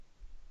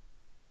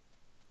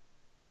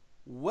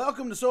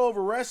Welcome to So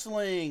Over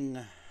Wrestling.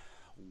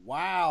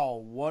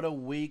 Wow, what a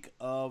week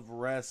of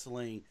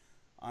wrestling.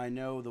 I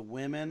know the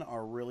women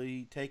are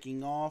really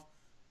taking off,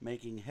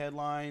 making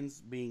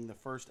headlines, being the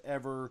first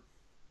ever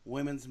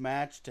women's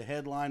match to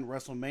headline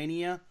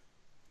WrestleMania.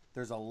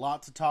 There's a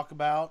lot to talk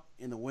about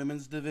in the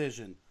women's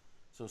division.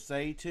 So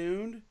stay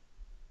tuned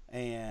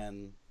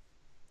and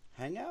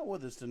hang out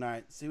with us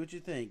tonight. See what you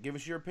think. Give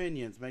us your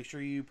opinions. Make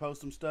sure you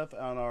post some stuff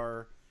on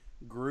our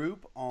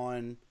group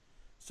on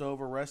So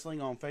Over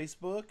Wrestling on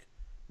Facebook.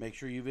 Make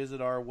sure you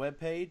visit our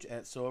webpage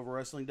at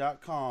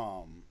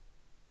sooverwrestling.com.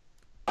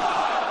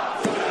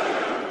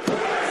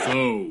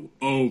 So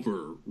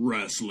Over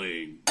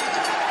Wrestling.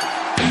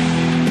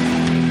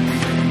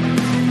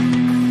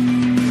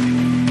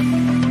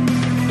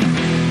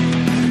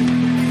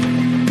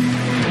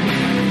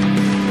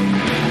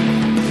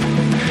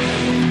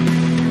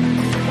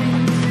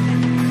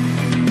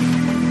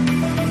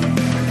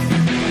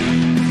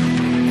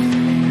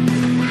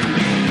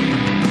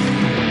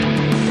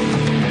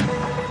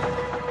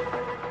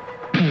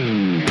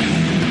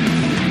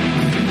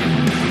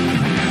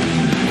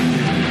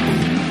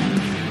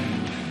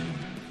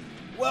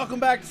 Welcome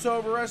back to So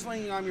Over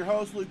Wrestling. I'm your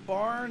host, Luke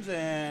Barnes,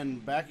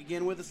 and back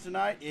again with us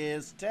tonight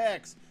is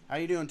Tex. How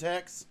you doing,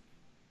 Tex?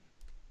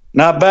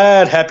 Not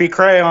bad. Happy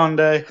Crayon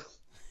Day.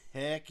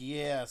 Heck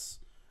yes.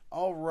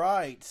 All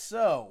right,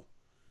 so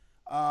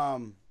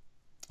I'm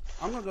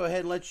going to go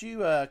ahead and let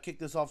you kick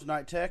this off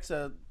tonight, Tex.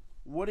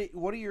 What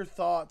are your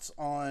thoughts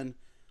on,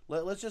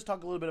 let's just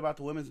talk a little bit about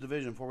the women's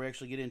division before we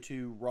actually get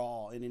into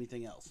Raw and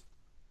anything else.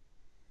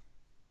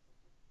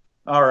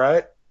 All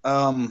right.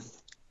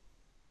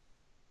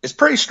 It's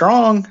pretty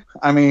strong.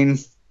 I mean,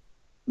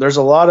 there's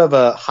a lot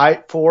of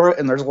hype for it,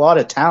 and there's a lot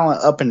of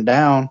talent up and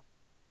down.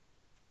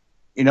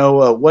 You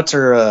know, what's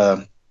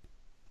her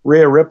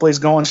Rhea Ripley's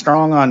going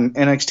strong on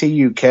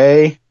NXT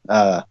UK.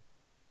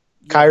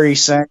 Kairi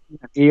Sane,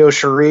 Io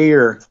Shirai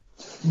are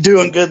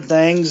doing good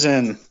things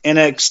in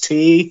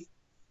NXT.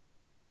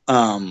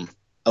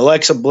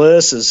 Alexa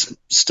Bliss is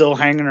still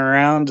hanging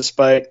around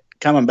despite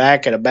coming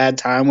back at a bad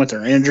time with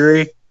her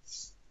injury.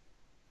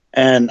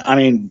 And, I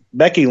mean,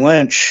 Becky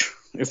Lynch,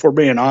 if we're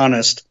being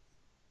honest,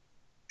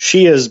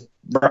 she is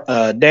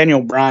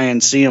Daniel Bryan,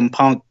 CM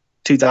Punk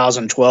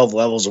 2012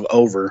 levels of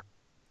over.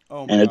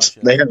 Oh, and gosh,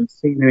 they haven't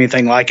seen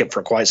anything like it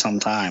for quite some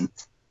time.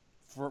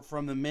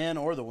 From the men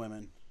or the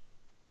women?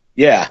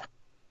 Yeah,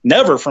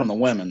 never from the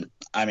women.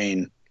 I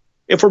mean,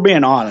 if we're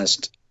being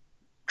honest,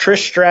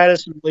 Trish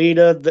Stratus and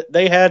Lita,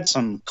 they had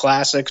some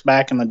classics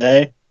back in the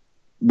day,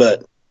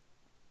 but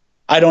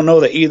I don't know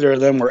that either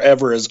of them were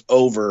ever as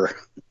over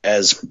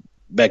as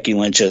Becky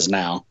Lynch is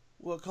now.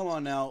 Well, come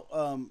on now.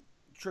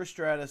 Trish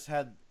Stratus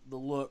had the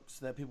looks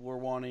that people were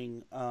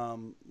wanting.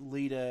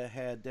 Lita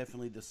had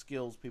definitely the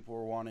skills people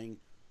were wanting.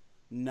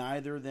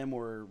 Neither of them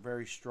were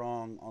very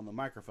strong on the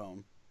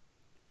microphone.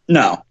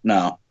 No.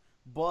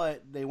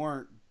 But they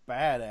weren't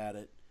bad at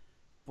it.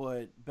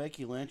 But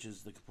Becky Lynch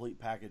is the complete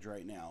package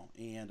right now.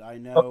 And I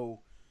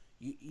know,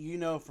 you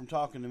know from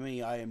talking to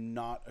me, I am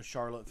not a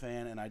Charlotte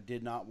fan, and I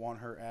did not want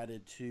her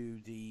added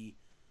to the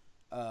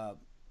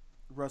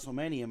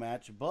WrestleMania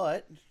match.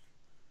 But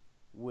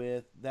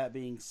with that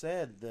being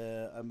said,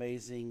 the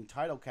amazing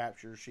title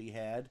capture she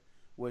had,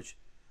 which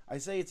I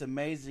say it's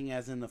amazing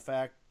as in the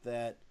fact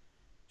that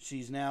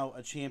she's now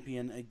a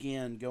champion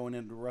again going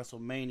into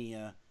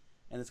WrestleMania,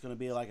 and it's going to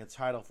be like a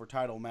title for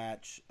title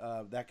match.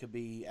 That could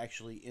be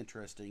actually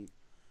interesting.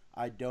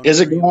 I don't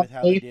agree with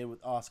how they did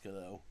with Asuka,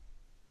 though.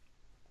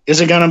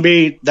 Is it going to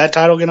be that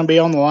title going to be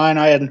on the line?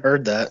 I hadn't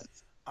heard that.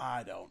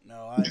 I don't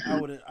know.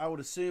 I would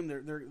assume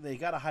they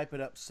got to hype it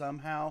up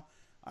somehow.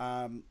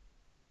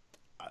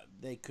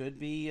 They could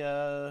be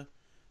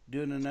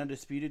doing an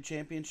undisputed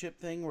championship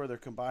thing where they're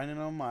combining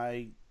them.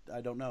 I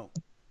don't know.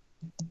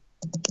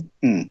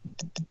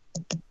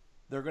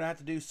 They're going to have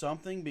to do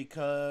something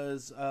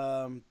because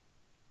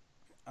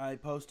I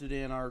posted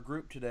in our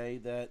group today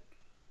that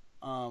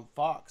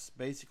Fox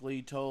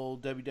basically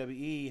told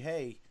WWE,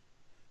 hey,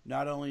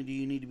 not only do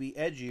you need to be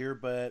edgier,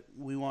 but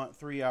we want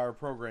 3-hour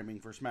programming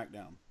for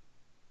SmackDown.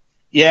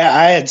 Yeah,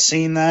 I had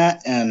seen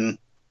that, and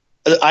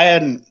I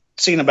hadn't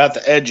seen about the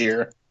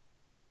edgier,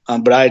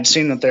 but I had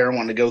seen that they were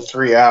wanting to go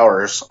 3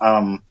 hours.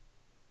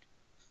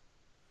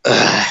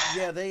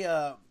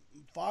 Yeah,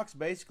 Fox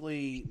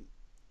basically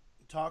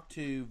talked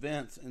to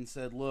Vince and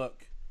said,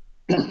 look,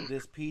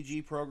 this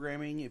PG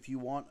programming, if you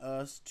want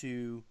us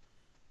to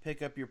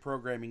pick up your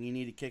programming, you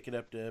need to kick it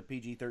up to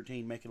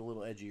PG-13, make it a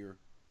little edgier.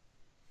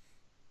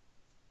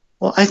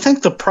 Well, I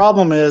think the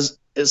problem is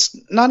it's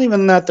not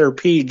even that they're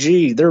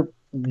PG. They're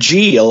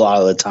G a lot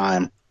of the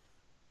time.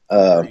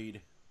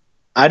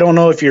 I don't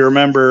know if you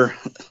remember,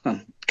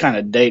 I'm kind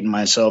of dating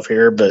myself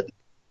here, but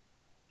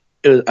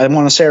I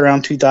want to say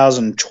around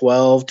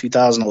 2012,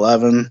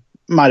 2011,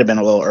 might have been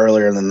a little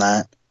earlier than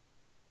that.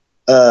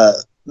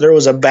 There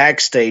was a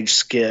backstage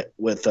skit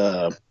with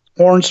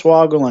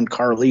Hornswoggle and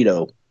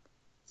Carlito. Do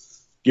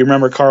you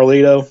remember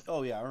Carlito?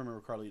 Oh, yeah, I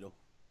remember Carlito.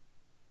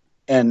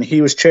 And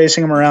he was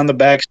chasing him around the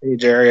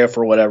backstage area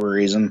for whatever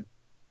reason.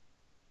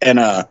 And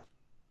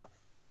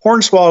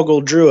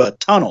Hornswoggle drew a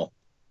tunnel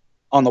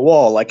on the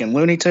wall, like in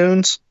Looney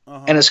Tunes,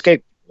 and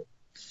escaped.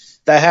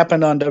 That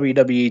happened on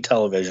WWE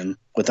television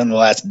within the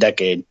last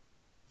decade.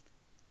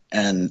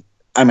 And,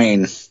 I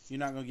mean... You're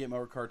not going to get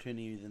more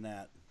cartoony than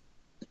that.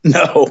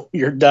 No,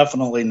 you're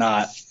definitely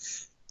not.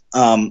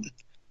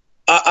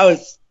 I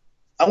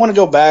want to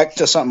go back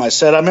to something I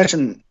said. I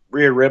mentioned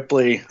Rhea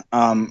Ripley,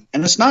 and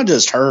it's not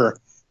just her.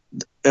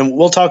 And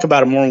we'll talk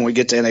about it more when we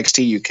get to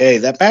NXT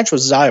UK. That match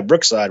with Xia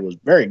Brookside was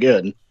very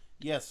good.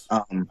 Yes,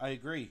 I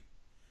agree.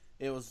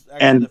 It was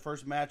actually the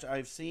first match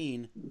I've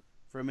seen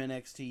from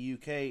NXT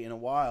UK in a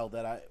while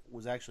that I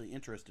was actually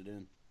interested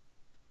in.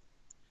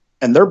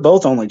 And they're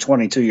both only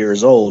 22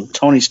 years old.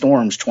 Toni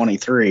Storm's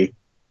 23.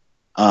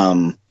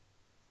 I'm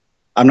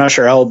not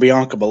sure how old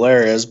Bianca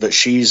Belair is, but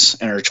she's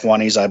in her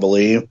 20s, I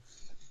believe.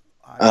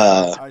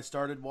 I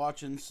started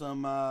watching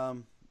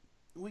some...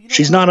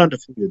 she's not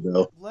undefeated,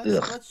 though.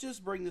 Let's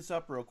just bring this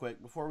up real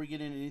quick before we get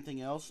into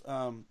anything else.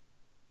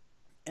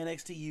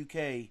 NXT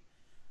UK,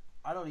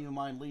 I don't even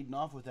mind leading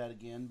off with that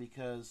again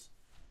because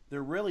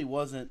there really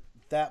wasn't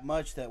that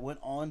much that went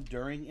on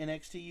during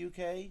NXT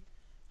UK.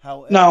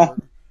 However,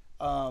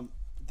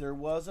 there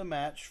was a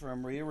match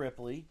from Rhea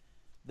Ripley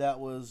that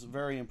was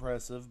very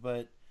impressive,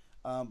 but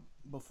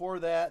before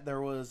that,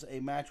 there was a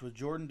match with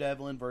Jordan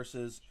Devlin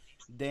versus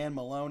Dan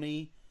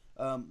Maloney.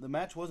 The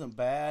match wasn't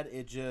bad.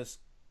 I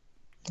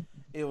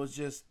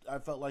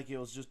felt like it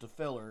was just a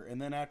filler.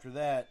 And then after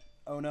that,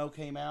 Ono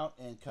came out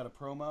and cut a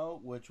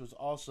promo, which was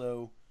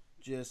also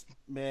just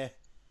meh.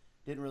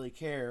 Didn't really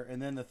care.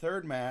 And then the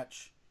third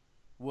match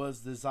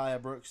was the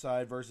Xia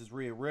Brookside versus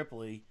Rhea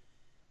Ripley.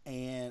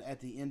 And at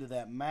the end of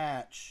that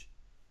match,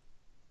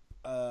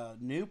 a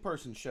new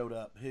person showed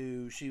up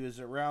she was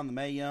around the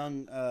Mae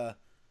Young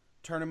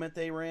tournament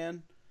they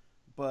ran.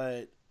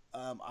 But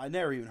I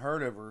never even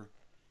heard of her.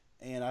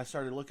 And I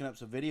started looking up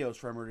some videos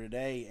from her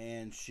today,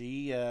 and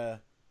she's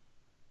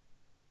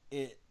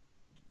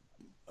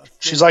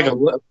like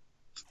a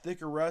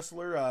thicker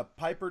wrestler.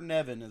 Piper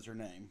Nevin is her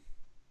name.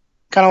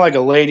 Kind of like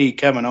a lady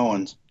Kevin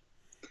Owens.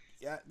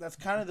 Yeah, that's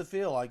kind of the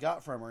feel I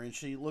got from her, and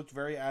she looked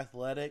very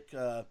athletic.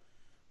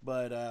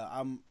 But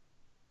I'm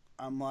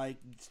like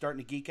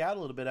starting to geek out a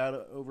little bit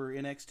over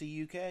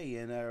NXT UK,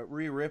 and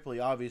Rhea Ripley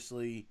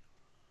obviously.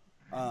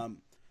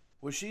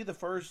 Was she the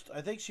first?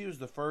 I think she was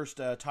the first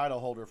title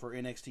holder for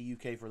NXT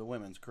UK for the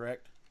women's,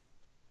 correct?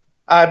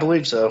 I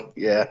believe so,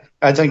 yeah.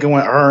 I think it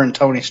went her and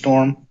Toni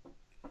Storm.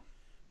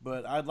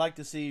 But I'd like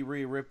to see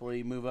Rhea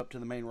Ripley move up to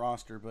the main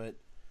roster. But,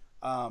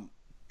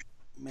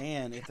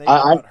 man, if they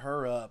brought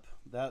her up,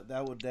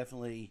 that would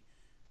definitely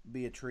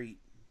be a treat.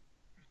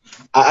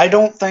 I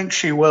don't think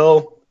she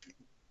will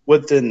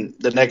within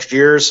the next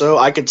year or so.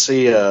 I could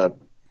see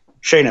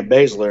Shayna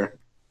Baszler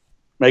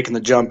making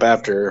the jump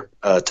after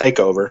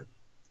TakeOver.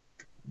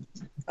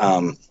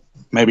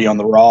 Maybe on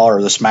the Raw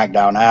or the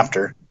SmackDown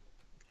after.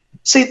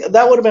 See,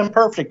 that would have been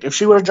perfect. If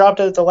she would have dropped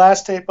it at the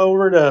last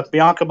takeover to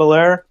Bianca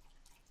Belair,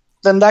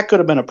 then that could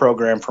have been a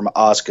program from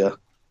Asuka.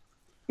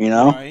 You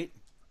know? Right.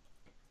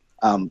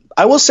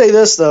 I will say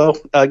this, though,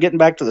 getting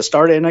back to the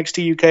start of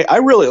NXT UK, I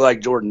really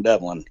like Jordan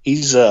Devlin.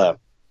 He's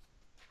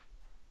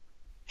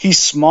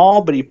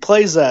small, but he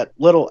plays that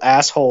little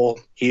asshole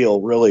heel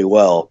really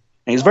well.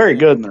 And he's very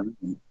good in the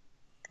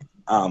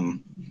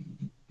ring.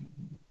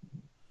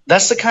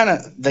 That's the kind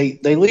of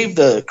they leave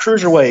the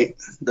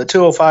cruiserweight, the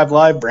 205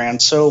 Live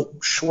brand, so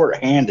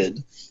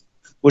short-handed,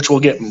 which we'll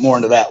get more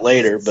into that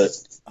later. But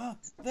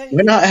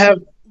why not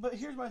have? But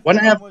here's my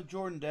thing with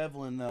Jordan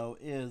Devlin though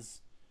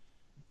is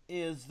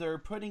they're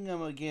putting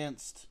him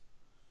against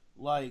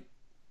like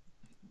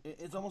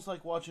it's almost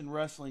like watching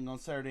wrestling on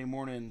Saturday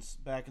mornings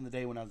back in the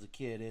day when I was a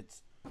kid.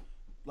 It's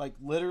like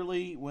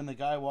literally when the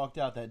guy walked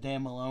out, that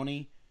Dan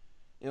Maloney.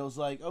 It was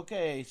like,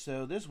 okay,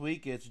 so this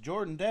week it's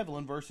Jordan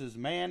Devlin versus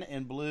Man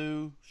in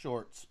Blue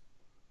Shorts.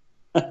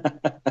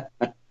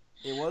 It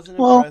wasn't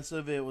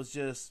impressive. It was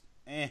just,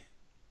 eh.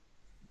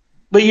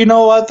 But you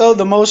know what, though?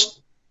 The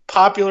most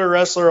popular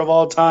wrestler of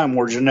all time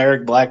wore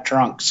generic black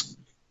trunks,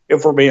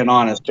 if we're being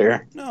honest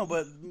here. No,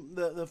 but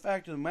the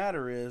fact of the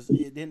matter is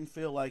it didn't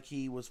feel like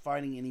he was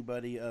fighting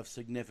anybody of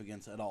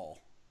significance at all.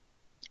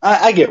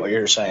 I get what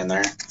you're saying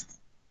there.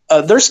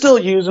 They're still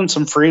using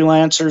some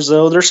freelancers,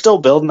 though. They're still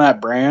building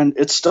that brand.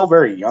 It's still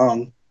very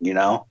young, you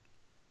know.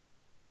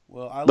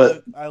 Well,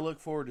 I look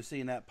forward to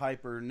seeing that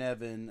Piper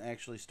Nevin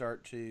actually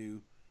start to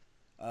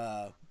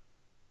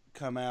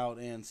come out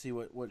and see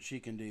what she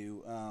can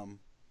do.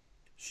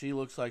 She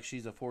looks like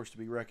she's a force to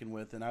be reckoned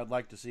with, and I'd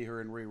like to see her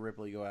and Rhea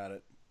Ripley go at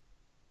it.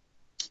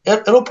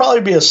 It'll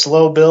probably be a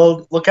slow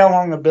build. Look how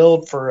long the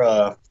build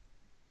for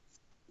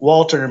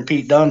Walter and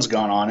Pete Dunne's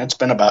gone on. It's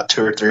been about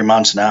 2 or 3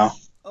 months now.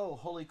 Oh,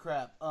 holy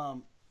crap.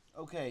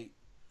 Okay.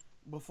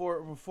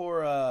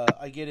 Before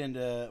I get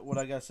into what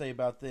I got to say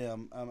about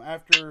them,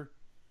 after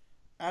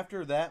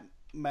that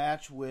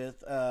match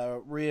with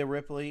Rhea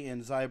Ripley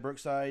and Xia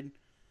Brookside,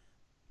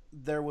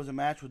 there was a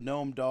match with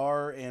Noam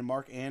Dar and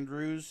Mark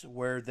Andrews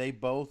where they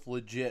both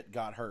legit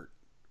got hurt.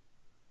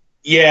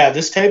 Yeah,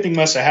 this taping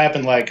must have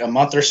happened like a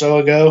month or so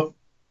ago.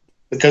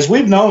 Because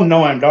we've known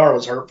Noam Dar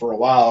was hurt for a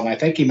while, and I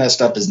think he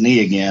messed up his knee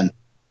again.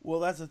 Well,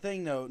 that's the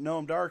thing, though.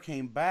 Noam Dar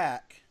came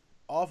back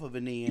off of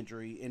a knee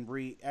injury and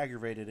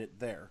re-aggravated it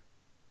there.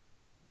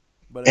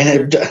 But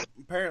And it,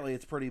 apparently,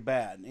 it's pretty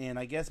bad. And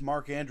I guess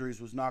Mark Andrews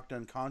was knocked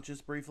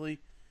unconscious briefly,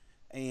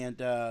 and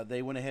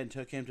they went ahead and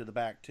took him to the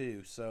back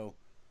too. So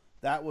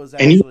that was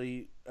and you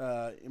actually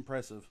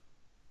impressive.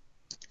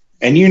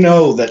 and you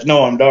know that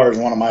Noam Dar is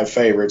one of my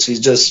favorites.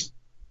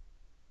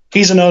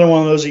 He's another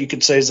one of those that you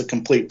could say is a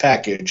complete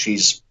package.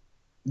 He's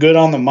good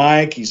on the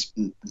mic. He's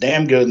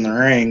damn good in the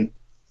ring,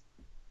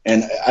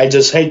 and I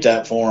just hate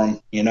that for him.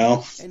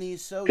 And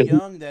he's so 'Cause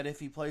young that if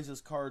he plays his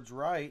cards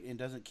right and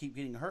doesn't keep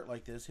getting hurt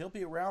like this, he'll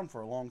be around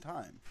for a long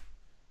time.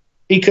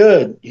 he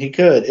could.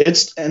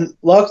 And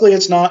luckily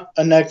it's not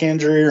a neck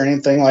injury or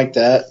anything like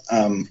that.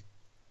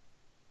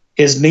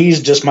 His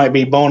knees just might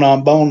be bone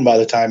on bone by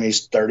the time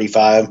he's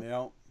 35.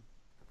 Yeah,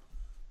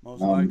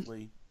 most Um,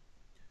 likely.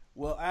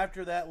 Well,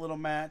 after that little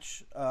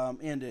match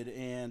ended,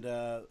 and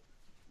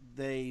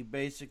they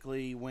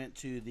basically went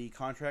to the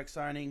contract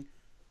signing,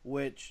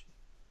 which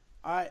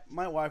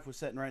my wife was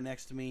sitting right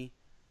next to me,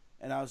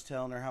 and I was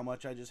telling her how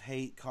much I just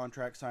hate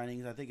contract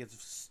signings. I think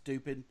it's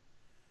stupid.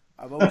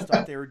 I've always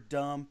thought they were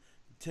dumb.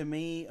 To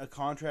me, a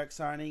contract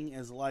signing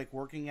is like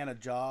working at a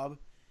job,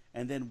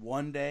 and then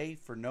one day,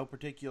 for no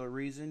particular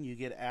reason, you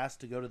get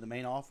asked to go to the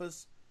main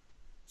office,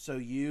 so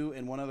you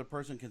and one other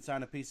person can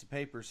sign a piece of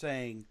paper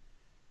saying,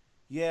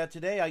 "Yeah,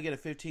 today I get a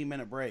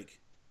 15-minute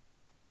break."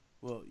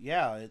 Well,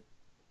 yeah,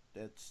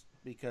 that's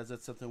because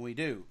that's something we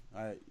do.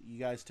 You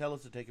guys tell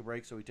us to take a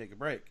break, so we take a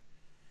break.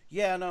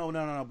 Yeah,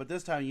 no. But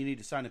this time you need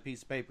to sign a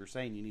piece of paper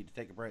saying you need to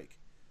take a break.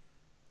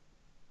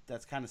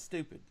 That's kind of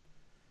stupid.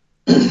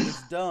 I think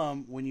it's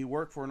dumb when you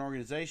work for an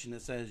organization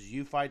that says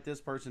you fight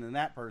this person and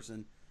that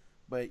person,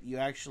 but you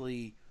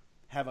actually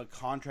have a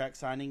contract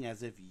signing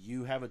as if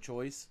you have a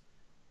choice.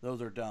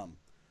 Those are dumb.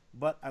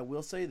 But I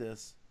will say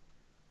this.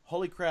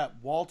 Holy crap,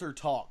 Walter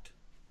talked.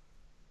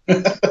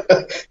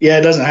 yeah,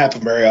 it doesn't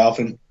happen very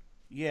often.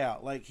 Yeah,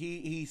 like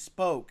he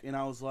spoke, and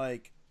I was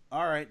like,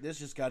 all right, this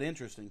just got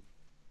interesting.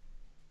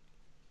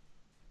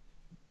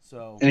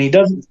 So, And he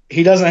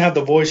doesn't have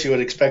the voice you would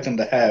expect him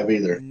to have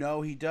either.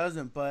 no, he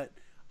doesn't, but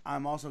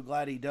I'm also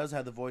glad he does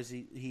have the voice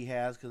he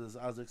has because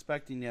I was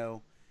expecting,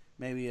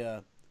 maybe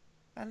a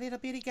little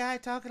bitty guy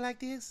talking like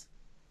this.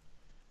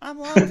 I'm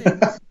Walter.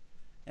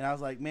 And I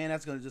was like, man,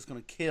 that's just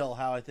gonna kill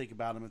how I think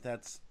about him if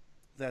that's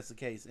the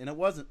case. And it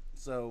wasn't.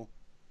 So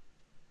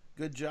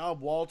good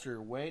job,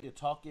 Walter. Way to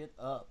talk it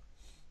up.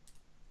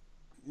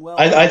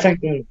 Well, I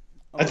think that,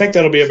 oh, I go ahead. think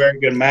that'll be a very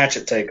good match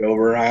at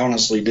Takeover. I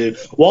honestly do.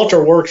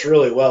 Walter works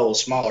really well with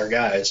smaller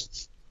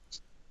guys,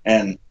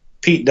 and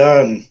Pete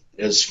Dunne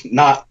is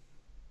not.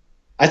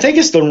 I think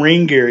it's the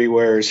ring gear he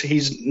wears.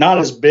 He's not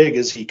as big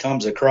as he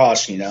comes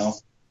across.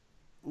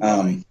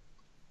 Right. Um,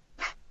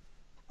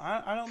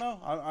 I don't know.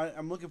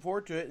 I'm looking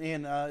forward to it,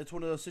 and it's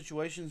one of those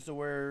situations to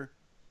where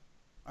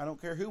I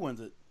don't care who wins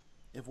it.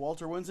 If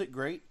Walter wins it,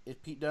 great.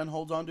 If Pete Dunne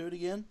holds on to it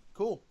again,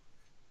 cool.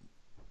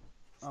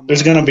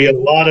 there's going I'm to be looking a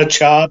forward lot to of it.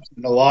 chops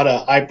and a lot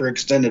of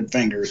hyperextended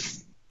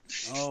fingers.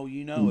 Oh,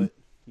 you know it.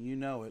 You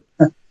know it.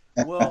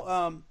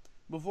 Well,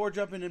 before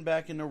jumping in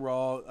back into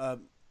Raw,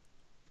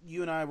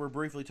 you and I were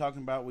briefly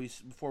talking about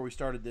before we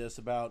started this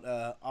about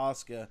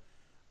Asuka.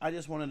 I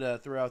just wanted to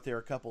throw out there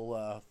a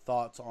couple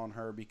thoughts on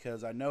her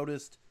because I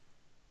noticed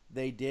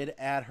they did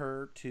add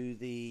her to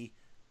the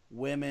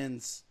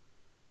women's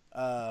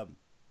uh,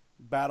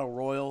 battle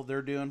royal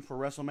they're doing for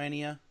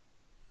WrestleMania.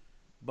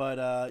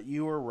 But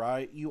you were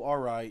right. You are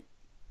right.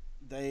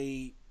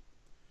 They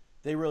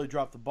they really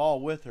dropped the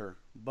ball with her.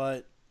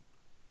 But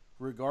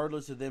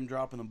regardless of them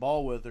dropping the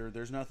ball with her,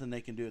 there's nothing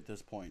they can do at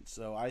this point.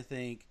 So I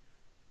think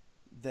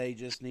they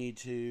just need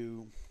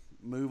to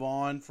move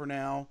on for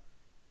now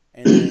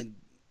and then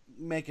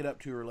make it up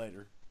to her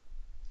later.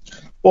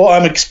 Well,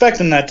 I'm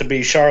expecting that to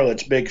be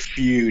Charlotte's big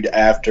feud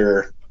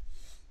after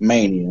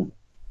Mania.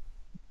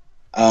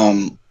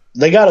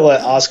 They got to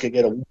let Asuka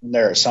get a win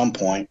there at some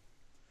point.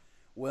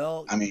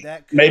 Well, I mean,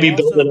 that could maybe build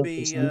also it up to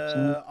be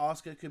something.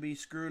 Oscar could be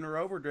screwing her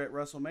over at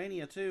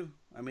WrestleMania too.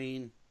 I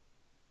mean,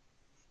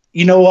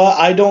 You know what?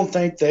 I don't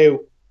think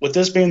with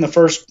this being the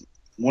first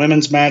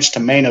women's match to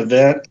main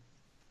event,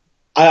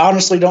 I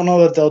honestly don't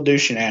know that they'll do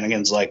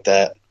shenanigans like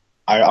that.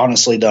 I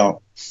honestly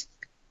don't.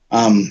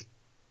 Um,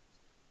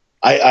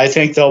 I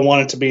think they'll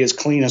want it to be as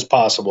clean as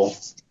possible,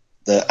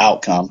 the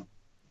outcome.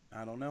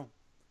 I don't know.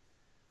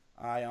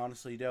 I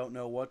honestly don't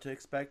know what to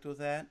expect with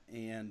that,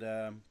 and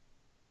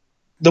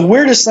The you know,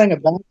 weirdest thing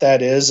about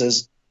that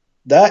is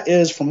that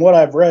is, from what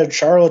I've read,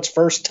 Charlotte's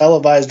first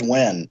televised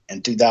win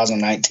in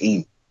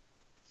 2019.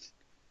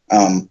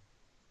 Um,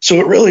 so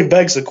it really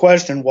begs the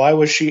question: why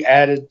was she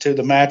added to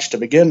the match to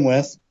begin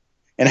with,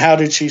 and how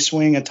did she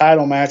swing a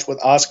title match with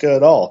Asuka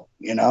at all?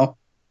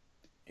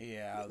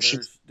 yeah, She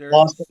there's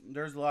lost there's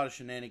there's a lot of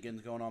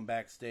shenanigans going on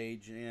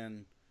backstage,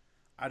 and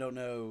I don't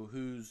know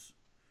who's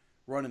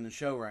running the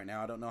show right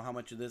now. I don't know how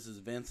much of this is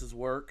Vince's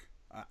work.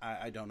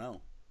 I don't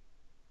know.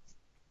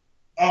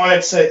 Oh,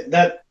 I'd say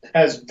that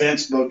has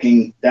Vince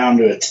booking down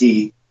to a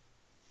T.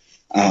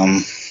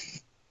 Um,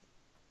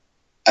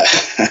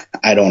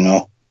 I don't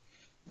know.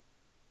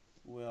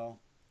 Well,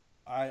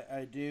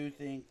 I do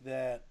think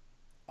that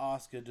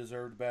Asuka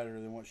deserved better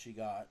than what she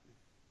got.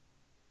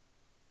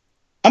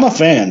 I'm a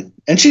fan.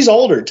 And she's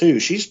older, too.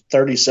 She's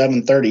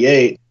 37,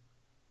 38,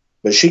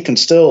 but she can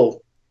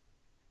still.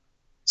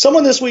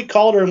 Someone this week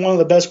called her one of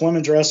the best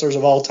women's wrestlers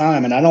of all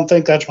time, and I don't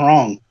think that's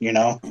wrong, you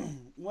know?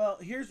 Well,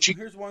 here's She,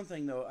 here's one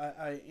thing though.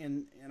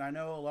 And I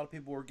know a lot of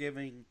people were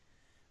giving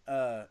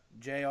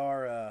Jr.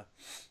 A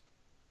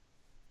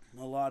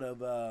lot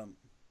of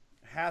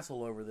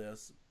hassle over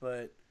this,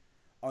 but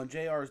on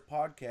Jr's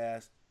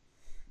podcast,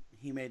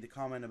 he made the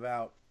comment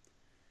about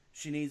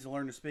she needs to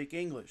learn to speak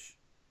English,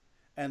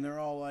 and they're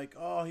all like,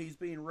 "Oh, he's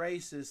being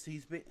racist.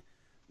 He's being."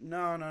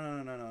 No, no,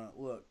 no, no, no, no.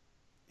 Look,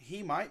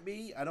 he might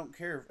be. I don't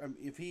care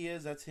if he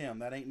is. That's him.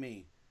 That ain't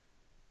me.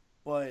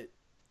 But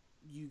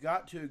you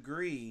got to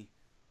agree,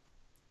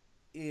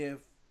 if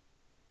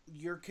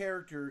your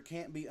character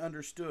can't be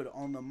understood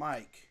on the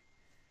mic,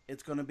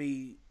 it's going to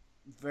be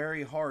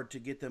very hard to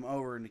get them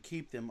over and to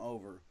keep them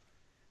over.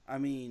 I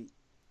mean,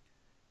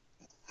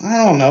 I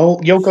don't know.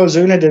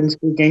 Yokozuna didn't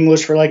speak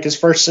English for like his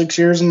first 6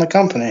 years in the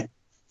company.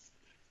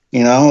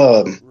 You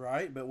know,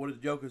 right? But what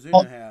did well,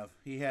 Yokozuna have?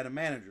 He had a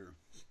manager.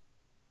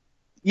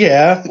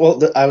 yeah.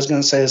 Well, I was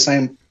going to say the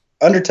same.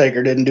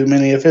 Undertaker didn't do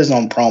many of his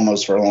own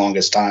promos for the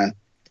longest time.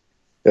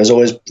 It was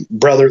always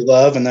Brother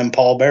Love and then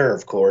Paul Bearer,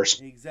 of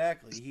course.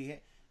 Exactly.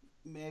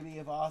 Maybe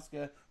if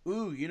Asuka.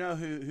 Ooh, you know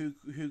who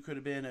could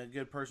have been a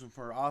good person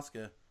for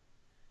Asuka?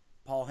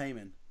 Paul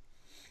Heyman.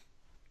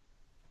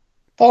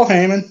 Paul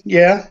Heyman,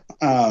 yeah.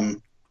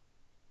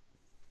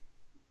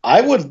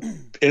 I would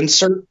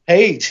insert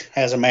Paige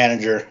as a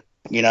manager,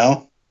 you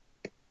know,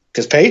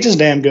 because Paige is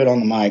damn good on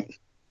the mic.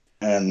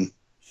 And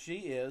She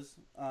is.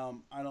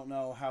 I don't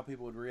know how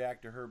people would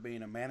react to her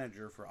being a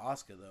manager for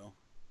Asuka though.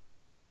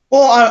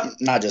 well,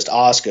 not just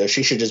Asuka.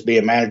 She should just be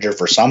a manager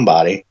for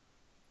somebody.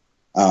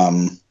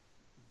 Um,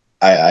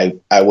 I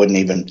wouldn't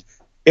even.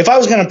 If I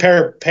was going to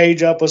pair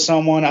Paige up with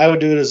someone, I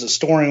would do it as a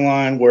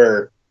storyline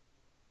where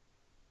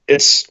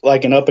it's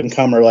like an up and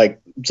comer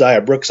like Zaya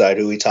Brookside,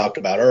 who we talked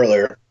about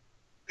earlier,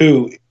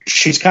 who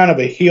she's kind of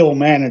a heel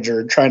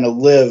manager trying to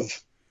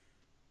live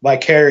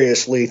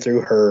vicariously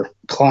through her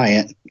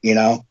client, you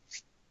know,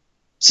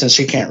 since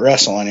she can't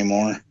wrestle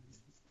anymore.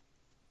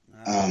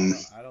 Um,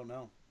 I don't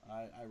know.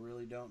 I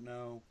really don't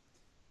know.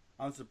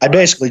 I'm I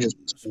basically just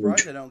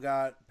surprised they don't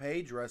got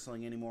Paige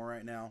wrestling anymore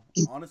right now.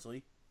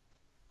 Honestly,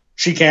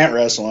 she can't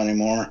wrestle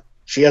anymore.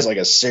 She has like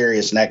a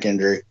serious neck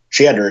injury.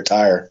 She had to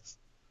retire.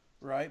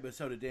 right? But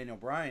so did Daniel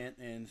Bryant,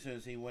 and as soon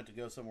as he went to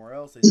go somewhere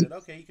else, they said,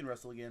 "Okay, you can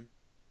wrestle again."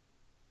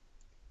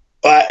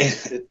 But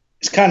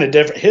it's kind of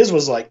different. His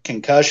was like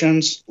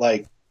concussions.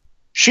 Like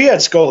she had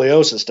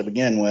scoliosis to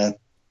begin with,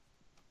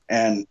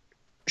 and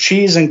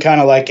she's in kind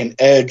of like an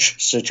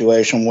edge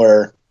situation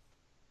where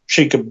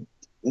she could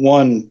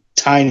one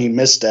tiny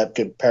misstep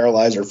could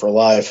paralyze her for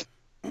life.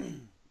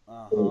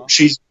 Uh-huh.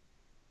 She's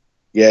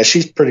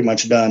pretty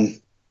much done.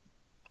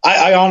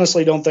 I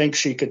honestly don't think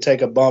she could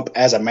take a bump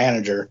as a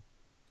manager.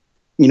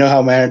 You know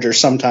how managers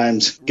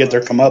sometimes get their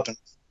Right. comeuppance.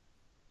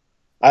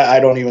 I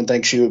don't even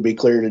think she would be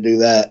clear to do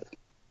that.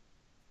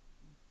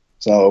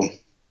 So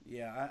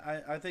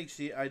Yeah, I think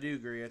I do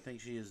agree. I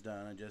think she is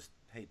done. I just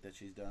hate that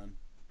she's done.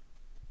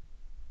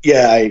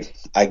 yeah,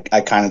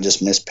 I kind of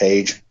just miss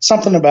Paige.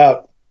 Something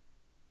about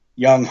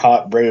young,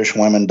 hot British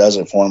women does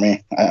it for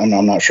me. I'm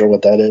not sure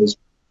what that is.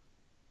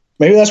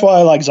 Maybe that's why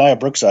I like Zaya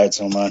Brookside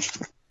so much.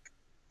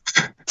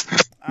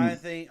 I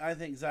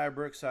think Zaya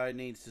Brookside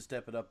needs to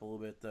step it up a little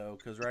bit though,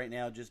 because right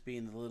now just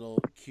being the little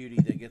cutie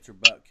that gets her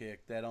butt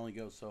kicked, that only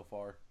goes so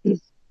far.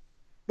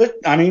 But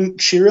I mean,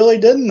 she really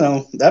didn't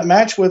though. That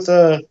match with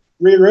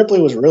Rhea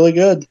Ripley was really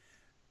good,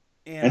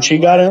 And and I'm she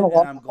got glad in it, a and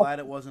lot. I'm glad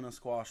it wasn't a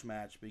squash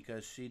match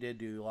because she did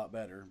do a lot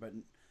better. But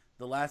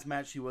the last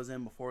match she was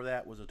in before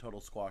that was a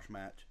total squash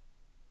match.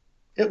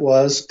 It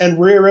was, and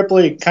Rhea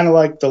Ripley, kind of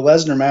like the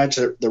Lesnar match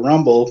at the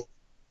Rumble,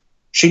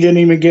 she didn't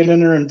even get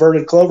in her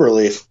inverted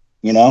cloverleaf.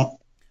 You know,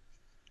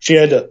 she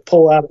had to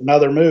pull out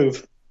another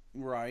move.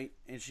 Right,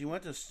 and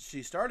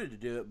she started to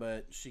do it,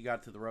 but she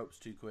got to the ropes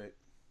too quick.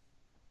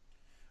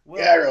 Yeah,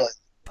 Well,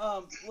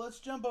 really. let's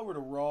jump over to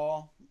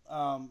Raw.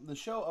 The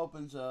show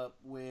opens up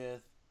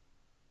with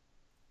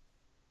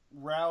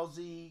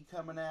Rousey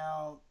coming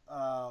out.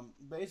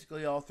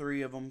 Basically, all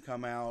three of them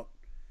come out,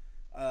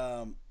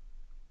 um,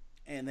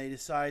 and they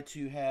decide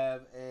to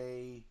have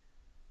a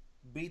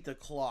beat the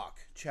clock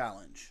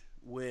challenge,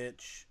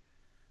 which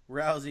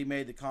Rousey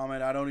made the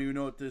comment, "I don't even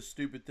know what this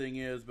stupid thing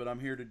is, but I'm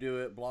here to do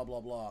it." Blah blah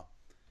blah.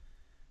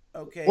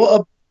 Okay,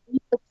 Well,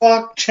 a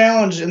clock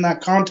challenge in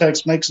that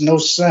context makes no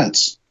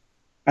sense.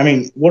 I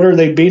mean, what are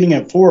they beating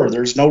it for?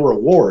 There's no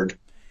reward.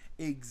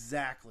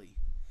 exactly.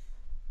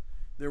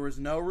 There was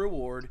no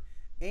reward,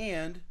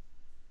 and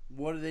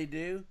what did they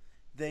do?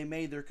 They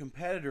made their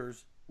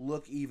competitors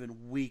look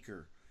even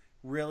weaker.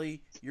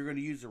 Really? You're going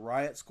to use the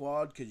Riot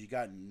Squad because you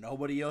got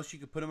nobody else you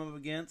could put them up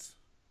against?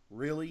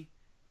 Really?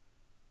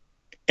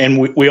 And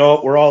we're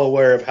all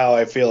aware of how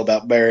I feel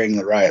about burying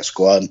the Riot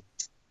Squad.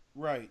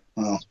 Right.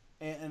 Oh.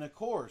 And of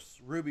course,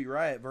 Ruby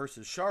Riot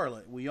versus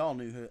Charlotte. We all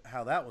knew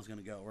how that was going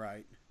to go,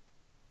 right?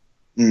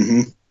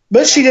 Mm-hmm.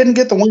 But she didn't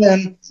get the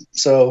win,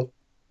 so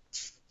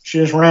she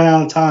just ran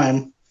out of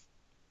time,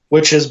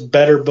 which is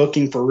better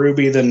booking for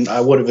Ruby than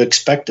I would have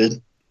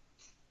expected.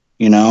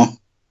 You know,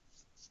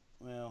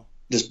 Well,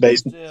 just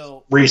based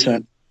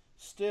recent.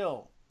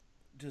 Still,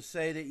 to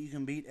say that you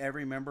can beat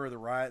every member of the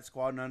Riot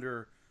Squad in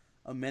under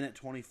a minute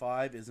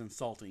 25 is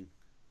insulting.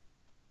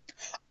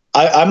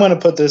 I'm going to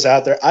put this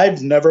out there.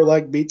 I've never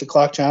liked beat the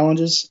clock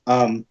challenges,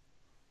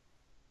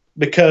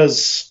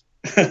 because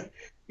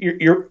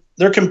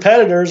they're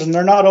competitors and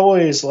they're not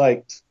always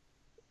like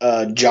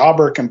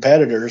jobber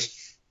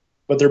competitors,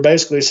 but they're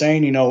basically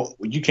saying,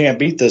 you can't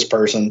beat this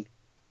person.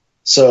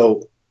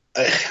 So,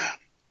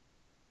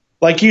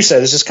 like you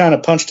said, it's just kind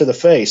of punch to the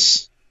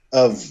face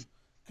of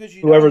because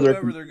whoever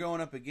they're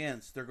going up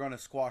against. They're going to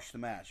squash the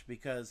match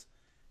because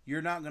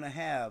you're not going to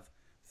have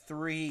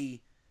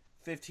 3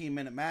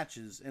 15-minute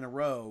matches in a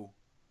row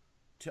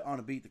on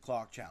a beat the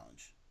clock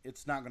challenge.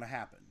 It's not going to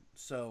happen.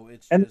 So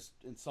it's just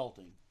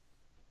insulting.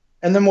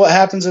 And then what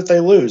happens if they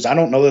lose? I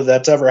don't know that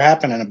that's ever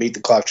happened in a beat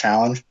the clock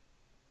challenge.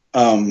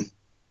 And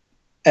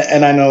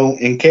I know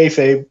in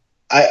kayfabe,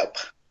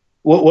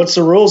 what's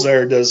the rules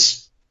there?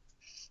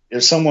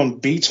 If someone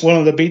beats one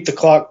of the beat the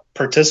clock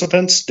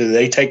participants, do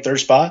they take their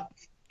spot?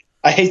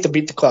 I hate the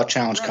beat the clock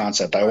challenge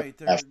concept. Right.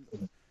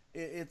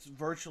 It's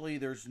virtually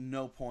there's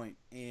no point.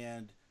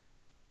 And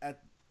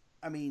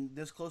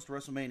this close to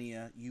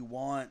WrestleMania, you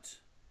want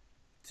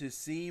to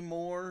see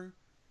more,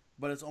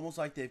 but it's almost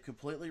like they've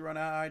completely run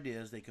out of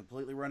ideas. They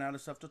completely run out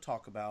of stuff to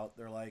talk about.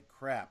 They're like,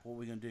 crap, what are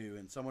we going to do?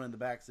 And someone in the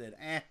back said,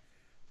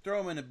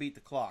 throw them in to beat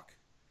the clock.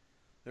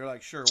 They're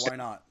like, sure, why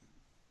not?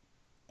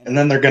 And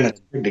then they're going to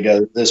stick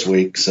together this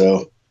week.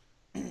 So,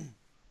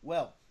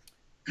 well,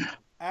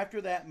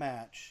 after that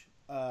match,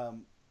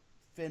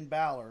 Finn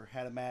Balor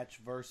had a match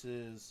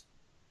versus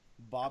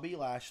Bobby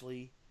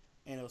Lashley,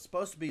 and it was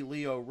supposed to be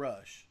Lio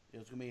Rush. It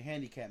was going to be a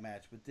handicap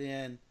match, but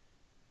then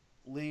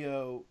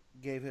Leo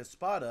gave his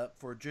spot up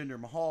for Jinder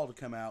Mahal to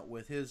come out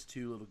with his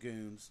 2 little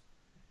goons.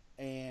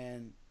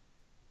 And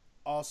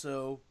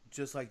also,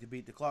 just like the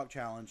Beat the Clock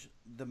challenge,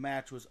 the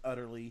match was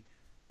utterly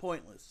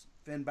pointless.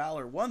 Finn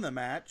Balor won the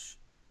match,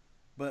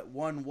 but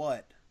won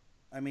what?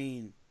 I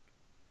mean,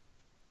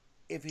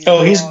 if he say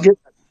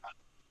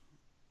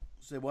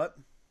what?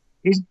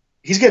 He's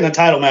getting a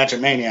title match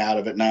at Mania out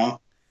of it now.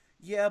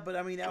 Yeah, but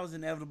I mean that was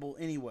inevitable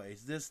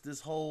anyways. This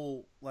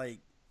whole like,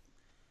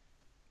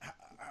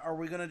 are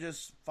we gonna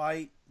just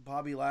fight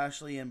Bobby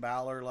Lashley and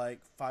Balor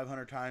like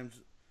 500 times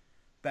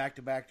back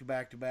to back to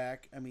back to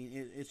back? I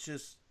mean,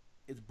 it's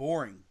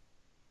boring.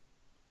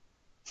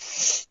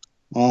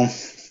 Well,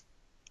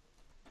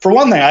 for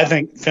one thing, I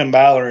think Finn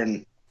Balor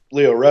and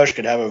Lio Rush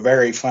could have a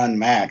very fun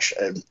match.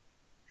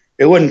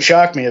 It wouldn't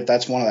shock me if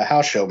that's one of the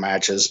house show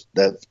matches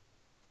that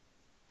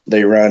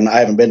they run. I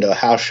haven't been to a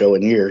house show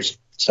in years,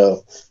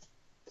 so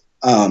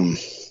I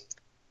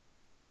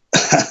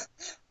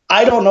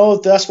don't know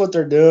if that's what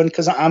they're doing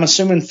because I'm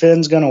assuming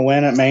Finn's going to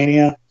win at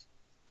Mania.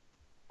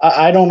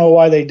 I don't know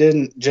why they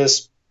didn't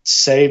just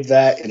save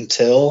that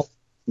until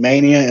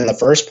Mania in the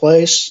first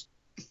place.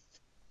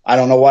 I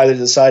don't know why they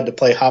decided to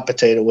play hot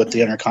potato with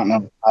the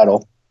Intercontinental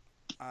title.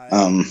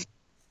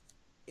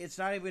 It's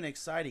not even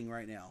exciting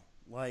right now.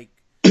 Like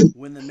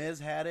when the Miz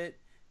had it,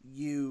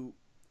 you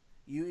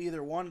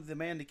either wanted the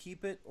man to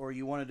keep it or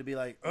you wanted to be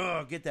like,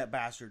 oh, get that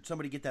bastard.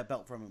 Somebody get that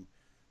belt from him.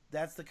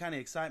 That's the kind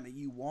of excitement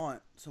you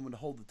want someone to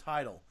hold the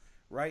title.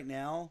 Right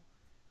now,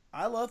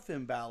 I love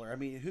Finn Balor. I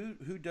mean,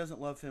 who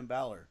doesn't love Finn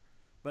Balor?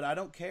 But I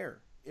don't care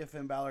if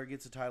Finn Balor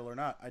gets a title or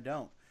not. I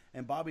don't.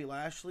 And Bobby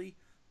Lashley,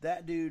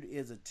 that dude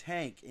is a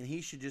tank, and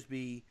he should just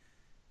be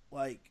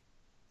like,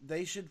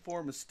 they should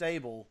form a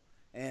stable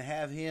and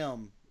have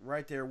him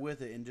right there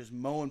with it and just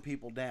mowing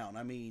people down.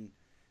 I mean,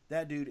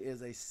 that dude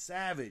is a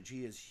savage.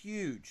 He is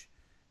huge.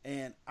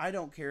 And I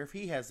don't care if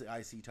he has the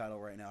IC title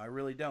right now. I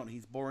really don't.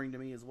 He's boring to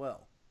me as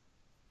well.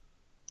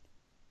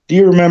 Do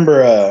you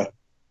remember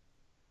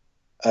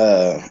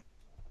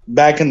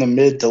back in the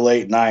mid to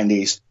late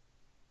 90s,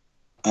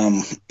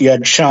 you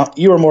had Shawn,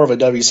 you were more of a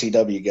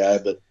WCW guy,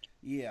 but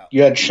yeah,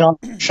 you had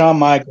Shawn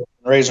Michaels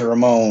and Razor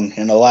Ramon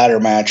in a ladder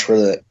match for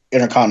the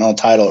Intercontinental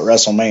title at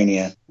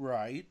WrestleMania.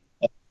 Right.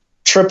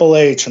 Triple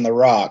H and The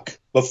Rock,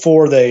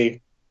 before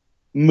they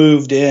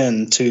moved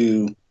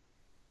into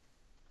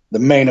the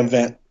main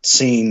event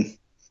scene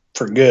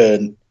for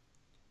good,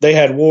 they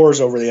had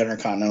wars over the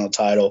Intercontinental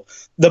title.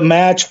 The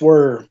match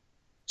where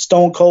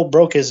Stone Cold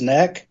broke his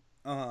neck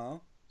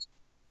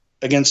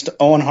against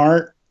Owen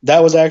Hart,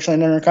 that was actually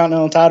an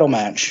Intercontinental title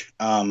match.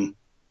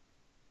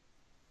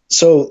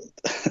 So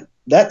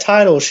that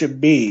title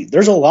should be,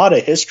 there's a lot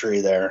of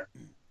history there.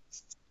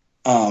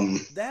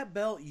 That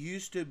belt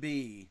used to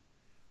be,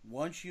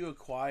 once you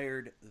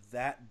acquired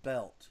that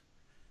belt,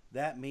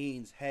 that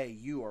means, hey,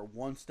 you are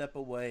one step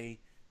away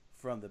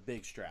from the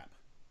big strap.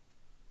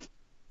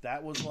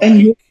 That was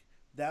like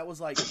that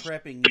was like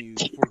prepping you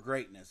for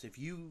greatness. If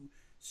you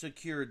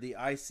secured the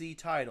IC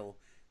title,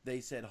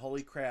 they said,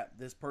 "Holy crap,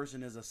 this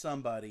person is a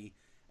somebody,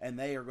 and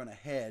they are going to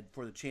head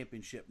for the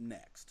championship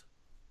next."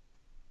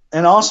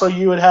 And also,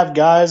 you would have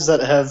guys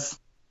that have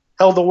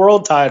held the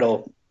world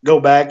title go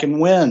back and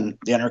win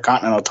the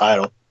Intercontinental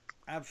title.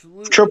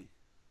 Absolutely.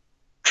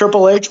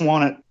 Triple H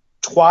won it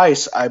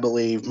twice, I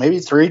believe, maybe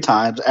 3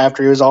 times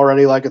after he was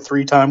already like a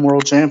 3-time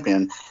world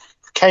champion.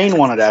 Kane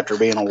won it after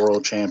being a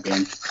world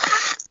champion.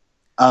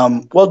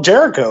 Well,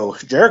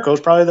 Jericho's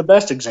probably the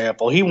best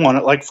example. He won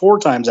it like 4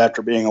 times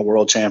after being a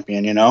world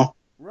champion, you know?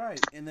 Right,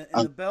 and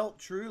the belt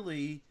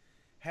truly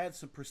had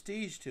some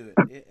prestige to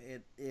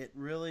it. It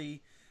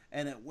really,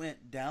 and it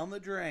went down the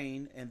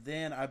drain. And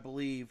then I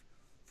believe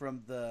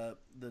from the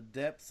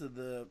depths of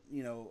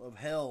of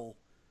hell,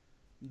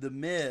 the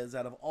Miz,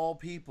 out of all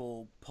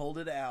people, pulled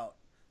it out,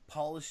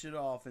 polished it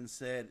off, and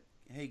said,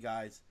 "Hey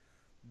guys,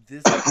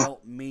 this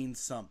belt means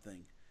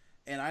something."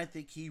 And I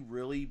think he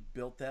really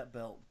built that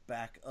belt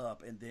back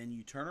up. And then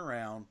you turn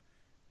around,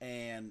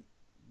 and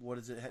what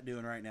is it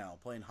doing right now?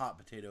 Playing hot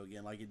potato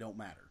again, like it don't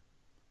matter.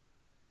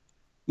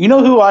 You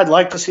know who I'd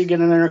like to see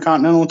get an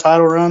Intercontinental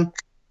title run?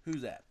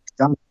 Who's that?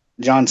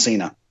 John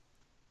Cena.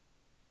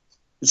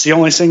 It's the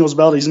only singles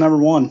belt he's never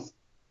won.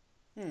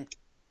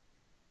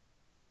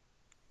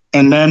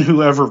 And then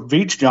whoever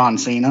beats John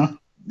Cena,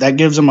 that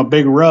gives him a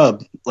big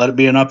rub. Let it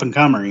be an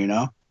up-and-comer, you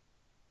know?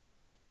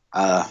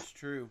 That's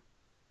true.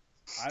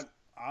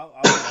 I'll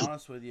be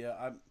honest with you.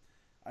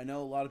 I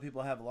know a lot of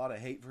people have a lot of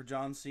hate for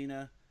John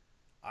Cena.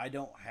 I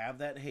don't have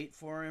that hate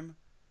for him,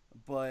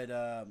 but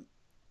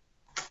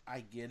I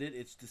get it.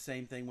 It's the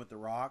same thing with The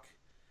Rock.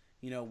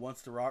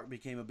 Once The Rock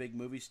became a big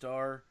movie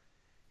star,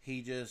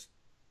 he just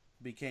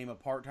became a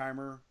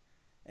part-timer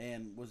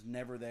and was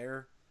never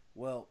there.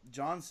 Well,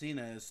 John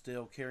Cena is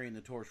still carrying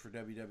the torch for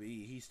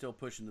WWE. He's still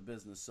pushing the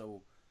business,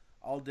 so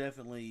I'll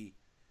definitely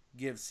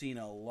give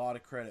Cena a lot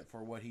of credit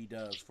for what he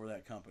does for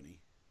that company.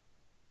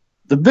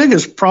 The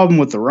biggest problem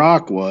with The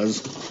Rock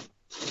was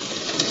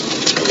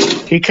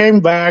he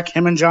came back,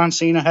 him and John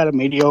Cena had a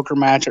mediocre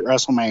match at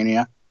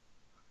WrestleMania,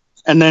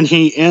 and then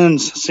he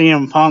ends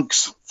CM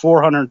Punk's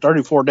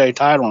 434-day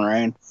title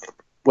reign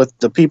with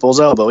the people's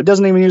elbow. He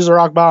doesn't even use the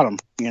rock bottom,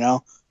 you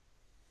know?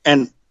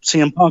 And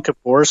CM Punk,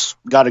 of course,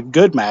 got a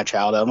good match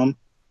out of him.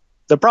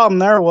 The problem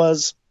there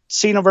was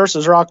Cena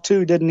versus Rock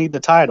 2 didn't need the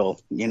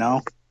title, you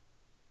know?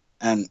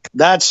 And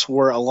that's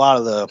where a lot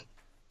of the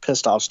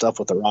pissed off stuff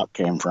with The Rock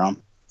came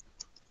from.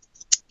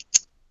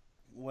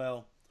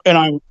 Well,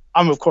 and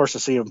I'm of course a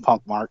CM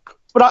Punk mark,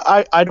 but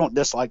I don't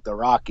dislike The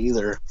Rock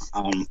either.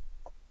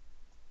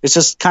 It's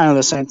just kind of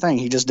the same thing.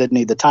 He just didn't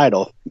need the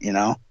title, you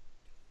know?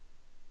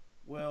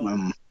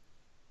 Well,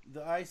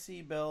 the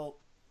IC belt,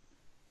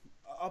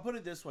 I'll put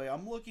it this way.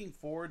 I'm looking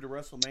forward to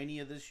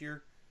WrestleMania this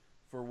year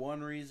for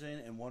one reason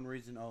and one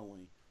reason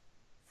only.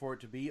 For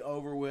it to be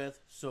over with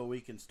so we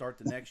can start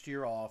the next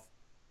year off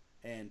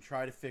and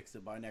try to fix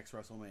it by next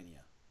WrestleMania.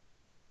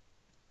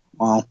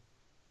 Well,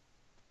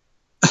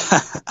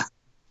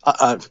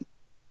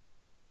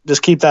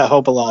 just keep that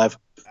hope alive.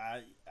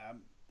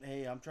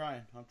 I'm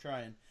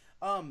trying.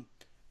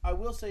 I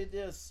will say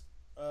this.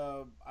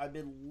 I've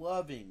been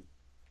loving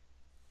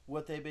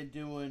what they've been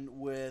doing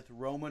with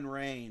Roman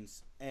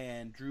Reigns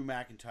and Drew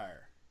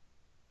McIntyre.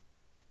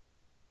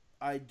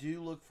 I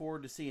do look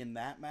forward to seeing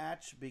that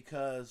match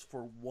because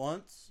for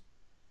once,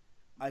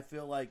 I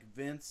feel like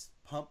Vince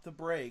pumped the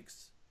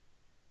brakes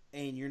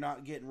and you're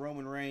not getting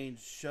Roman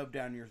Reigns shoved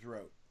down your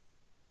throat.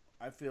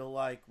 I feel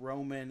like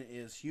Roman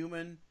is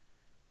human,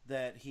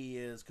 that he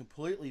is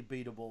completely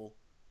beatable,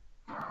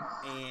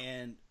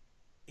 and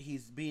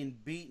he's being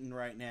beaten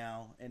right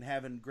now and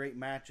having great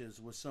matches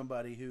with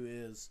somebody who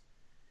is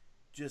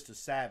just a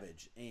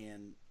savage,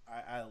 and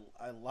I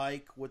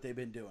like what they've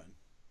been doing.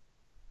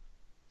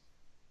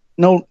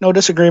 No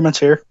disagreements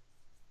here.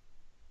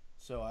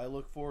 So I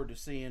look forward to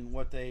seeing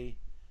what they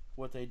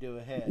do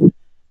ahead.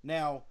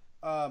 Now,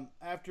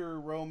 after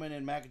Roman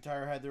and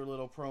McIntyre had their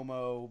little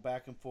promo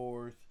back and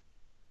forth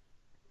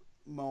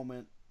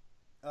moment,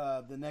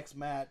 the next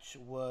match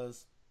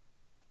was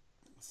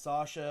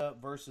Sasha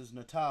versus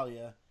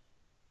Natalya,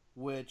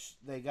 which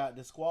they got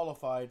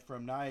disqualified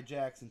from Nia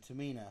Jax and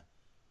Tamina.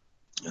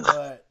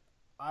 But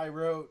I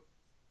wrote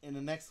in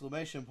an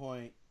exclamation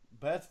point,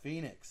 Beth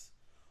Phoenix.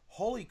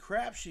 Holy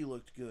crap, she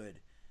looked good.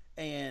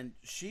 And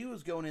she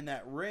was going in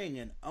that ring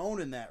and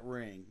owning that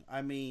ring.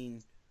 I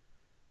mean...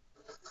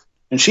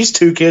 And she's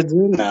 2 kids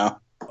in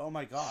now. Oh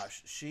my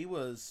gosh. She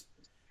was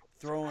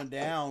throwing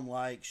down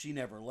like she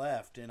never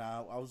left. And I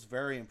was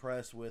very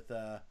impressed with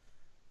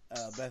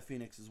Beth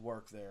Phoenix's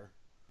work there.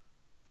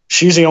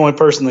 She's the only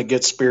person that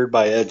gets speared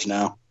by Edge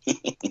now.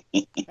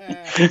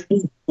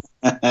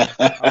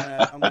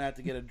 I'm gonna have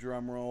to get a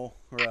drum roll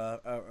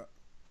or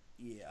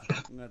yeah,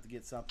 I'm gonna have to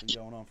get something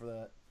going on for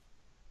that.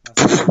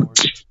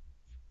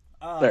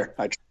 There.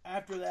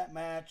 After that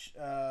match,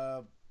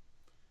 a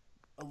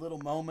little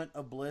moment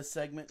of bliss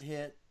segment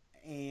hit,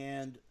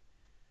 and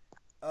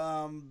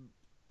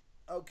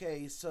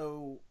okay,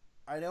 so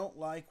I don't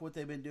like what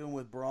they've been doing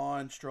with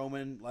Braun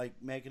Strowman, like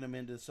making him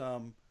into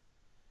some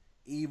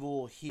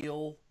evil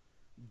heel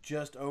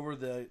just over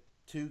the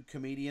two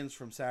comedians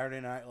from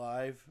Saturday Night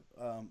Live.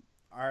 All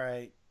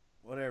right,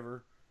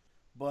 whatever.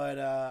 But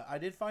I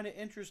did find it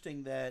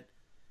interesting that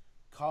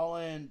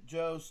Colin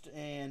Jost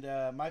and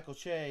Michael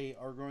Che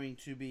are going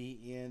to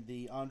be in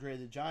the Andre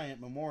the Giant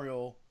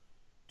Memorial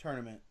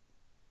Tournament.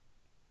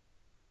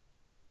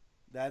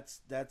 That's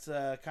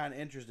kind of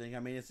interesting. I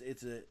mean, it's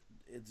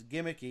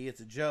gimmicky, it's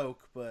a joke,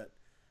 but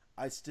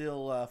I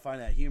still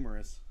find that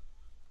humorous.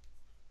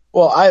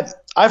 Well,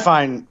 I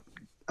find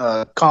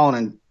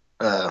Colin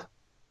and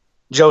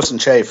Jost and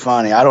Che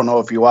funny. I don't know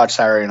if you watch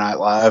Saturday Night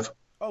Live,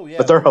 Oh yeah,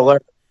 but of they're course.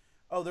 hilarious.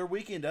 Oh, their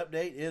weekend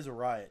update is a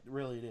riot.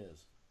 Really, it is.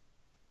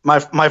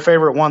 My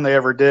favorite one they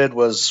ever did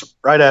was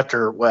right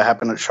after what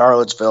happened at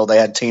Charlottesville. They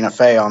had Tina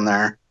Fey on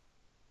there,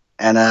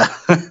 and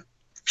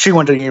she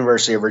went to the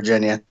University of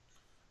Virginia,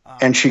 Uh,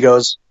 and she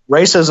goes,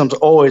 "Racism's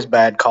always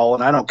bad,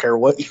 Colin. I don't care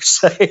what you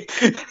say."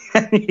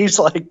 And he's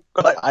like,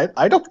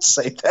 "I don't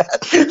say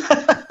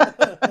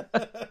that."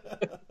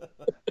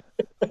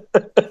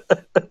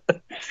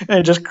 And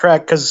it just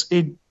cracked because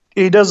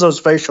he does those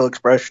facial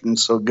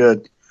expressions so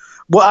good.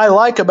 What I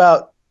like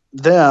about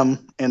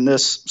them in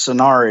this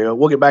scenario,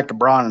 we'll get back to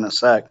Braun in a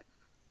sec,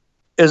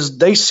 is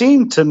they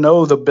seem to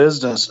know the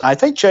business. I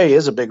think Jay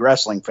is a big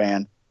wrestling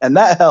fan, and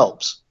that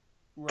helps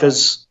right.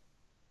 because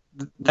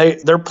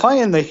they're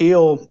playing the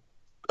heel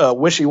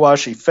wishy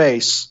washy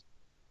face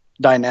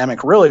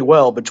dynamic really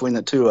well between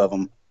the two of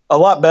them. A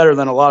lot better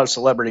than a lot of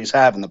celebrities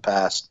have in the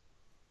past,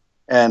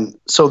 and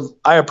so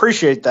I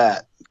appreciate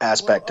that Well,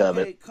 aspect of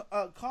it.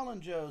 okay,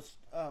 Colin Jost.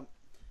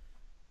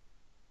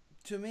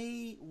 To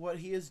me, what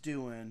he is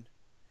doing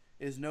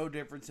is no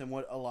different than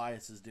what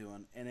Elias is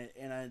doing, and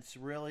it's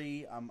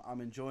really I'm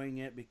enjoying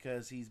it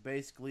because he's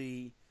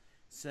basically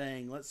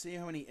saying, let's see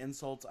how many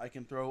insults I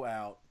can throw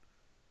out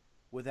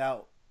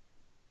without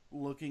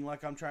looking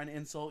like I'm trying to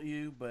insult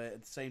you, but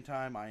at the same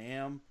time I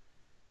am.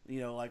 You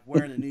know, like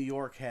wearing a New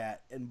York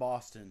hat in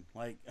Boston,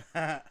 like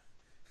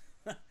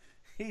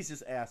he's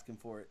just asking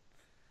for it.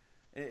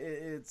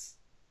 It's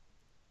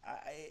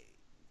I,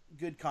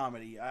 good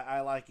comedy.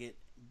 I like it.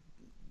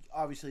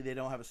 Obviously, they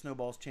don't have a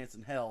snowball's chance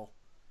in hell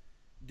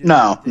doing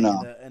No, anything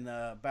no. in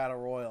the battle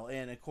royal,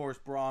 and of course,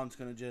 Braun's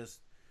going to just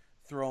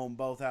throw them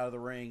both out of the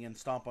ring and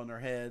stomp on their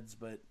heads.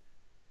 But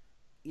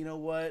you know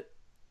what?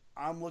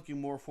 I'm looking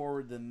more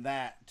forward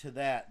to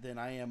that than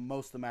I am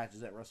most of the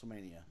matches at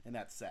WrestleMania, and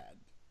that's sad.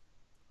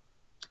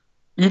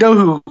 You know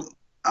who?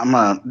 I'm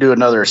gonna do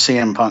another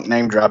CM Punk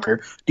name drop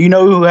here. Do you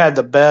know who had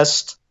the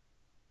best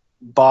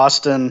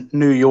Boston,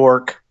 New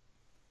York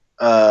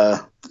uh,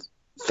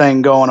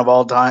 thing going of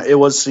all time? It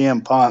was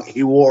CM Punk.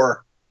 He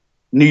wore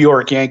New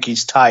York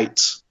Yankees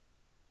tights,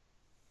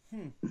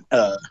 Hmm.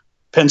 uh,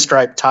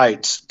 pinstripe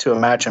tights, to a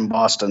match in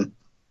Boston,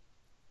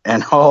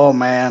 and oh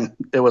man,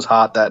 it was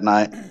hot that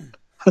night.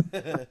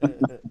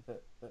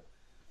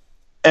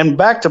 And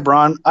back to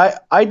Braun,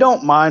 I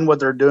don't mind what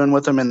they're doing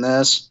with him in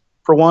this.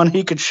 For one,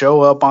 he could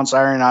show up on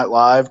Saturday Night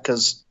Live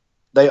because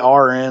they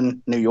are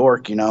in New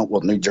York,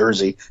 well, New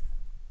Jersey,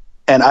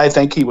 and I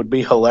think he would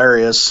be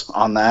hilarious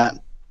on that.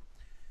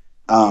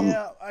 Um,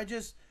 Yeah,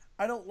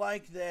 I don't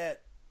like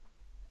that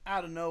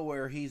out of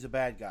nowhere he's a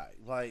bad guy.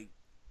 Like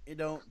it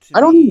don't to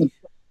I don't even me.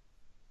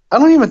 I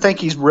don't even think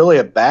he's really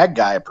a bad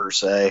guy per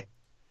se.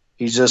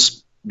 He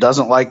just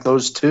doesn't like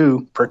those two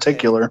Okay,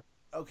 particular.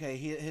 okay,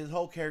 his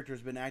whole character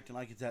has been acting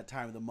like it's that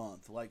time of the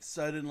month. Like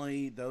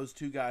suddenly those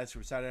two guys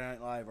from Saturday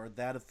Night Live are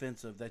that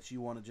offensive that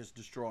you want to just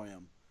destroy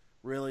them.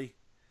 Really,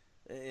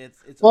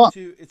 Well,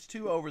 it's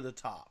too over the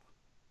top.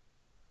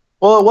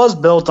 well, it was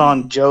built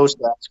on Joe's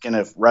asking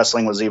if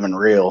wrestling was even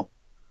real,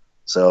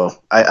 so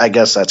I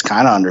guess that's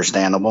kind of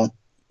understandable.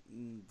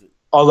 Mm,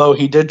 Although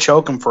he did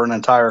choke him for an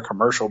entire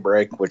commercial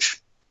break, which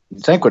you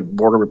think would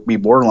be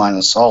borderline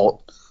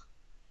assault.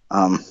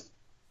 Um,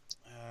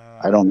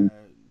 I don't.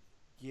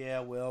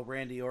 yeah, well,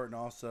 Randy Orton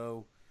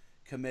also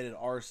committed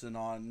arson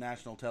on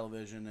national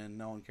television, and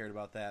no one cared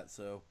about that.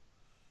 So,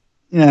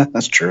 Yeah,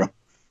 that's true.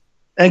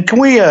 And can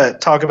we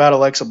talk about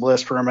Alexa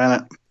Bliss for a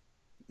minute?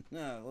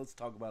 no, let's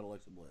talk about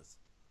Alexa Bliss.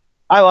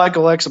 I like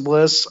Alexa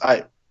Bliss.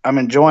 I'm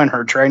enjoying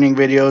her training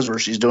videos where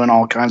she's doing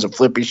all kinds of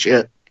flippy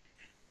shit.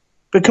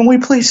 But can we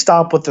please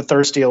stop with the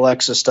thirsty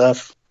Alexa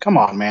stuff? Come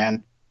on,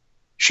 man.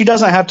 She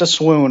doesn't have to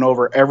swoon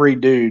over every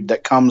dude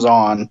that comes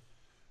on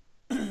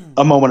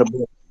a moment of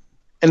bliss.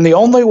 And the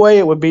only way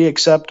it would be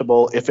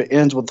acceptable if it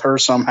ends with her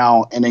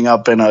somehow ending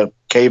up in a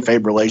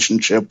kayfabe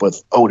relationship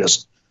with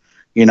Otis.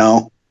 You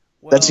know,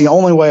 that's the Well,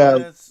 only way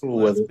I cool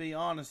with let's it. be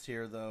honest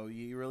here, though.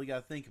 You really got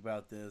to think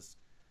about this.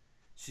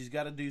 She's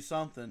got to do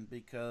something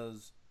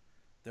because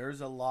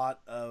there's a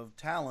lot of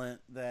talent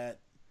that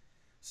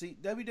see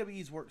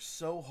WWE's worked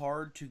so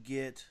hard to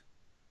get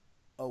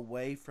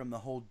away from the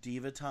whole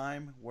diva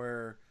time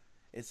where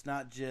it's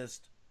not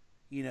just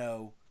you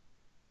know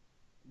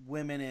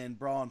women in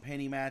bra and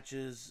panty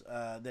matches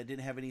that didn't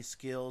have any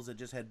skills that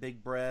just had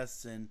big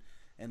breasts and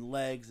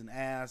legs and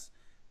ass.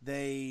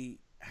 They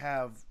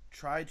have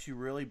tried to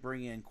really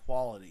bring in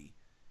quality,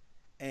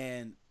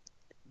 and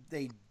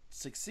they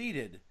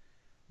succeeded.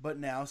 But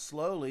now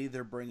slowly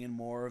they're bringing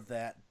more of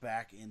that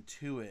back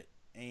into it.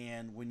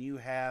 And when you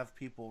have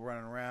people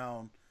running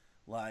around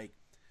like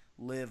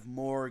Liv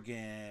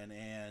Morgan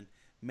and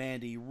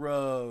Mandy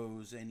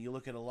Rose, and you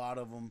look at a lot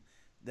of them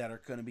that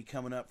are going to be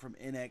coming up from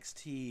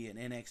NXT and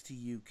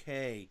NXT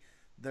UK,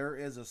 there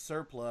is a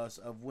surplus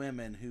of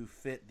women who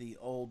fit the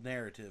old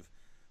narrative.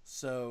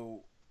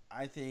 So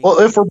I think Well,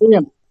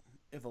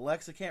 if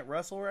Alexa can't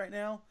wrestle right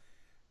now,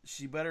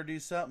 she better do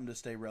something to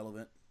stay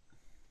relevant.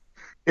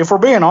 if we're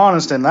being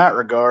honest in that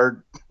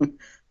regard,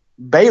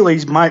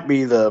 Bailey's might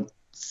be the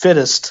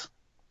fittest.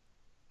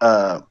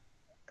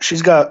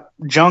 She's got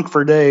junk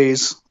for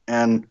days,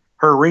 and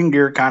her ring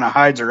gear kind of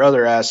hides her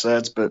other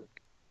assets. But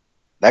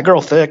that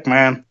girl thick,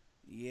 man.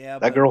 Yeah,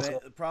 That but girl.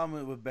 the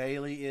problem with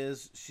Bailey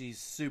is she's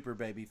super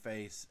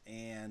babyface,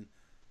 and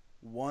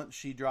once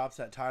she drops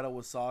that title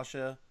with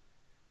Sasha,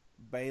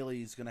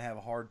 Bailey's gonna have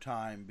a hard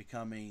time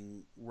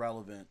becoming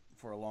relevant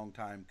for a long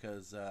time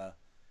because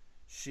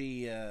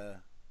she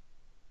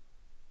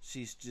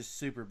she's just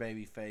super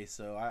babyface.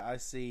 So I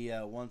see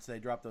once they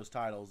drop those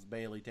titles,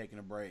 Bailey taking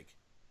a break.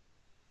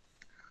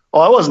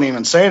 Well, I wasn't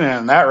even saying it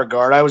in that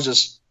regard. I was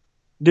just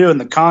doing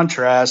the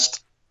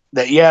contrast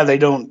that they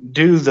don't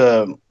do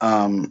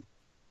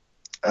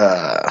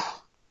uh,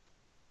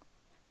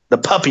 the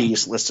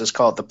puppies. Let's just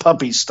call it the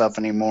puppies stuff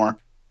anymore,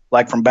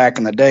 like from back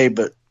in the day.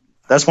 But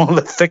that's one of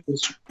the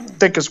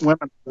thickest women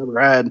I've ever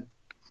had.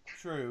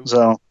 True.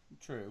 So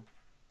True.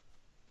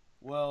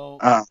 Well,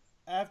 uh,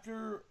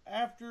 after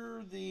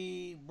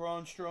the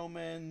Braun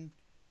Strowman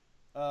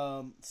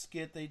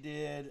skit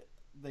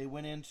they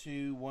went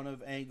into one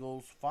of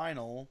Angle's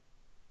final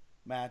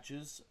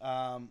matches,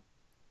 and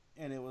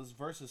it was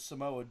versus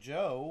Samoa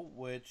Joe,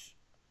 which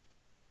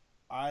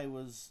I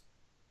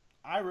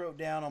wrote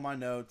down on my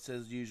notes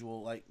as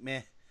usual, like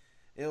meh.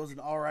 It was an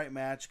all right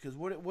match because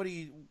what do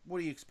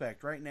you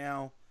expect right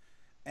now?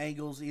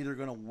 Angle's either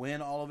gonna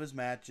win all of his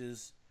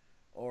matches,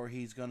 or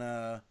he's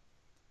gonna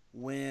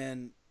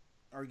win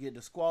or get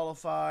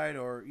disqualified,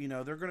 or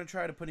they're gonna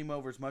try to put him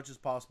over as much as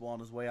possible on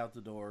his way out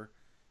the door.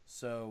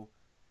 So,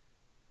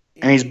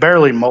 and he's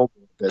barely mobile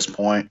at this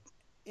point.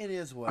 it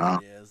is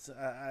what it is.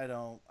 I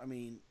don't. I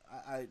mean,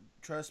 I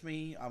trust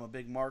me. I'm a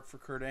big mark for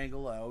Kurt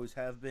Angle. I always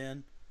have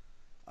been.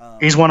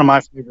 He's one of my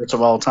favorites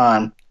of all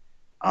time.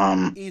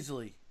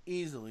 Easily.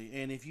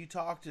 And if you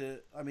talk to,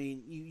 I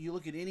mean, you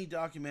look at any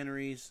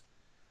documentaries,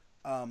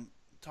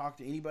 talk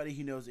to anybody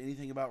who knows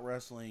anything about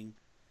wrestling,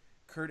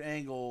 Kurt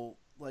Angle,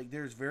 like,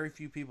 there's very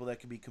few people that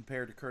can be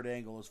compared to Kurt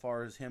Angle as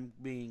far as him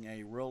being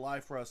a real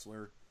life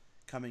wrestler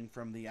coming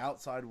from the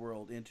outside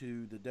world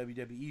into the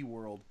WWE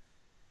world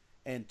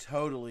and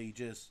totally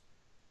just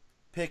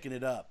picking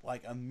it up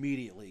like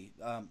immediately.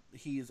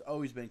 He's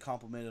always been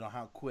complimented on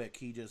how quick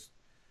he just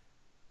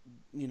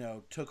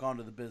took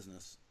onto the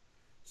business.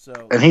 So,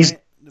 And he's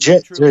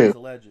legit truly is too. a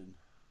legend.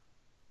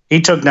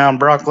 He took down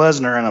Brock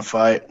Lesnar in a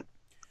fight,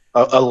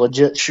 a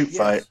legit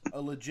fight.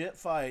 A legit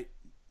fight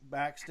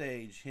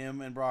backstage,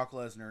 him and Brock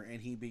Lesnar,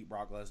 and he beat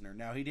Brock Lesnar.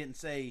 Now, he didn't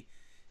say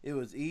it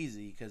was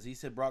easy because he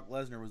said Brock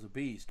Lesnar was a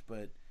beast,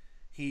 but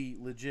he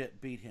legit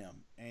beat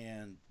him,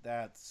 and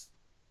that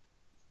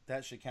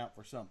should count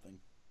for something.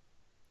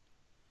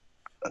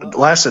 It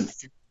lasted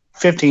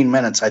 15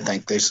 minutes, I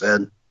think they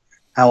said,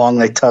 how long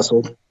they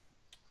tussled.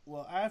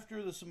 Well,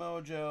 after the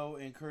Samoa Joe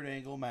and Kurt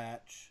Angle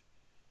match,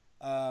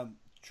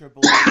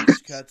 Triple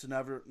H cuts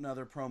another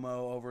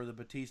promo over the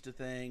Batista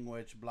thing,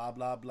 which blah,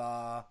 blah,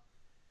 blah.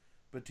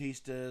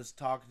 Batista's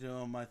talking to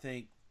him, I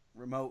think,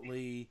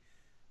 remotely.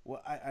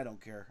 Well, I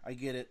don't care. I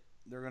get it.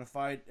 They're going to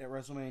fight at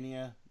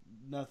WrestleMania.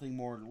 Nothing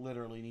more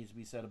literally needs to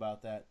be said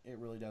about that. It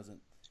really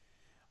doesn't.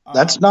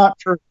 That's not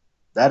true.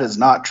 That is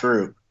not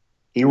true.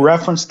 He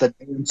referenced the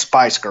damn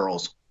Spice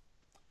Girls.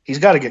 He's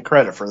got to get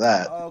credit for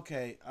that.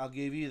 Okay, I'll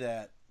give you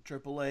that.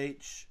 Triple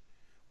H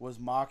was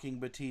mocking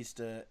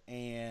Batista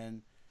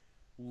and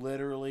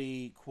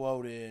literally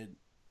quoted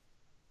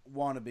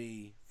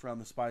 "Wannabe" from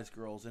the Spice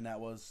Girls, and that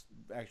was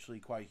actually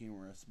quite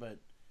humorous. But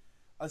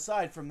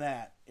aside from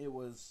that, it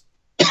was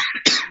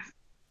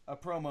a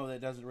promo that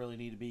doesn't really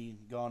need to be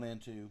gone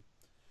into.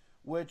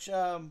 Which,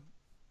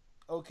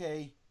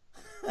 okay,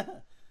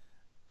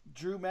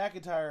 Drew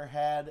McIntyre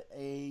had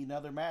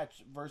another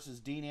match versus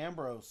Dean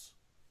Ambrose.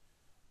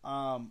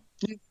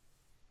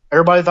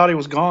 Everybody thought he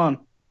was gone.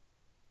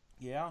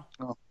 Yeah.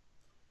 Oh.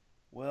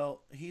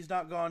 Well, he's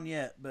not gone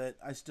yet, but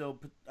I still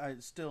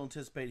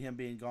anticipate him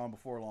being gone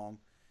before long.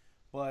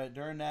 But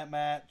during that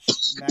match,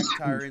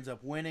 McIntyre ends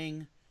up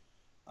winning.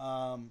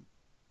 That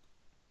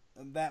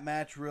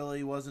match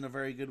really wasn't a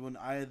very good one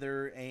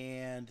either,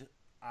 and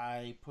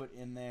I put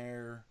in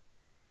there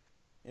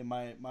in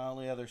my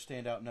only other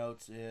standout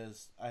notes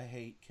is I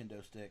hate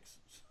kendo sticks.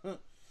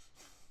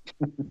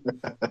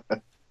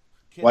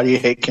 Why do you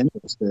hate kendo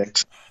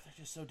sticks? They're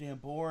just so damn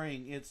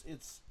boring.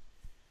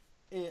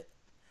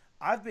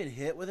 I've been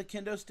hit with a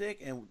kendo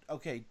stick, and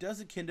okay, does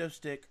a kendo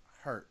stick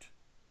hurt?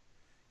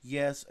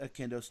 yes, a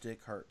kendo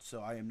stick hurts.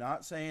 So I am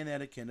not saying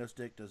that a kendo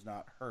stick does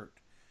not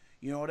hurt.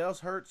 You know what else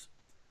hurts?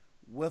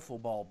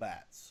 Wiffle ball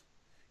bats.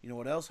 You know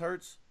what else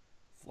hurts?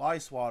 Fly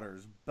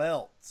swatters,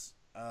 belts.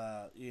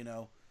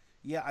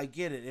 Yeah, I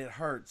get it. It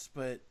hurts,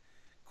 but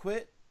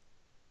quit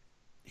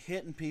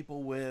hitting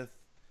people with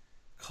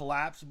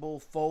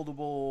collapsible,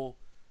 foldable,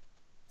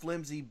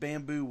 flimsy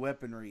bamboo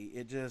weaponry.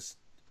 It just,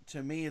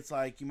 to me, it's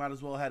like you might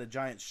as well have had a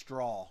giant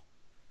straw.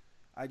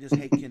 I just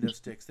hate kendo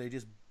sticks. They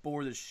just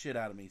bore the shit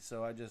out of me.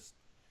 So I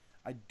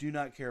do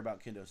not care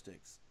about kendo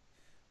sticks.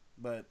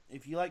 But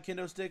if you like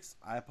kendo sticks,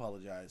 I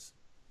apologize.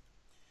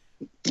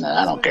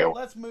 I don't care.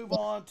 Let's move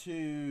on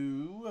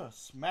to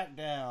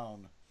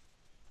SmackDown.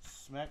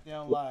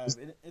 SmackDown Live.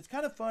 It's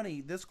kind of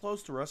funny. This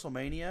close to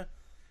WrestleMania,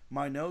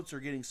 my notes are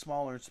getting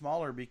smaller and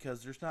smaller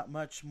because there's not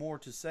much more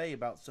to say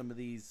about some of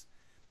these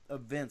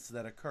events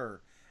that occur.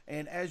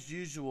 And as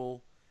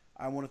usual,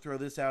 I want to throw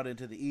this out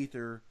into the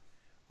ether.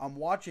 I'm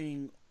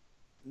watching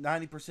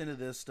 90% of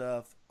this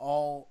stuff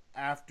all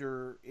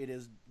after it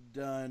is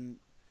done,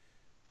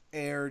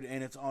 aired,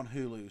 and it's on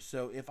Hulu.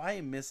 So if I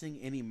am missing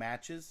any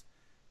matches,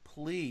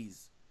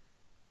 please,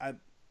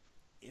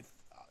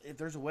 if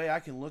there's a way I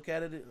can look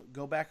at it,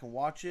 go back and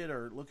watch it,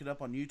 or look it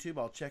up on YouTube,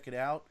 I'll check it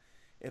out.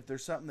 If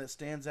there's something that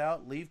stands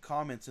out, leave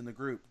comments in the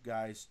group,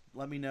 guys.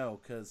 Let me know,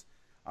 because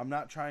I'm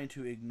not trying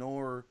to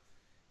ignore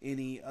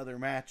any other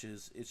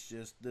matches. It's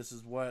just this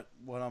is what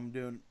I'm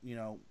doing,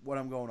 what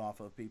I'm going off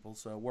of, people.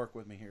 So work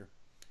with me here.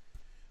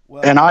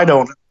 Well, and I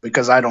don't,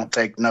 because I don't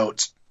take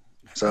notes.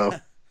 So,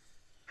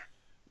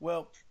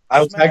 well, I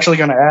was actually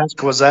going to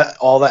ask, was that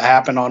all that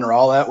happened on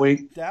Raw that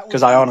week? That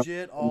was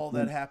legit all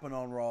that happened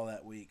on Raw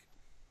that week.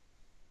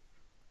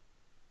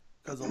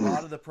 Because a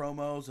lot of the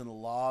promos and a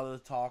lot of the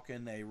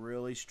talking, they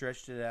really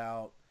stretched it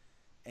out.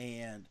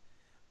 And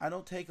I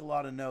don't take a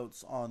lot of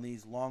notes on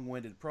these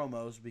long-winded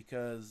promos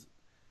because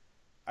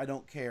I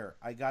don't care.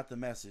 I got the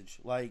message.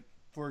 Like,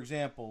 for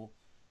example,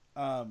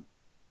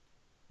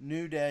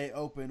 New Day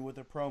opened with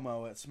a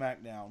promo at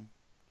SmackDown.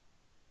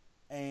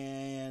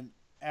 And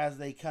as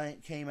they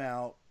came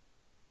out,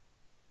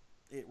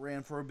 it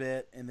ran for a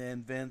bit. And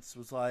then Vince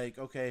was like,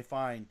 okay,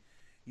 fine.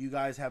 You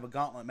guys have a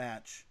gauntlet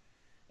match.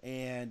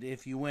 And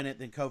if you win it,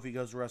 then Kofi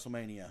goes to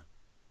WrestleMania.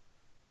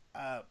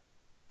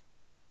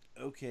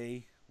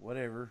 Okay,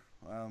 whatever.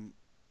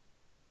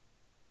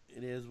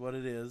 It is what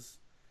it is.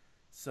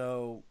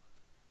 So,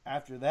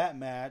 after that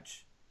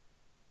match,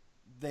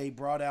 they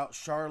brought out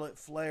Charlotte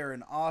Flair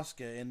and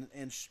Asuka,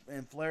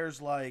 and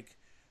Flair's like,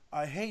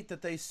 I hate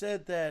that they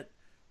said that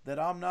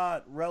I'm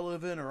not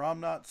relevant, or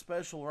I'm not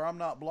special, or I'm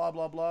not blah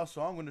blah blah.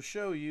 So I'm going to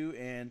show you.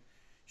 And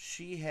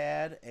she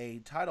had a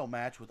title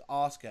match with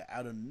Asuka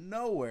out of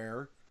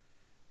nowhere.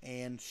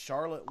 And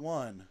Charlotte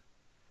won.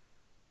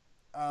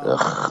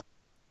 I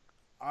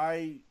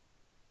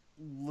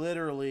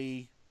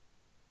literally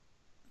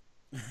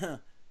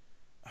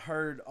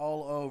heard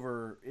all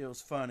over, it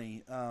was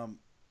funny,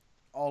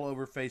 all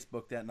over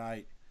Facebook that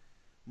night.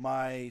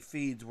 My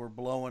feeds were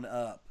blowing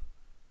up.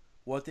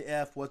 What the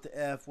F, what the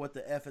F, what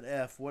the F and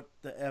F, what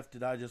the F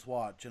did I just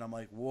watch? And I'm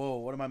like, whoa,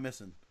 what am I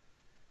missing?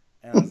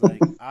 And I was like,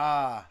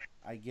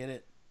 I get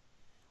it.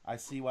 I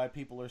see why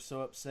people are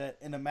so upset.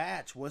 And the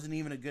match wasn't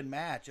even a good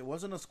match. It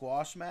wasn't a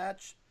squash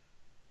match,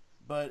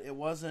 but it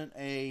wasn't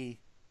a...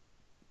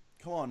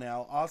 Come on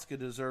now. Asuka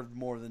deserved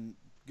more than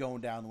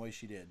going down the way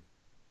she did.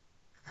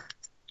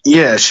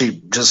 Yeah,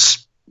 she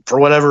just, for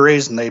whatever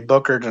reason, they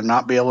booked her to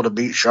not be able to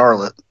beat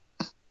Charlotte.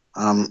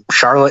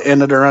 Charlotte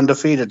ended her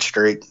undefeated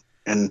streak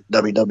in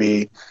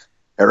WWE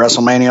at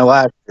WrestleMania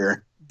last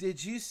year.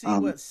 Did you see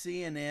what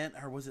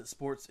CNN, or was it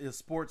Sports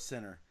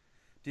Center?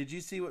 Did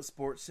you see what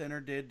Sports Center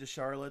did to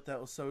Charlotte?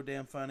 That was so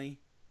damn funny.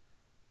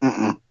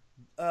 Mm-mm.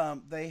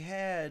 They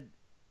had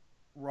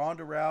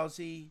Ronda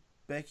Rousey,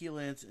 Becky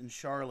Lynch, and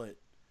Charlotte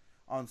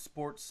on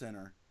Sports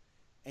Center.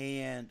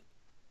 And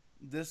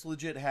this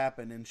legit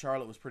happened, and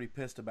Charlotte was pretty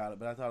pissed about it,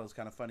 but I thought it was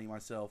kind of funny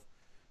myself.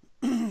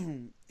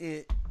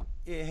 It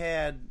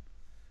had,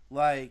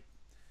 like,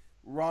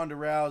 Ronda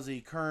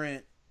Rousey,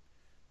 current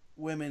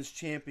women's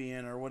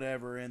champion or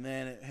whatever, and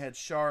then it had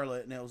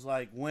Charlotte, and it was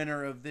like,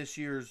 winner of this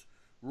year's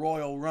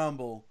Royal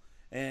Rumble,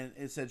 and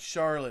it said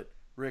Charlotte,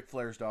 Ric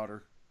Flair's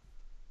daughter.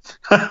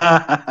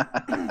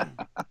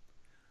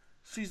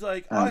 She's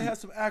like, I have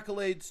some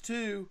accolades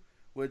too,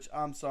 which,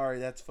 I'm sorry,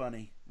 that's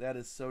funny. That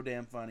is so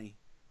damn funny.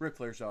 Ric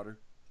Flair's daughter.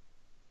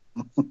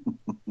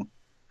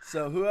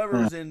 So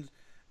whoever's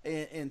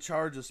in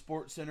charge of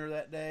Sports Center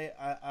that day,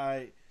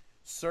 I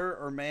sir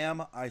or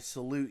ma'am, I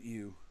salute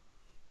you.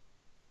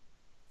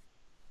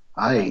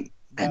 I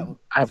haven't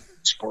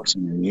Sports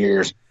Center in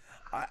years.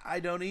 I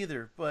don't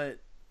either, but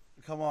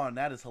come on,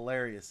 that is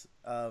hilarious.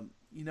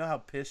 You know how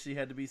pissed she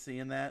had to be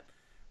seeing that?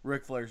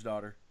 Ric Flair's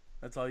daughter.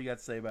 That's all you got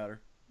to say about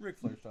her. Ric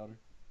Flair's daughter.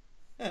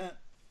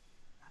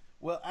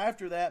 Well,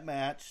 after that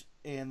match,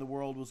 and the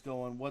world was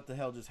going, what the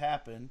hell just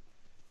happened?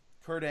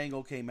 Kurt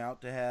Angle came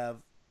out to have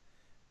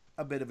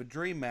a bit of a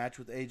dream match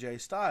with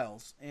AJ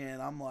Styles.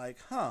 And I'm like,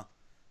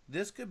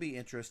 this could be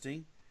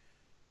interesting.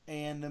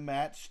 And the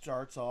match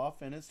starts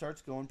off, and it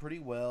starts going pretty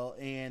well,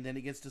 and then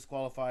it gets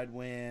disqualified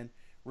when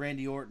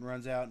Randy Orton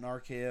runs out and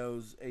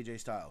RKO's AJ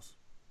Styles.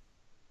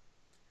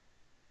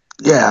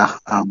 Yeah,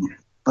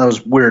 that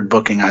was weird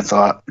booking, I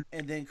thought.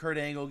 And then Kurt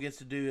Angle gets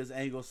to do his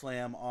angle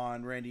slam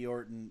on Randy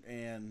Orton,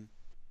 and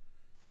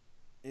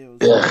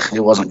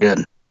it wasn't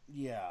good.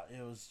 Yeah,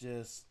 it was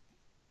just.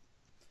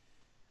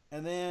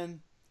 And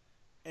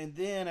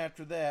then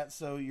after that,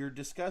 so you're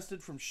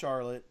disgusted from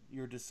Charlotte,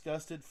 you're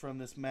disgusted from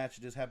this match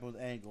that just happened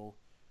with Angle,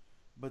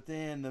 but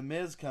then the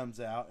Miz comes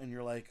out, and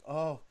you're like,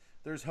 oh,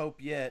 there's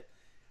hope yet.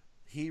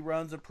 He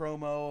runs a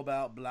promo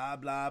about blah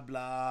blah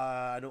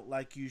blah. I don't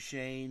like you,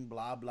 Shane.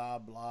 Blah blah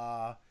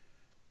blah.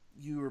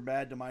 You were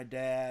bad to my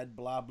dad.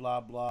 Blah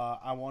blah blah.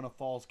 I want a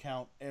Falls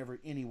Count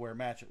anywhere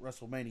match at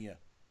WrestleMania.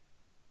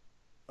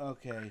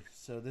 Okay,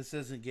 so this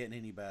isn't getting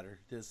any better.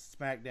 This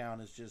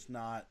SmackDown is just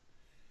not.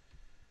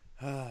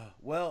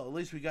 Well, at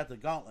least we got the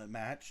Gauntlet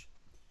match.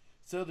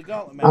 So the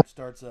Gauntlet match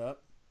starts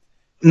up.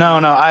 No,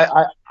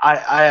 I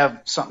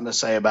have something to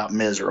say about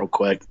Miz real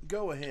quick.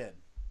 Go ahead.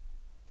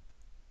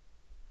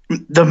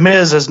 The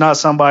Miz is not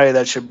somebody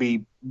that should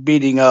be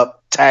beating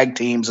up tag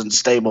teams and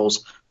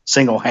stables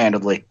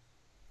single-handedly.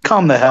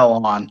 Come the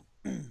hell on.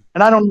 And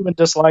I don't even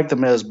dislike the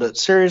Miz, but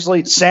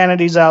seriously,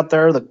 Sanity's out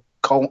there, the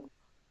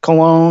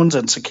Colognes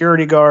and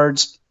security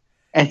guards,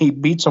 and he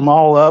beats them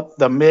all up.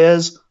 The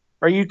Miz,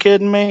 are you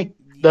kidding me?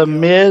 The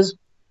Miz,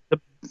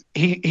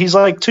 he's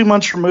like 2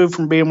 months removed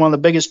from being one of the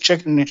biggest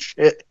chicken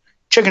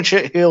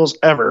shit heels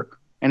ever,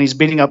 and he's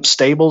beating up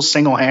stables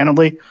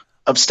single-handedly.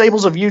 Of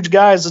stables of huge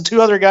guys, the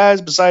two other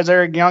guys besides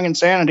Eric Young and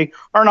Sanity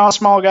are not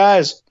small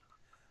guys,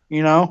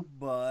 you know.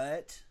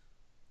 But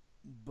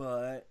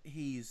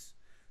he's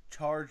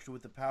charged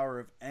with the power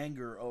of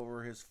anger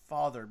over his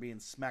father being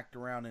smacked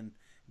around and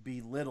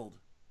belittled.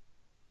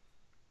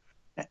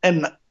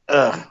 And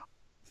I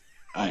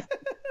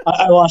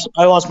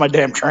lost my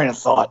damn train of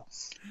thought.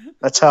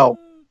 That's how.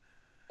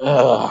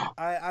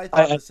 I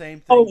thought the same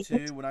thing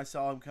too when I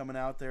saw him coming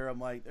out there. I'm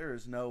like, there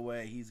is no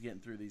way he's getting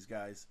through these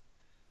guys.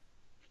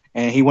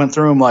 And he went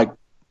through him like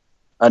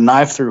a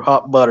knife through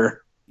hot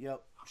butter.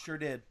 Yep, sure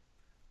did.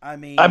 I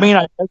mean,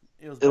 at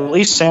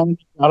least Sam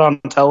got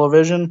on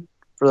television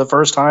for the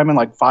first time in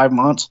like 5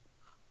 months.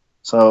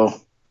 So,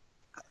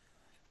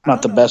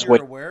 not the best way.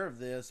 I'm aware of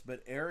this,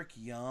 but Eric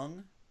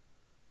Young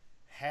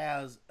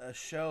has a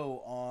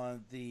show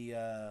on the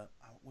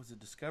was it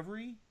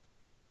Discovery?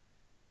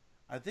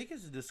 I think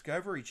it's a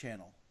Discovery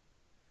Channel.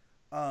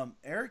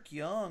 Eric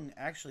Young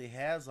actually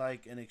has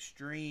like an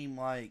extreme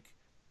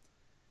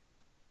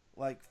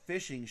like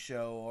fishing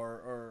show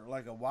or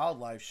like a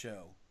wildlife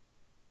show.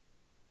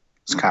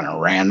 It's kind of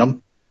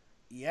random.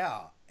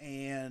 Yeah,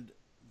 and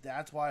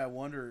that's why I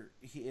wonder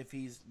if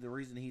he's the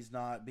reason he's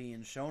not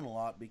being shown a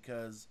lot,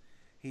 because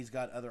he's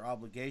got other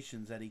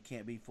obligations that he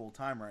can't be full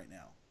time right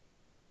now.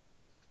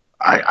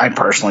 I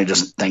personally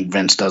just think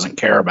Vince doesn't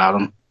care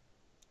about him.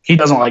 He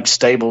doesn't like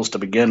stables to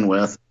begin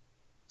with.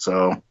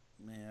 So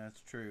yeah,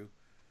 that's true.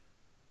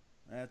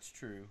 That's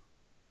true.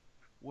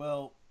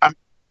 Well,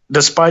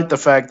 despite the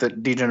fact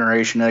that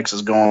D-Generation X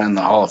is going in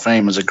the Hall of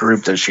Fame as a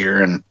group this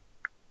year and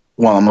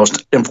one of the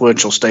most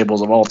influential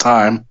stables of all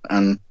time,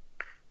 and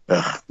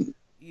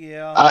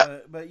yeah,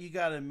 but you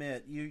got to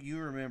admit, you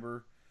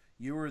remember,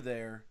 you were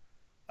there,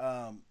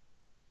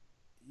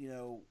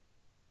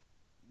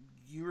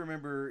 you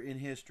remember in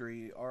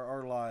history,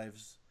 our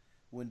lives,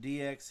 when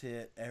DX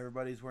hit,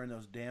 everybody's wearing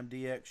those damn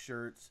DX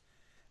shirts.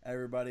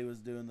 Everybody was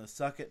doing the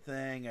suck it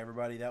thing.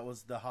 That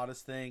was the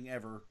hottest thing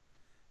ever.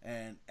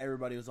 And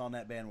everybody was on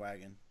that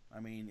bandwagon.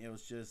 I mean, it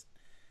was just,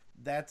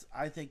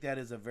 I think that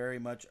is a very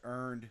much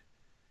earned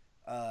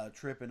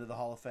trip into the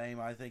Hall of Fame.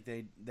 I think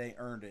they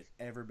earned it.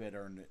 Every bit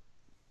earned it.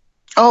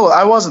 Oh,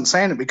 I wasn't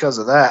saying it because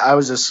of that.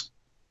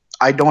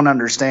 I don't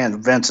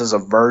understand Vince's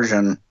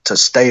aversion to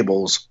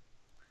stables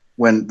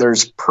when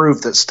there's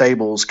proof that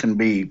stables can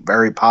be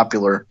very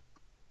popular.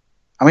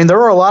 I mean, there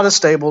were a lot of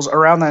stables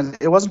around that.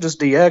 It wasn't just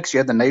DX. You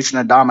had the Nation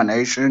of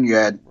Domination. You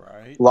had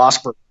Los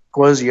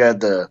Boricuas. You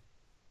had the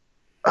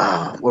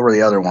what were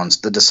the other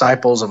ones? The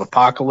Disciples of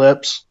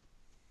Apocalypse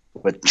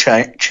with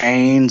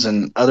Chains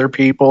and other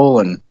people.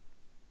 And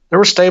there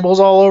were stables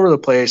all over the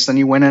place. Then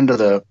you went into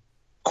the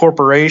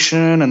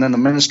Corporation, and then the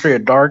Ministry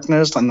of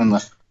Darkness, and then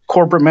the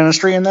Corporate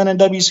Ministry. And then in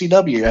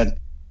WCW, you had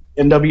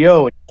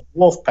NWO, and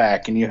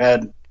Wolfpack, and you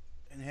had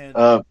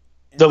the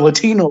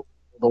Latino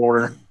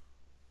Order.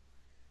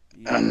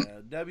 Yeah,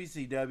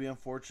 WCW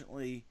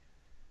unfortunately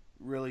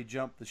really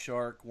jumped the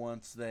shark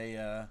once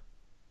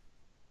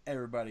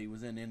everybody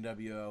was in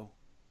NWO.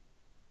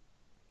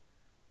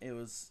 It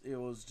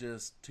was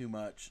just too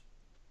much.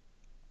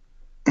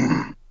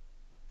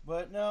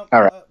 But no,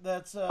 all right.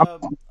 That's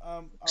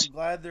I'm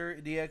glad their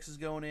DX is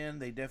going in.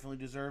 They definitely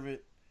deserve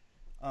it.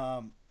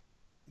 But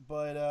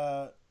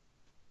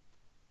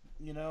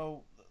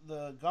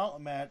the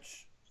Gauntlet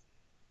match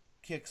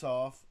kicks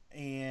off,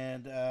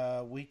 and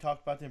we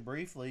talked about them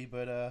briefly,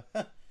 but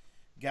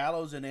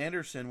Gallows and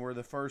Anderson were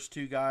the first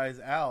two guys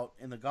out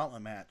in the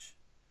Gauntlet match.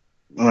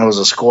 And it was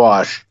a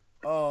squash.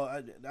 Oh,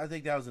 I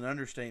think that was an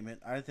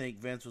understatement. I think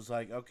Vince was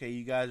like, okay,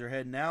 you guys are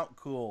heading out.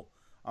 Cool.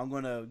 I'm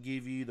going to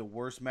give you the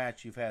worst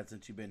match you've had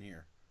since you've been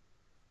here.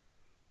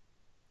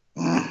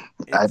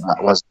 I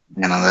wasn't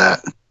a fan of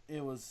that.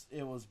 It was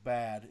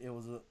bad. It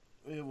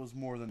was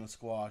more than a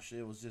squash.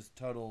 It was just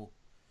total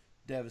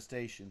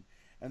devastation.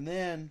 And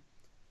then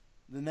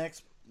the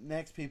next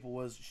people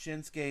was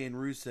Shinsuke and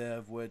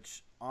Rusev,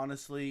 which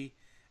honestly,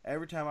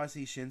 every time I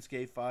see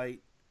Shinsuke fight,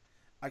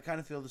 I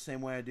kind of feel the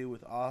same way I do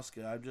with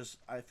Asuka.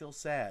 I feel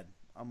sad.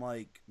 I'm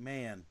like,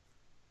 man,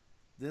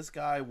 this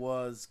guy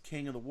was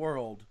king of the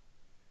world.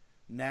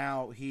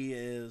 Now he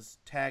is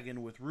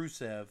tagging with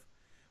Rusev,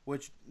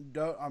 which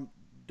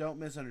don't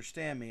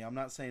misunderstand me. I'm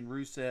not saying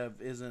Rusev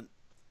isn't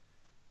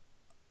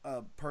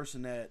a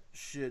person that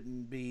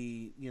shouldn't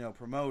be,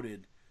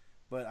 promoted,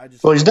 but I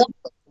just he's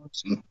definitely a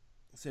person.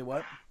 Say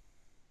what?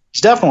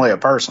 He's definitely a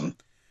person.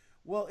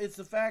 Well, it's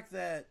the fact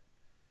that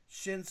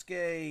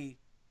Shinsuke,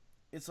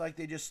 it's like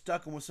they just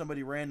stuck him with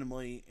somebody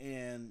randomly,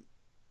 and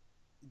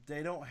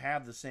they don't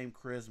have the same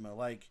charisma.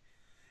 Like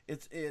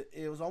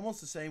it was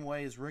almost the same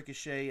way as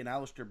Ricochet and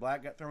Aleister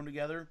Black got thrown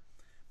together,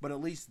 but at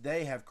least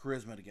they have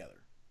charisma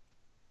together.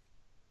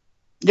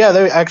 Yeah,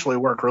 they actually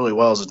work really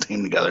well as a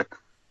team together.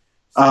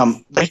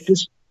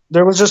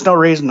 There was just no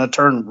reason to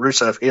turn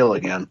Rusev heel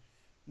again.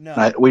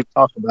 No, we've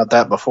talked about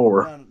that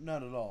before.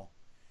 None at all.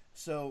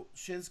 So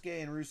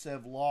Shinsuke and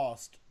Rusev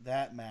lost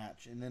that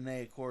match, and then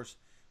they, of course,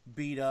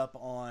 beat up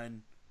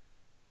on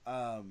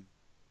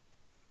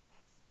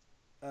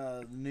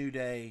New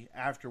Day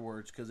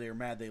afterwards because they were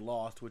mad they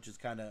lost, which is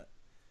kind of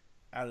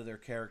out of their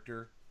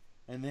character.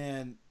 And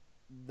then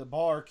the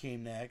Bar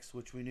came next,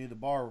 which we knew the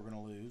Bar were going to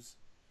lose.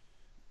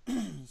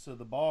 So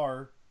the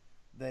Bar,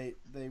 they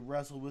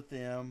wrestled with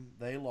them.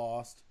 They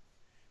lost.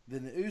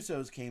 Then the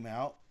Usos came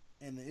out,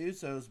 and the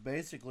Usos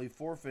basically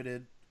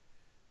forfeited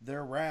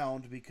their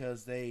round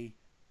because they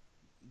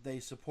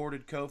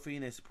supported Kofi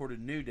and they supported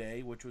New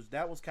Day, which was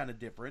kind of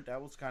different.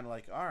 That was kind of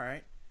like, all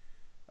right.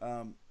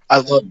 I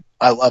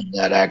love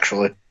that,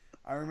 actually.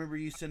 I remember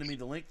you sending me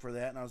the link for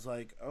that, and I was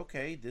like,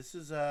 okay, this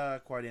is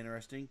quite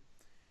interesting.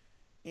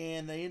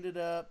 And they ended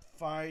up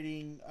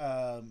fighting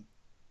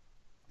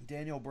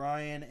Daniel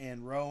Bryan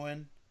and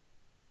Rowan.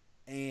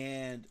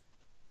 And,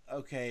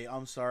 okay,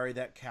 I'm sorry,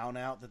 that count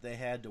out that they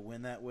had to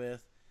win that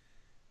with,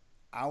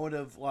 I would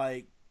have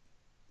liked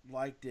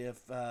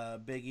if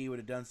Big E would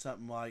have done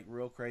something like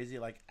real crazy,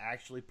 like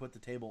actually put the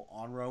table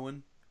on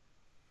Rowan.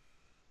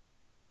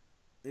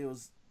 It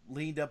was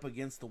leaned up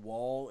against the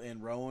wall,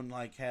 and Rowan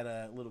had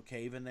a little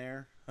cave in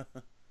there.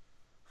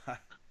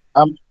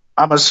 I'm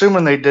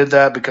assuming they did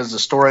that because the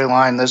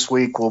storyline this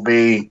week will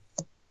be,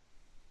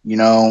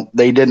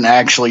 they didn't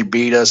actually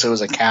beat us. It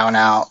was a count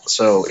out,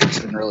 so it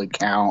didn't really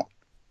count.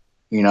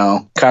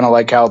 Kind of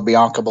like how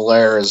Bianca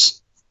Belair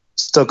is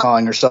still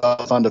calling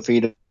herself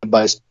undefeated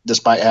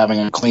despite having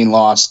a clean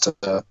loss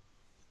to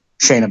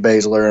Shayna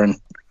Baszler, and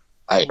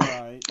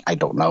I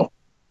don't know.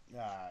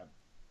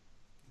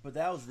 But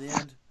that was the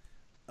end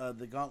of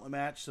the gauntlet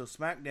match. So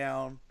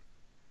SmackDown,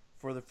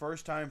 for the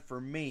first time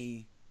for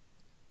me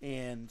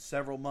in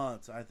several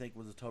months, I think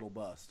was a total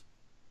bust.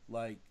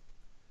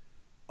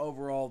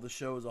 Overall, the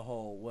show as a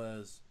whole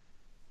was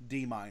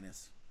D-.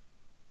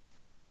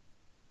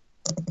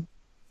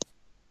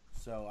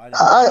 So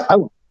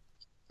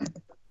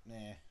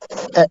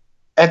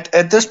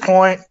At this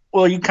point,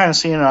 well, you kind of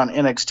see it on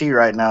NXT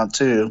right now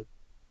too.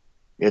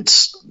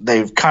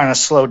 They've kind of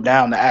slowed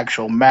down the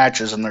actual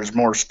matches, and there's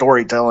more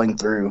storytelling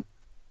through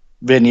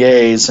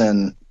vignettes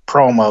and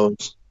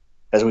promos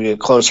as we get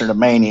closer to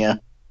Mania.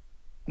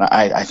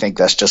 I think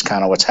that's just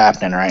kind of what's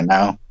happening right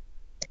now.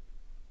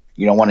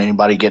 You don't want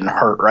anybody getting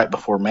hurt right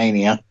before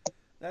Mania.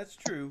 That's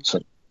true. So,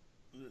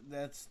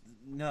 that's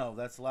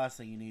the last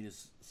thing you need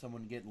is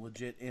someone getting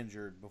legit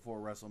injured before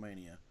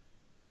WrestleMania.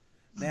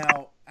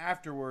 Now,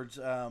 afterwards,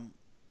 I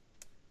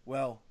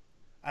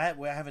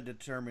haven't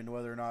determined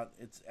whether or not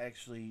it's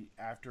actually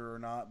after or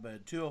not,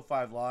 but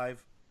 205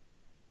 Live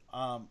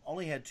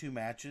only had 2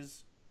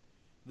 matches.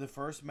 The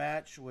first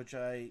match, which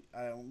I'm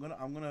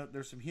gonna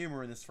there's some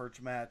humor in this first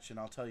match, and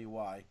I'll tell you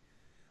why.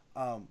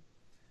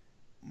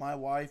 My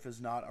wife is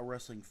not a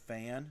wrestling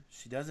fan.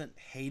 She doesn't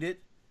hate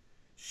it.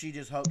 She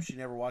just hopes she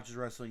never watches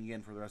wrestling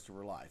again for the rest of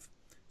her life.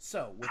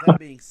 So, with that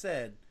being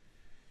said,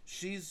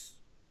 she's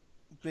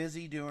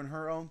busy doing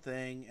her own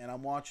thing, and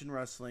I'm watching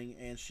wrestling,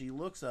 and she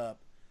looks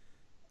up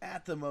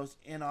at the most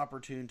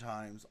inopportune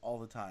times all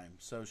the time.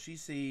 So she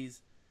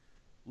sees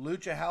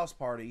Lucha House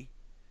Party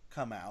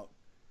come out,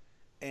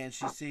 and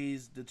she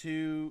sees the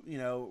two,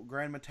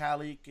 Grand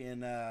Metalik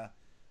and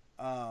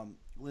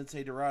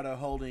Lince Dorado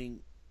holding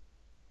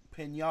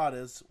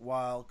pinatas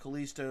while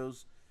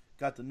Kalisto's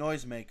got the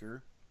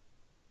noisemaker.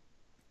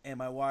 And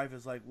my wife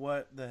is like,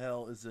 what the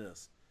hell is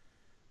this?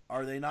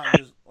 Are they not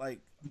just,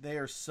 they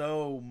are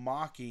so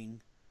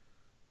mocking,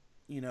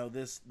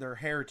 their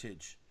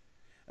heritage.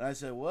 And I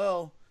said,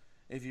 well,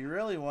 if you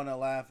really want to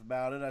laugh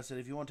about it, I said,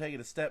 if you want to take it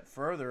a step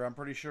further, I'm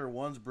pretty sure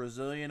one's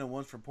Brazilian and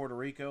one's from Puerto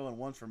Rico and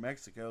one's from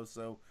Mexico,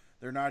 so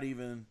they're not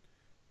even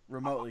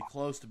remotely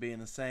close to being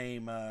the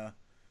same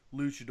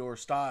luchador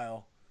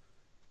style.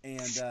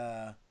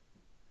 And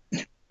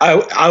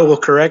I will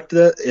correct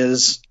that.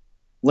 Is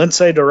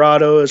Lince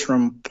Dorado is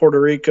from Puerto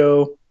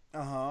Rico.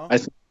 I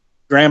think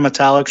Grand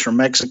Metallic's from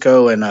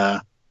Mexico,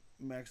 and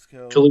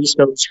Mexico.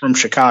 Kalisto's from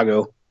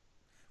Chicago.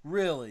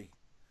 Really?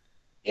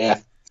 Yeah.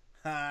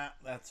 Ha,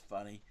 that's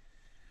funny.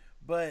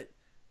 But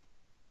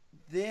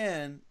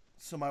then,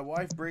 so my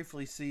wife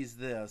briefly sees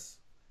this,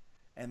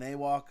 and they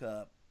walk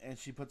up, and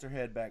she puts her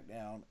head back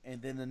down,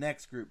 and then the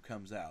next group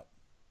comes out.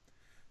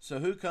 So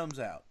who comes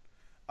out?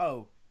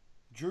 Oh,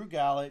 Drew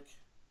Gulak,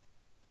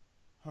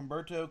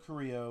 Humberto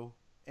Carrillo,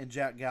 and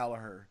Jack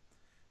Gallagher.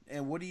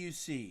 And what do you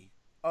see?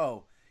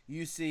 Oh,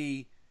 you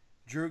see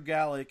Drew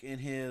Gulak in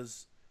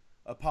his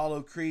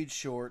Apollo Creed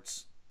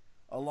shorts,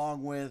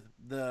 along with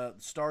the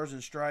Stars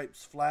and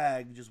Stripes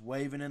flag just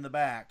waving in the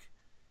back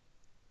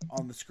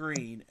on the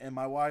screen. And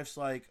my wife's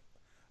like,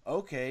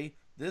 okay,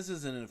 this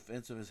isn't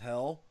offensive as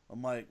hell.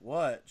 I'm like,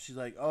 what? She's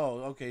like, oh,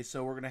 okay,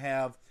 so we're going to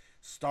have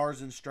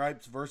Stars and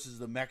Stripes versus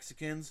the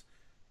Mexicans.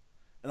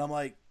 And I'm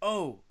like,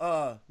 oh,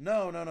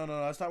 no,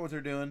 that's not what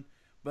they're doing.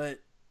 But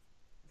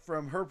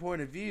from her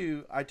point of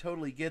view, I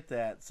totally get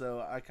that. So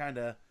I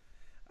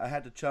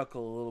had to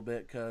chuckle a little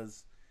bit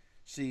because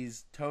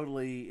she's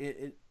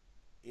totally,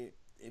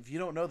 if you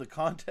don't know the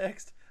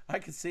context, I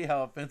can see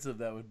how offensive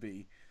that would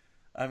be.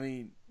 I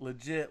mean,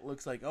 legit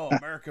looks like, oh,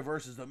 America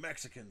versus the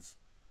Mexicans.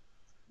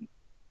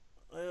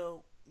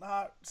 Well,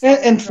 not.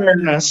 In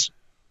fairness,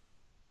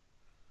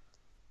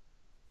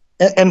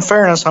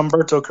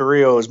 Humberto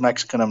Carrillo is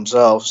Mexican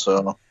himself,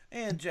 so.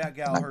 And Jack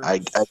Gallagher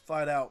is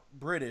flat out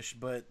British,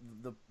 but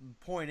the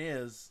point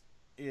is,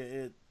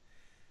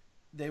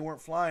 they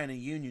weren't flying a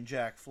Union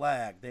Jack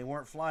flag. They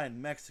weren't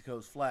flying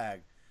Mexico's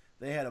flag.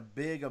 They had a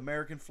big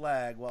American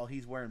flag while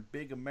he's wearing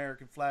big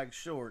American flag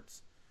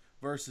shorts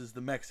versus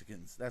the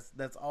Mexicans.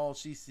 That's all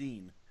she's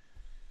seen.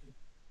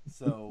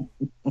 So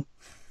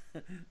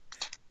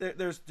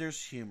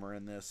there's humor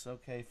in this,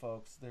 okay,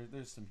 folks.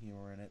 There's some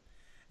humor in it.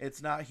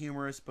 It's not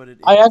humorous, but it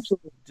is.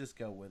 Actually, just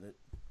go with it.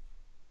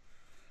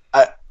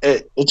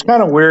 It's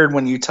kind of weird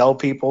when you tell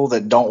people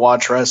that don't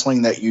watch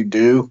wrestling that you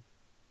do,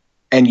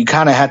 and you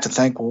kind of have to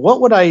think, well,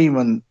 what would I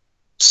even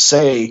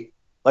say?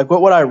 Like,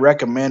 what would I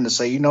recommend to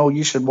say,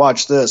 you should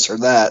watch this or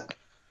that?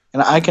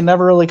 And I can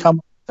never really come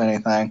up with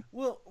anything.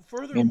 Well,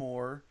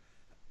 furthermore,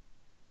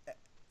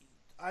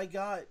 I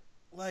got,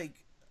 like,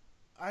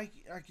 I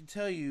can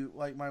tell you,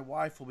 like, my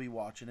wife will be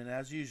watching, and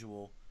as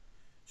usual,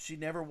 she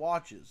never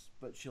watches,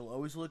 but she'll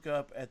always look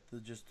up at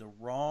just the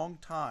wrong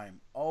time,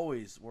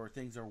 always where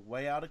things are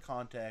way out of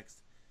context,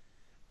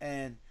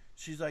 and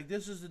she's like,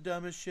 this is the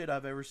dumbest shit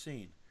I've ever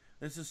seen.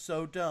 This is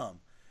so dumb.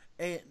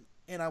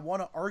 And I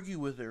want to argue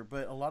with her,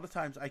 but a lot of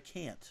times I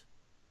can't.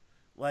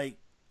 Like,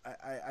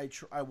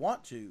 I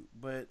want to,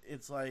 but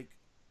it's like,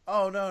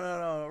 oh,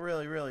 no,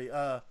 really.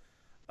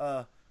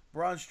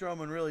 Braun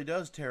Strowman really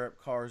does tear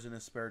up cars in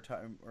his spare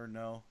time. Or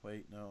no,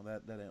 wait, no,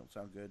 that don't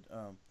sound good.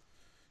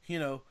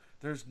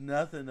 There's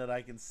nothing that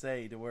I can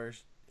say to where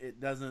it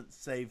doesn't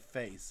save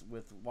face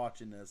with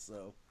watching this.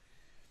 So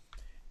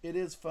it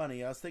is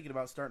funny. I was thinking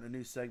about starting a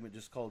new segment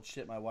just called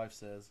 "Shit My Wife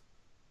Says."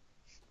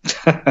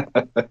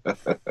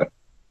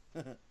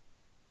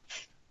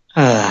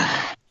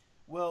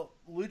 Well,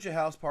 Lucha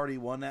House Party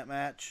won that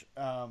match.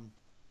 The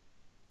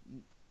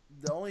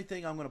only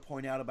thing I'm going to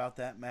point out about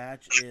that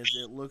match is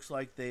it looks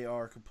like they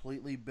are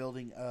completely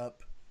building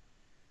up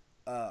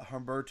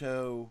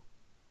Humberto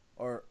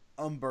or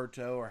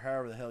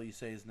however the hell you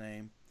say his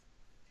name.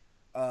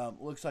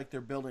 Looks like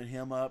they're building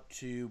him up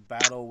to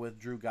battle with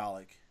Drew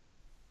Gulak.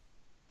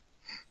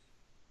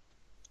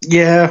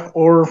 Yeah,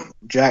 or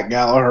Jack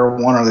Gallagher,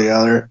 one or the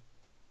other.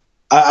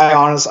 I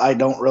honestly, I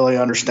don't really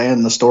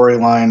understand the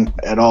storyline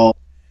at all.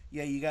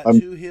 Yeah, you got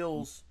two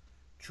heels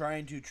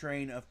trying to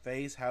train a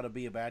face how to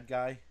be a bad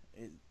guy.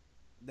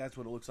 That's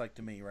what it looks like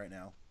to me right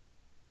now.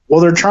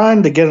 Well, they're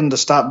trying to get him to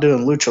stop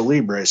doing lucha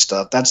libre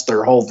stuff. That's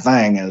their whole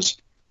thing, is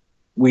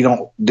we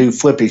don't do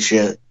flippy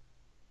shit.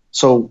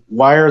 So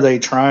why are they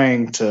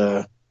trying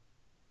to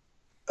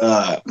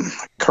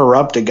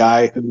corrupt a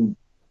guy who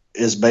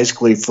is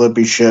basically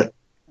flippy shit?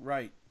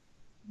 Right.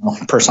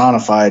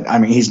 Personified. I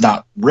mean, he's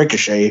not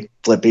Ricochet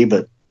flippy,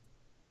 but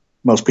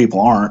most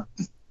people aren't.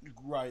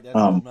 Right. That's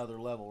another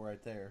level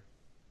right there.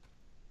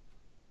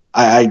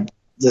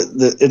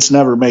 It's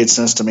never made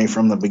sense to me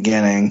from the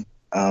beginning.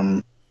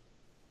 I'm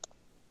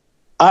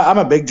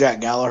a big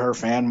Jack Gallagher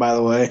fan, by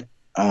the way.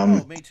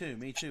 Me too.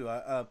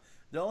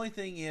 The only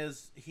thing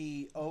is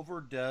he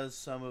overdoes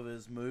some of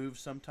his moves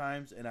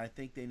sometimes, and I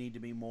think they need to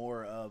be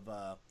more of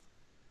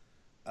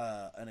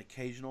an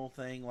occasional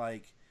thing,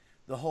 like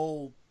the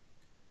whole.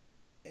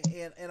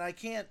 And I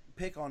can't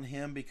pick on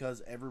him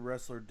because every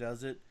wrestler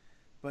does it,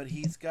 but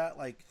he's got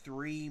like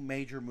 3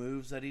 major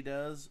moves that he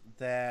does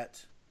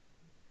that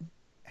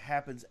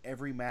happens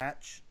every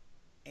match,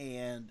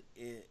 and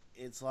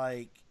it's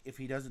like if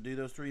he doesn't do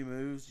those 3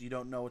 moves, you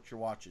don't know what you're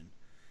watching.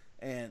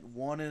 And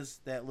one is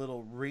that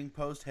little ring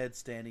post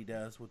headstand he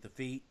does with the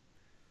feet.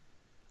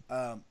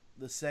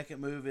 The second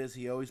move is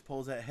he always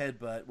pulls that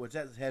headbutt, which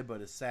that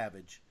headbutt is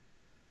savage.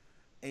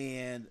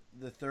 And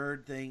the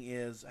third thing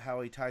is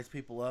how he ties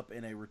people up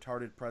in a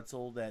retarded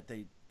pretzel that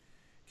they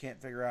can't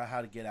figure out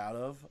how to get out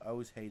of. I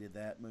always hated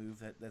that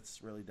move.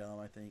 That's really dumb,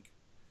 I think.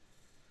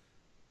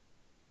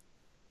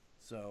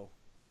 So,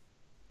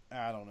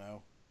 I don't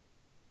know.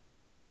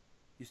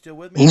 You still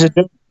with me? He's a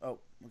good. Oh,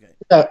 okay.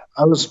 Yeah,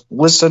 I was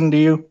listening to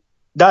you.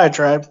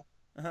 Diatribe.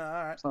 All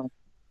right. So,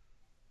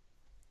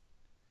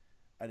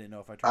 I didn't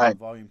know if I turned the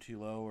volume too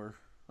low or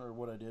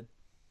what I did.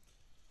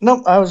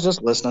 nope, I was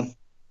just listening.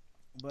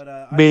 But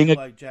I Being do a-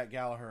 like Jack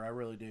Gallagher. I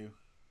really do.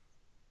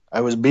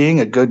 I was being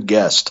a good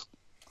guest.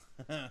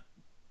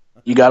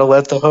 You got to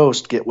let the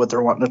host get what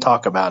they're wanting to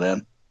talk about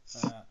in.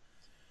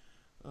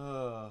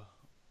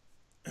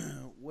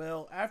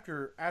 Well,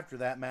 after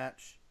that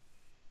match,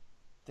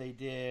 they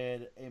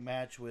did a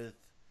match with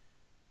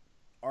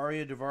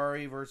Arya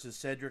Daivari versus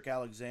Cedric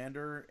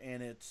Alexander,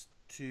 and it's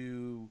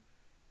to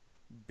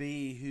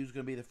be who's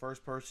going to be the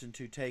first person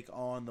to take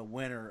on the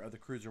winner of the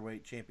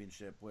Cruiserweight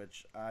Championship,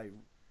 which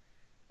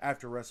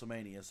after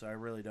WrestleMania, so I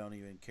really don't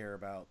even care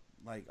about.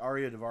 Like,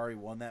 Arya Daivari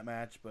won that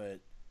match, but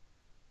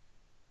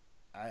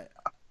I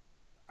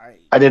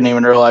didn't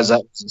even realize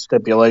that was a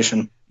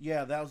stipulation.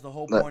 Yeah, that was the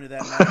whole point of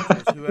that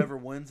match. Is whoever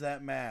wins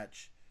that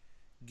match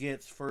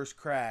gets first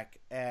crack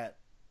at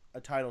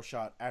a title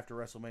shot after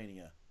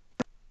WrestleMania.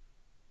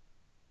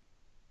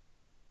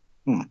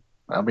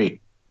 That'll be.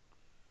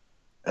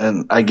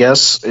 And I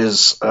guess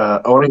is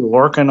Oney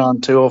Lorcan on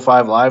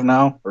 205 Live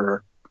now,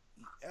 or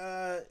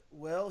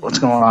Well, what's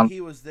going on? He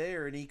was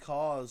there, and he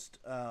caused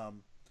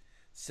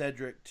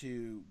Cedric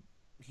to.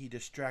 He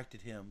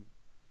distracted him,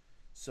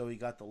 so he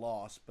got the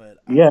loss. But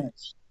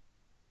Yes.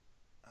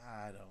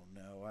 I don't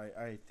know.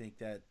 I think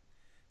that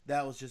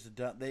was just a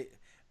dumb.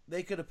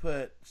 They could have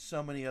put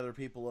so many other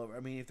people over. I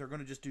mean, if they're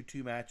going to just do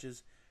 2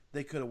 matches,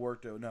 they could have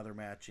worked another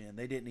match in.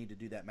 They didn't need to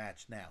do that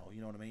match now.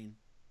 You know what I mean?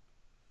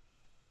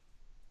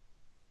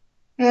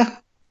 Yeah.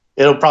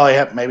 It'll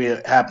probably maybe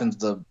it happens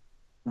the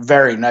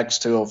very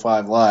next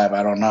 205 Live.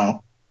 I don't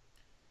know.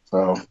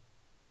 So.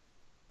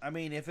 I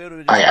mean, if it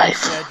would have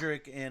just been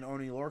Cedric and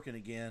Oney Lorcan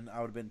again,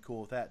 I would have been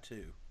cool with that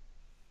too.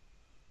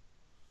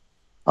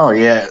 Oh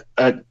yeah,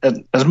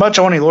 as much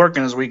Oney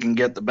Lorcan as we can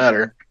get, the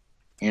better.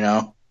 You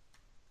know.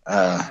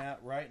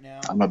 Right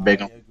now, I'm a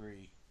big. I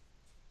agree.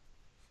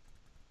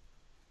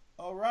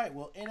 All right.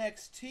 Well,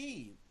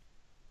 NXT.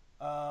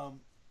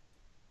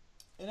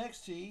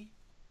 NXT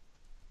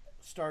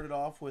started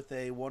off with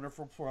a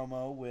wonderful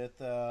promo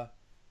with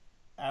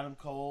Adam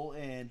Cole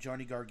and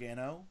Johnny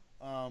Gargano.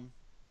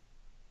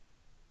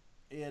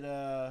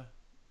 It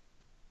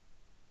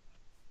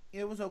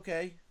was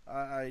okay.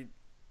 I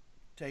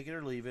take it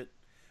or leave it.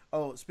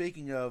 Oh,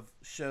 speaking of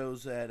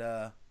shows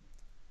that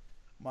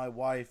my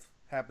wife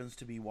happens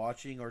to be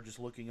watching or just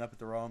looking up at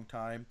the wrong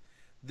time,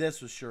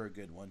 this was sure a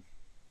good one.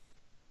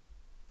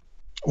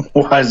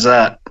 Why is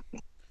that?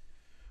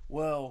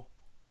 Well,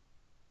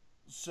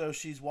 so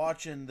she's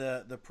watching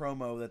the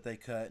promo that they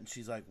cut, and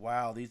she's like,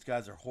 "Wow, these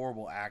guys are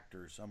horrible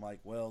actors." I'm like,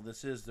 "Well,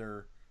 this is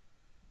their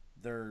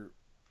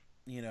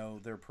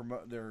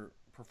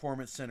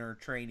performance center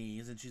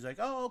trainees," and she's like,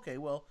 "Oh, okay,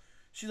 well,"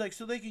 she's like,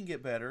 "So they can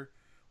get better,"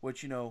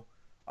 which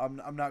I'm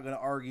not going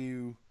to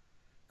argue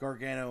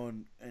Gargano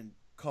and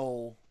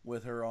Cole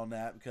with her on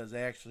that because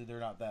they're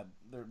not that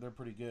they're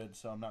pretty good,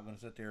 so I'm not going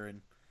to sit there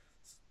and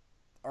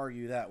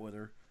argue that with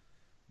her.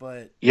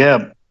 But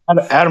yeah,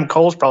 Adam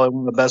Cole's probably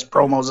one of the best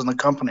promos in the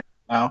company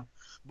now.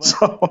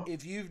 But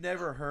if you've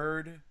never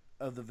heard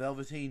of the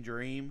Velveteen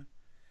Dream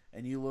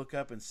and you look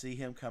up and see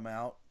him come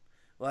out,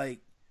 like,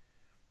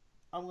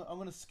 I'm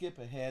going to skip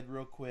ahead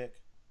real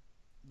quick.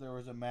 There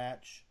was a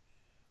match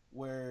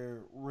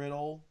where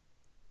Riddle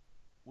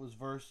was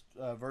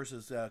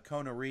versus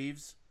Kona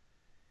Reeves,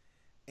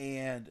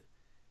 and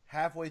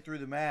halfway through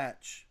the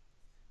match,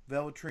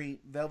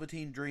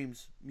 Velveteen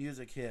Dream's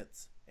music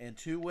hits, and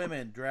 2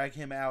 women drag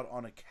him out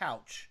on a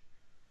couch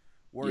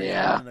where he's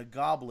holding a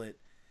goblet,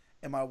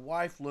 and my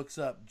wife looks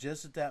up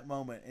just at that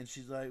moment, and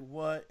she's like,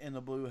 "What in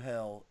the blue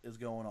hell is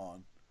going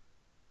on?"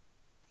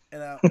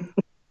 And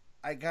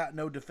I got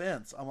no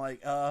defense. I'm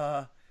like,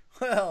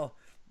 well,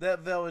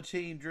 that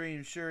Velveteen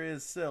Dream sure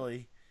is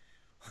silly.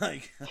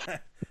 Like,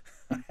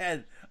 I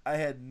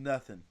had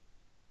nothing.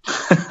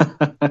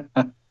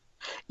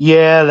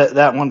 Yeah,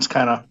 that one's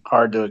kind of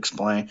hard to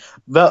explain.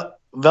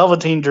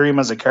 Velveteen Dream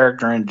as a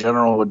character in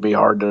general would be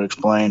hard to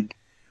explain.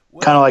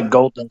 Well, Kind of like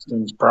Goldust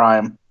in his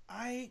prime.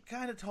 I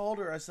kind of told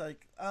her, I was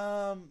like,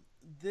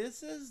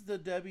 this is the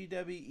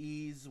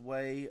WWE's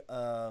way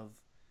of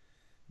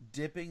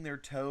dipping their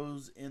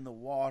toes in the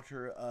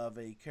water of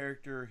a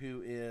character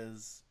who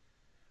is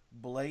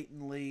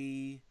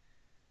blatantly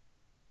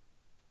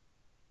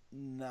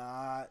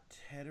not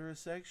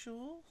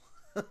heterosexual.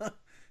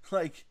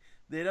 Like,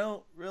 they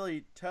don't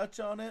really touch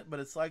on it,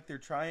 but it's like they're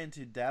trying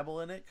to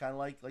dabble in it, kind of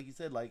like you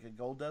said, like a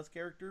Goldust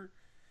character,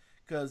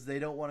 because they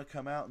don't want to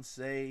come out and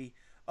say,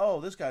 "Oh,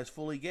 this guy's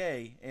fully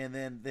gay," and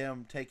then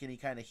them take any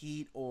kind of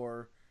heat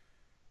or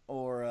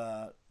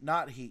or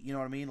not heat. You know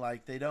what I mean?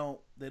 Like they don't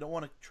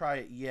want to try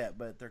it yet,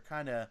 but they're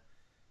kind of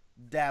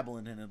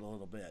dabbling in it a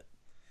little bit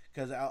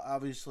because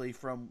obviously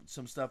from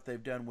some stuff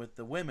they've done with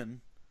the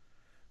women,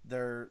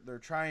 they're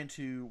trying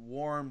to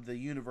warm the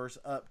universe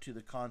up to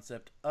the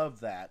concept of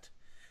that.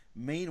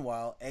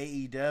 Meanwhile,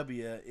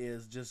 AEW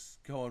is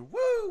just going,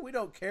 "Woo! We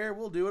don't care.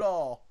 We'll do it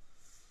all."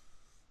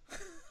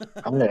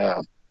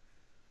 Yeah.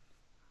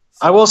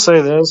 I So, will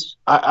say this.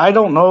 I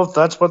don't know if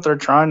that's what they're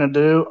trying to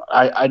do.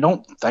 I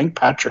don't think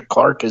Patrick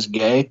Clark is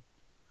gay.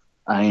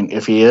 I mean,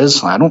 if he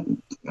is, I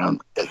don't.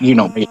 You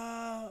know me.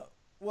 uh,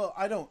 well,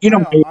 I don't. You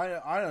know me. I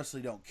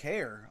honestly don't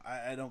care.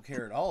 I don't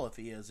care at all if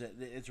he is.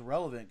 It's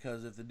irrelevant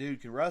because if the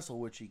dude can wrestle,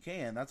 which he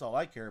can, that's all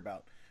I care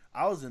about.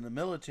 I was in the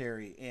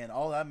military, and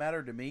all that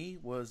mattered to me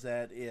was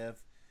that if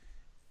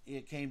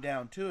it came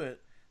down to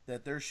it,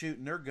 that they're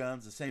shooting their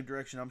guns the same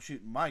direction I'm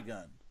shooting my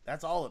gun.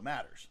 That's all that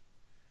matters.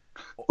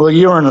 Well,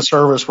 you were in a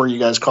service where you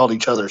guys called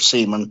each other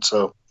seamen,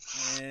 so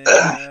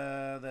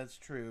Yeah, that's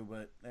true,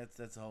 but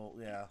that's a whole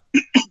yeah.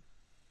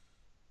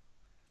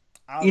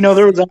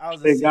 there was I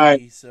was a actually a guy.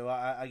 CB, so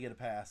I get a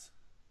pass.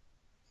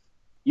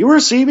 You were a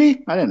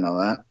CB? I didn't know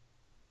that.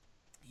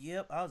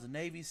 Yep, I was a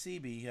Navy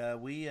CB. I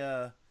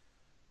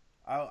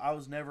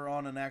was never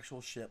on an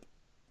actual ship.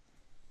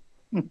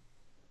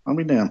 I'll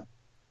be damned.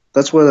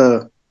 That's what.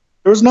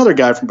 There was another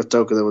guy from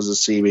Patoka that was a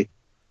CB.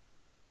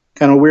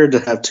 Kind of weird to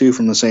have two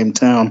from the same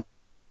town.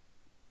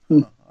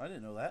 Huh, I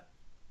didn't know that.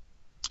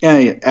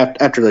 Yeah.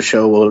 After the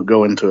show, we'll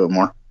go into it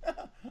more.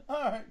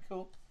 All right,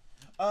 cool.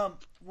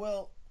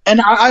 Well, And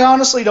I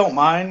honestly don't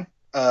mind.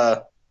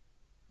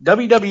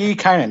 WWE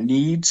kind of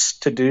needs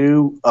to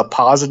do a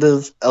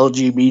positive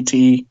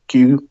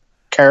LGBTQ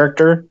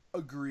character.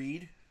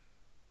 agreed.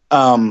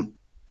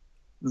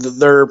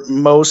 Their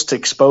most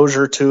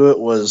exposure to it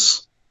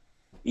was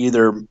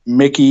either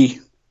Mickey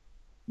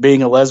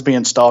being a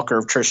lesbian stalker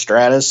of Trish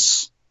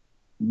Stratus,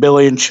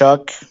 Billy and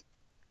Chuck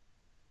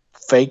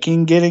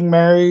faking getting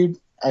married.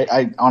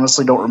 I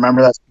honestly don't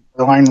remember that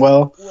line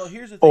well. Well,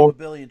 here's the thing with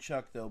Billy and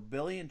Chuck, though.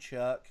 Billy and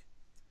Chuck,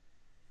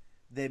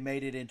 they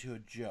made it into a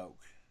joke.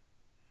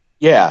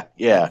 Yeah.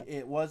 Like,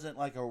 it wasn't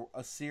like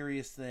a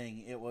serious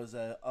thing. It was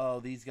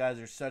these guys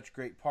are such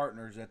great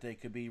partners that they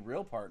could be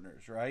real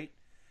partners, right?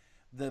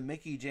 The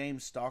Mickey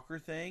James stalker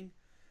thing,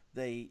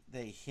 they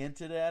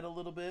hinted at a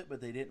little bit, but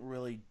they didn't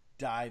really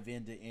dive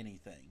into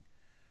anything.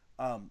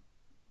 And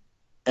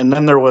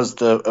then there was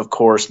of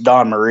course,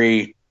 Dawn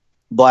Marie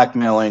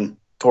blackmailing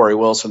Tori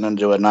Wilson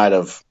into a night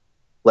of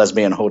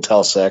lesbian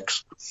hotel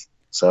sex.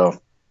 So,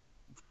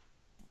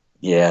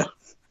 yeah,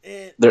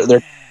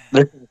 they're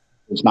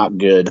it's not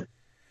good.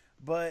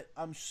 But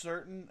I'm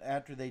certain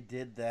after they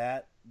did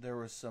that, there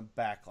was some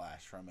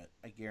backlash from it.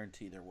 I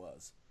guarantee there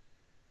was.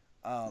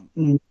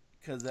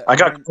 Because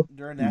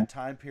during that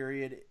time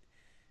period,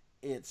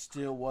 it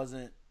still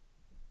wasn't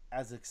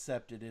as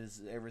accepted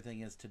as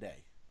everything is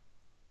today.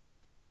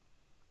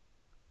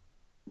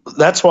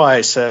 That's why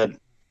I said,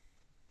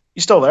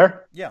 "You still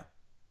there?" Yeah.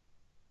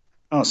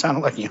 Oh, it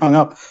sounded like you hung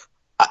up.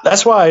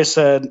 That's why I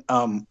said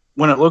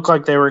when it looked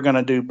like they were going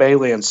to do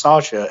Bailey and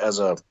Sasha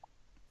as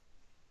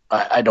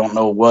I don't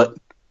know what,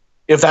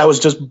 if that was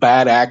just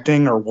bad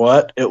acting or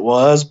what it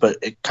was, but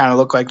it kind of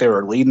looked like they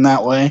were leading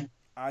that way.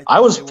 I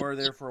thought they were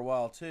there for a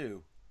while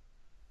too.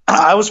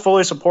 I was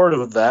fully supportive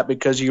of that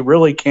because you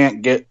really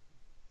can't get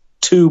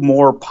two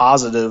more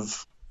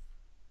positive,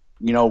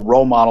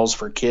 role models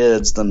for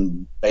kids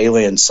than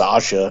Bailey and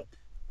Sasha.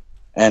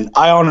 And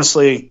I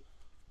honestly,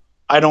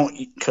 I don't,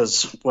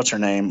 because what's her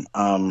name?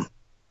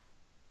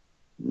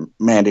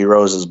 Mandy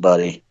Rose's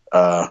buddy.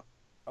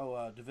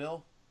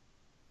 DeVille?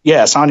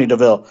 Yeah, Sonya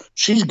Deville.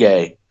 She's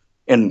gay.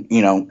 And,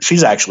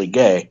 she's actually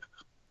gay.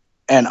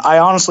 And I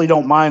honestly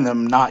don't mind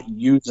them not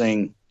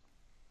using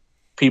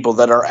people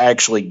that are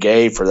actually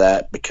gay for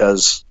that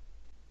because,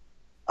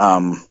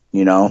 Well,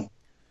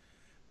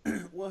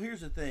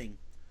 here's the thing.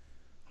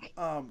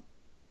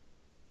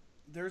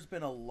 There's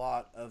been a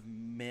lot of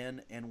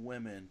men and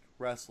women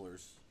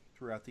wrestlers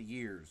throughout the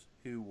years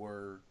who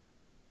were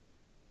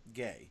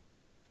gay.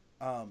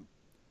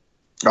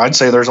 I'd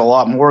say there's a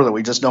lot more that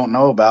we just don't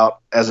know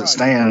about as it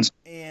stands.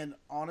 And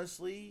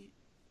honestly,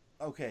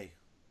 okay,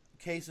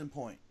 case in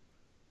point,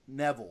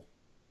 Neville.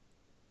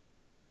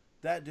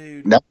 That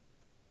dude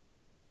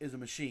is a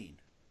machine.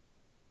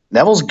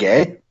 Neville's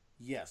gay?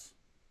 Yes.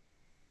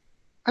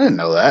 I didn't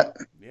know that.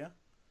 Yeah.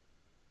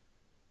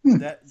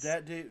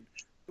 That dude,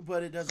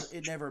 but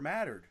it never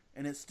mattered,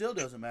 and it still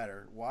doesn't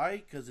matter. Why?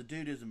 Because the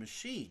dude is a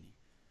machine.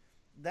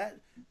 That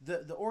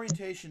the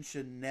orientation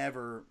should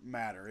never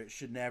matter. It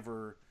should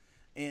never,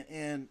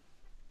 and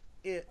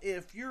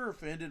if you're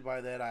offended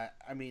by that,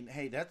 I mean,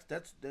 hey, that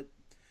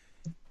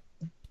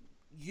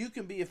you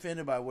can be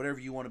offended by whatever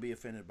you want to be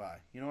offended by.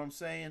 You know what I'm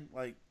saying?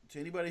 Like, to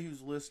anybody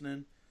who's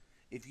listening,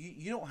 if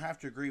you don't have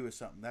to agree with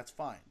something, that's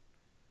fine.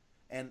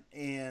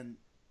 And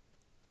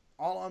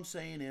all I'm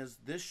saying is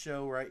this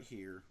show right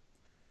here,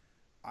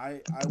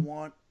 I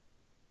want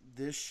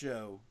this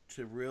show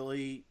to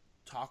really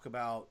talk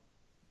about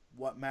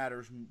what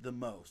matters the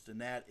most,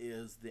 and that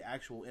is the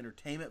actual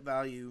entertainment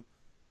value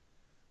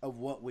of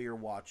what we are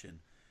watching.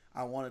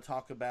 I want to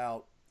talk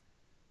about,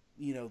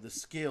 the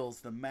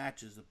skills, the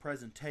matches, the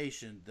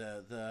presentation,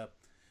 the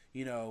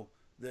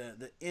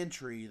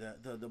entry,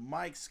 the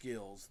mic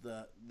skills,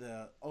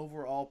 the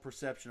overall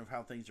perception of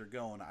how things are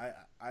going.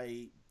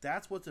 I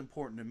that's what's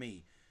important to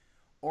me.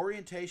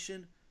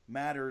 Orientation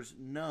matters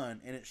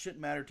none, and it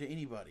shouldn't matter to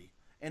anybody.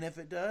 And if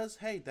it does,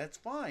 hey, that's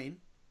fine.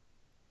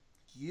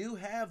 You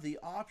have the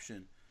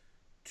option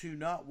to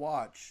not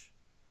watch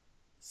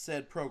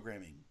said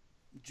programming,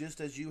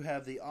 just as you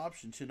have the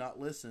option to not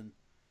listen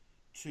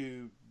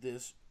to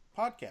this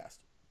podcast.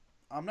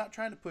 I'm not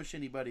trying to push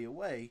anybody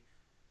away,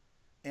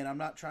 and I'm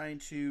not trying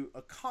to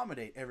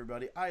accommodate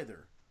everybody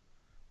either.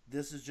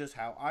 This is just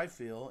how I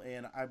feel,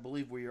 and I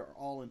believe we are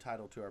all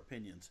entitled to our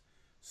opinions.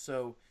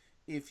 So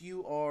if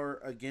you are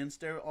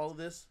against all of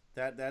this,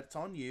 that's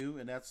on you,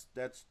 and that's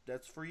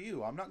for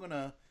you. I'm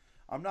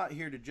not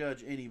here to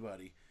judge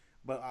anybody,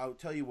 but I'll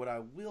tell you what I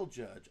will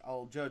judge.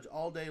 I'll judge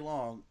all day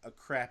long a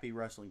crappy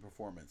wrestling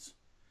performance.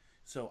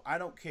 So I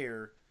don't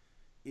care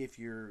if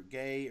you're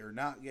gay or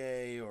not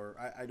gay, or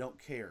I don't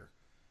care.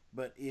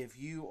 But if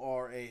you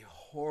are a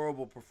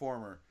horrible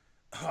performer,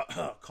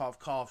 cough,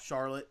 cough,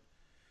 Charlotte,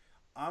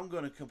 I'm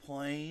going to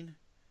complain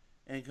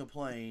and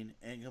complain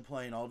and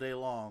complain all day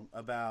long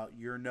about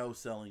your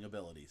no-selling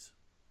abilities.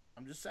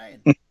 I'm just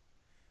saying.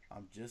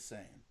 I'm just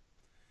saying.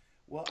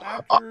 Well,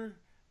 after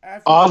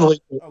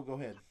Oddly, oh, go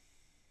ahead.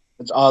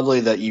 it's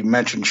oddly that you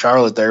mentioned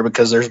Charlotte there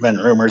because there's been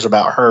rumors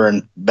about her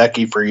and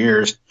Becky for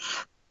years.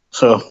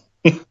 So,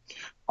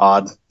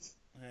 odd.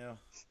 Yeah.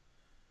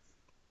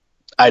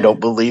 I don't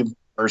believe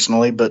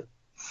personally, but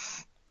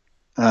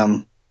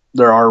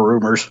there are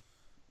rumors.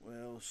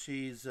 Well,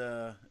 she's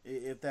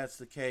if that's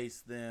the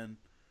case, then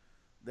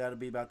that'll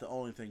be about the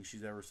only thing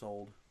she's ever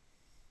sold.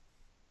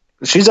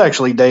 She's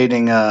actually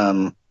dating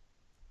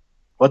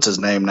what's his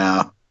name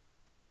now?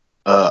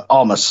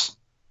 Almas.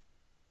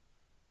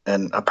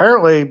 And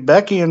apparently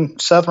Becky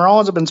and Seth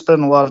Rollins have been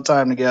spending a lot of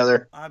time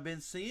together. I've been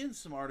seeing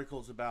some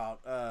articles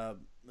about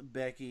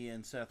Becky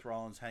and Seth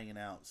Rollins hanging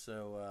out.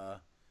 So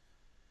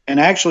and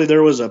actually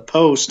there was a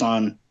post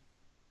on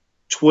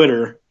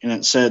Twitter and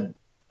it said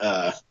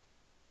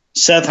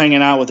Seth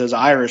hanging out with his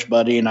Irish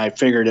buddy, and I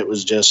figured it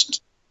was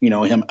just,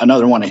 him,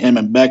 another one of him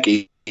and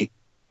Becky.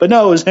 But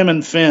no, it was him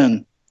and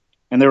Finn,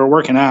 and they were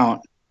working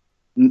out.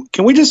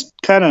 Can we just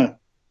kind of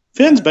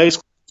Finn's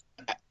basically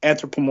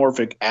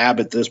anthropomorphic ab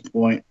at this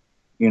point,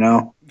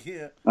 Yeah.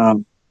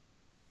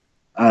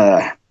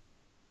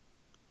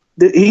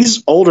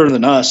 He's older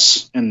than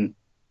us, and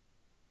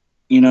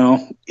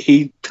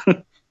he's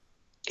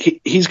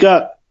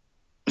got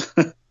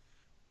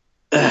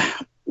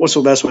what's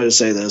the best way to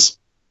say this?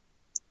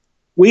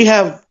 We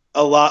have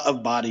a lot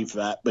of body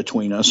fat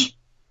between us.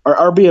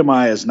 Our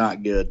BMI is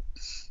not good,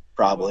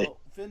 probably. Well,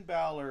 Finn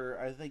Balor,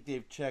 I think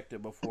they've checked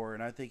it before,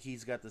 and I think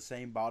he's got the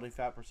same body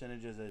fat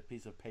percentage as a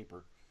piece of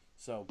paper.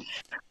 So,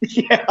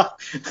 yeah.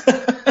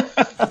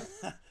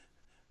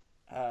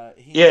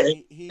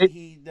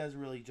 He does a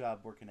really job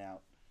working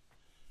out.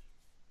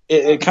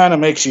 It kind of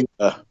makes you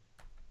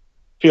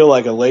feel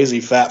like a lazy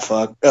fat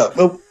fuck.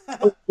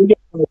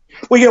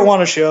 We get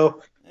one a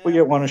show. We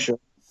get one a show.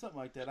 Something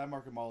like that. I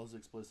mark them all as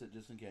explicit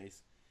just in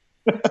case.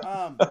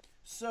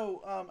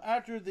 So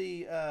after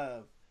the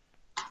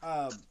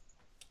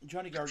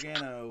Johnny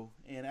Gargano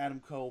and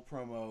Adam Cole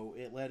promo,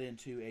 it led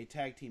into a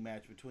tag team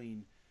match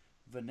between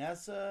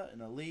Vanessa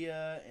and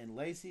Aaliyah and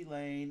Lacey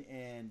Lane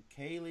and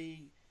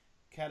Kaylee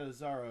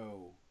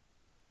Catanzaro.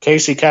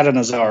 Casey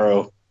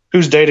Catanzaro,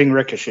 who's dating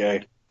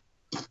Ricochet.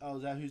 Oh,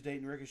 is that who's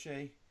dating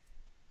Ricochet?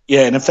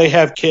 Yeah, and if they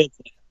have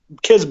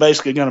kids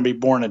basically going to be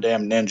born a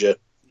damn ninja.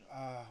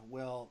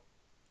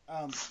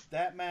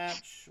 That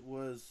match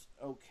was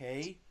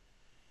okay,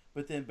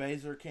 but then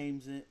Baszler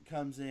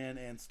comes in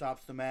and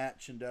stops the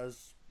match and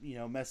does,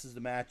 messes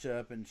the match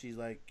up, and she's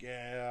like,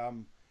 yeah,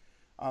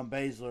 I'm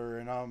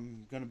Baszler and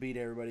I'm gonna beat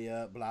everybody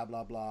up, blah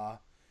blah blah.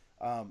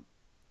 I'm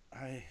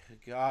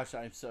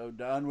so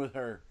done with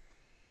her.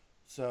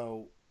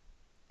 So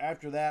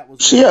after that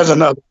was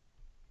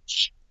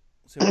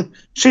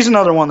she's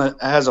another one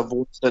that has a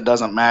voice that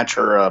doesn't match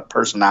her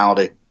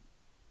personality.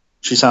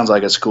 She sounds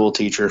like a school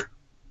teacher.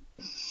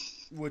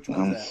 Which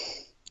one's that?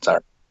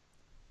 Sorry,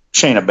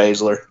 Shayna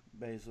Baszler.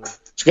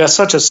 She got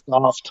such a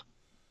soft,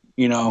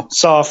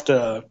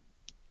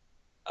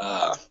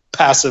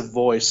 passive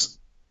voice.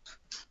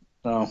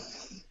 So.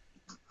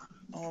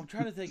 Oh, I'm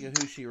trying to think of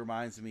who she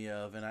reminds me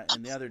of,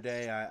 and the other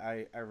day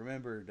I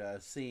remembered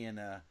seeing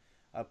a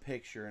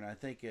picture, and I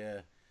think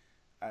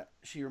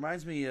she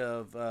reminds me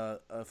of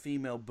a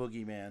female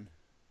boogeyman.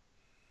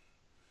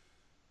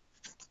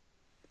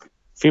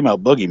 Female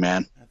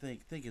boogeyman. I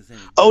think his name.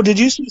 Oh, did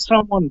you see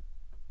someone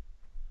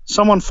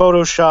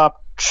Photoshop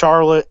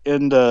Charlotte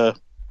into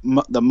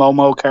the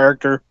Momo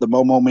character, the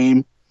Momo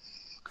meme?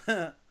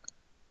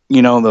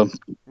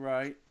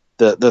 Right.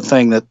 The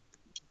thing that's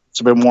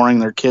been warning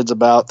their kids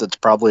about. That's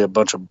probably a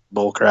bunch of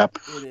bull crap.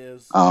 It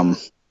is.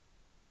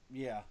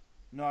 Yeah.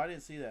 No, I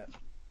didn't see that.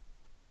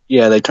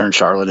 Yeah, they turned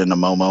Charlotte into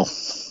Momo.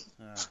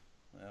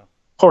 Well,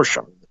 Poor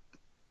Charlotte.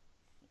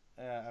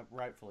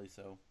 rightfully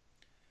so.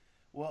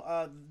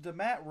 Well, the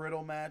Matt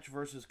Riddle match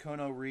versus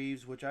Kono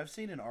Reeves, which I've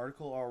seen an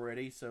article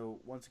already. So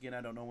once again,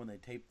 I don't know when they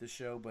taped the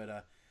show,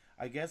 but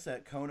I guess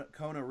that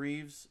Kona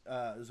Reeves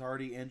is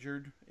already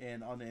injured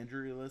and on the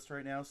injury list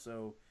right now.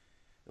 So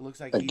it looks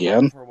like he's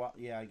Again? out for a while.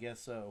 Yeah, I guess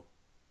so.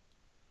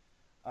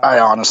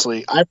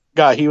 I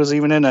forgot he was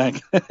even in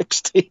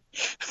NXT.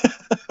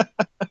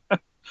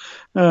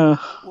 uh,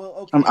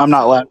 Well, okay, I'm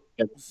not laughing.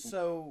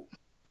 so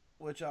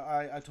which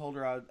I told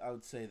her I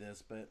would say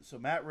this, but so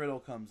Matt Riddle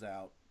comes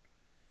out,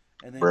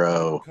 and then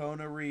Bro.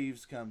 Kona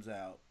Reeves comes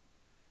out,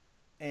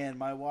 and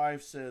my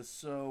wife says,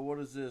 "So what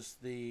is this?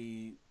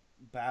 The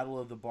Battle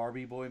of the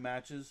Barbie Boy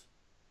matches?"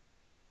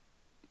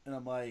 And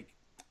I'm like,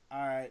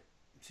 "All right."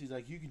 She's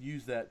like, "You could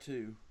use that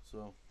too."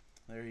 So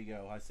there you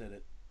go. I said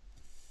it.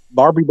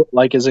 Barbie,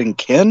 like, is in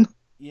Ken?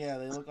 Yeah,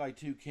 they look like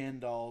two Ken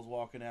dolls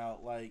walking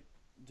out. Like,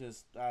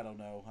 just I don't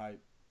know.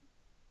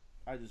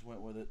 I just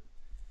went with it.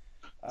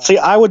 See,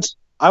 I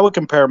would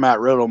compare Matt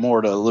Riddle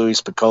more to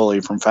Louis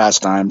Piccoli from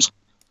Fast Times.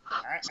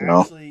 So.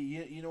 Actually,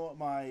 you know what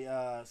my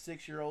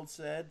 6-year-old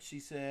said?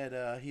 She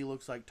said he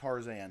looks like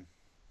Tarzan.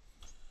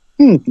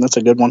 That's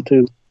a good one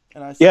too.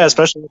 And I said, yeah,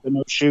 especially with the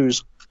no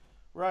shoes.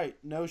 Right,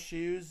 no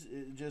shoes,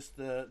 just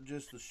the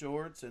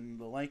shorts and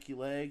the lanky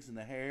legs and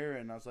the hair.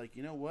 And I was like,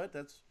 you know what?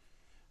 That's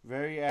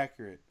very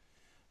accurate.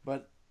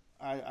 But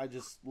I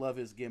just love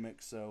his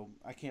gimmick, so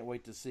I can't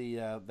wait to see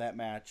that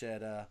match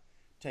at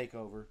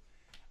Takeover.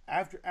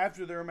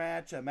 After their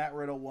match, Matt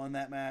Riddle won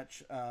that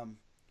match.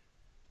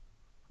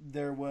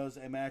 There was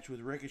a match with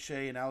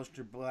Ricochet and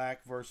Aleister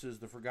Black versus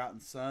the Forgotten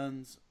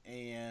Sons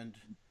and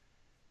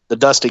the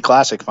Dusty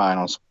Classic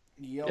Finals.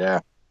 Yep. Yeah.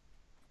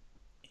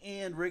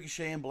 And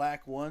Ricochet and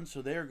Black won,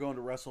 so they're going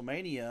to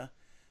WrestleMania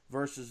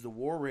versus the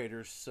War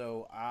Raiders.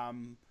 So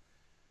I'm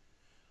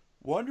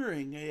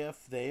wondering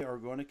if they are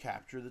going to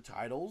capture the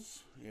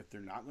titles. If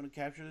they're not going to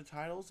capture the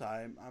titles,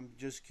 I'm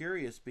just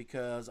curious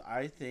because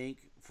I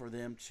think for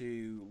them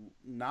to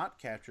not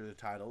capture the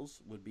titles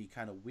would be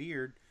kind of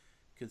weird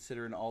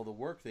considering all the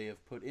work they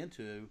have put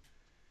into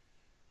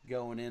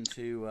going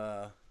into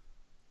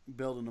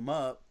building them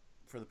up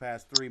for the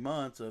past 3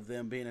 months of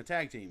them being a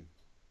tag team.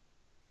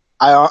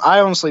 I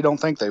honestly don't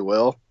think they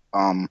will.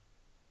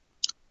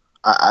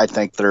 I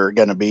think they're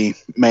going to be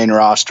main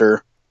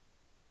roster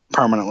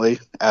permanently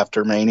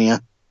after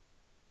Mania.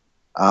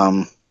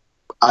 I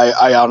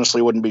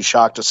honestly wouldn't be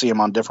shocked to see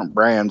them on different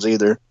brands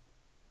either.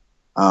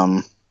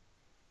 I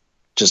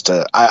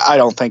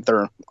don't think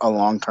they're a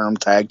long-term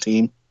tag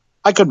team.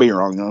 I could be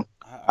wrong though.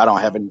 I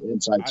don't have any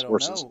inside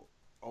sources. Know.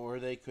 Or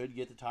they could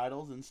get the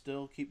titles and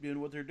still keep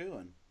doing what they're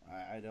doing.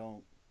 I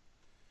don't.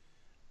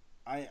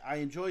 I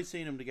enjoy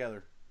seeing them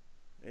together.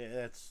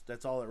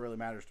 That's all that really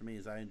matters to me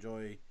is I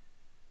enjoy.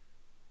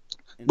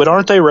 But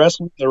aren't they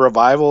wrestling the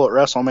Revival at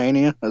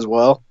WrestleMania as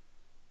well?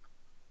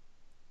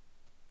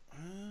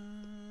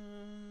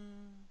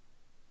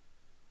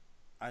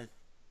 I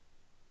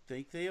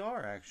think they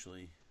are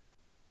actually.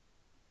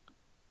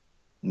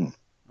 I'm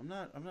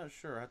not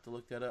sure. I have to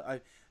look that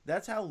up.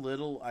 That's how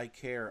little I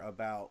care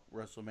about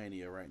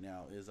WrestleMania right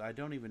now. Is I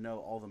don't even know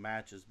all the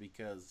matches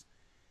because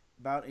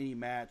about any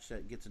match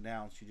that gets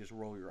announced, you just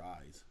roll your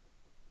eyes.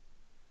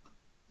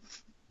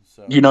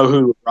 So you know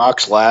who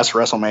Rock's last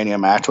WrestleMania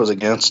match was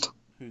against?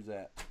 Who's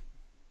that?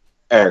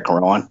 Eric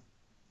Rowan.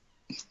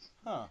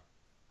 Huh.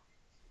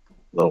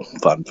 Little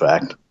fun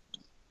fact,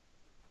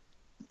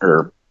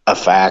 or a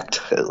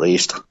fact at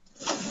least.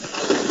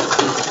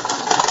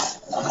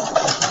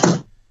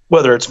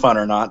 Whether it's fun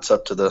or not, it's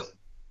up to the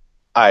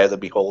eye of the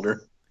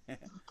beholder.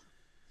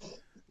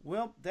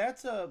 Well,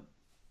 that's all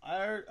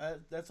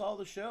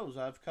the shows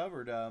I've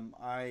covered.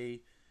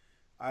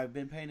 I've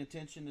been paying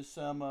attention to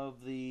some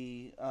of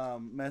the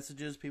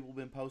messages people have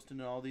been posting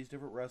in all these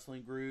different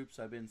wrestling groups.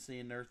 I've been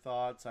seeing their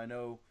thoughts. I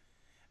know,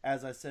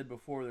 as I said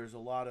before, there's a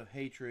lot of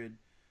hatred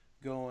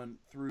going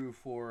through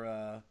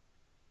for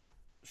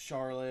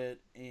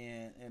Charlotte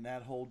and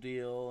that whole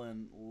deal,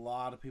 and a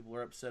lot of people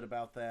are upset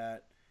about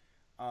that.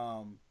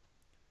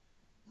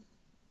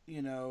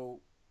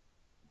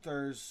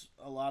 There's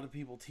a lot of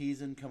people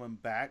teasing coming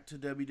back to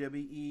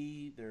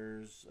WWE.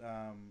 There's,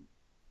 I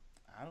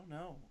don't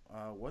know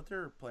what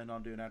they're planning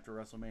on doing after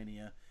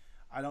WrestleMania.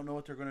 I don't know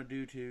what they're going to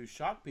do to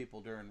shock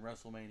people during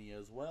WrestleMania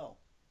as well.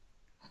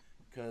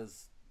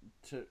 Because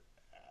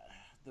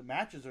the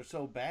matches are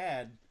so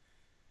bad,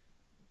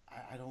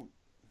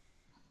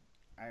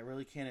 I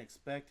really can't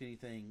expect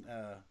anything.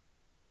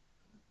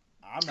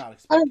 I'm not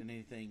expecting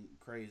anything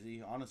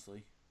crazy,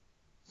 honestly.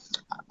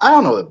 I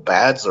don't know if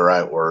bad's the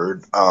right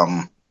word.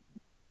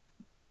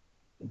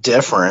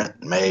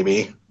 Different,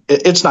 maybe.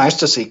 It's nice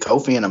to see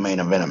Kofi in a main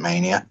event at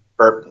Mania.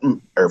 Or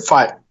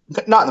fight,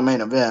 not in the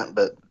main event,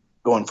 but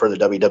going for the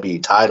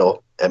WWE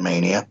title at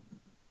Mania.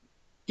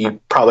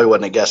 You probably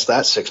wouldn't have guessed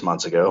that 6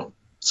 months ago.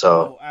 So,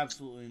 oh,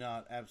 absolutely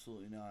not.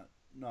 Absolutely not.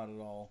 Not at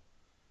all.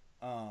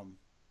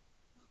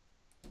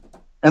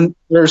 And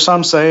there's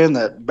some saying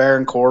that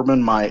Baron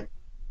Corbin might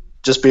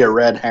just be a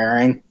red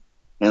herring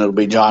and it'll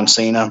be John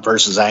Cena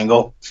versus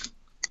Angle.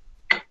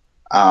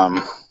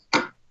 But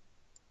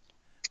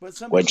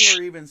some Which-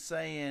 people are even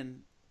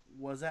saying,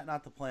 was that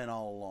not the plan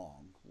all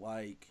along?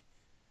 Like,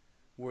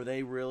 were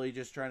they really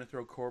just trying to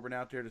throw Corbin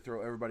out there to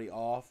throw everybody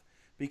off?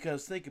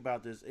 Because think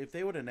about this. If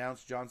they would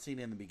announce John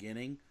Cena in the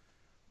beginning,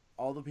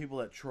 all the people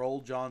that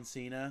trolled John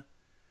Cena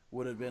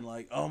would have been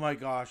like, oh my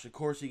gosh, of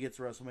course he gets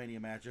a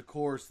WrestleMania match. Of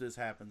course this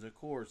happens. Of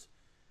course.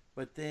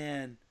 But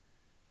then,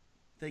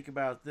 think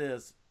about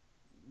this.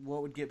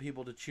 What would get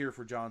people to cheer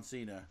for John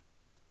Cena?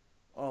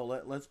 Oh,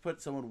 let's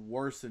put someone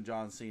worse than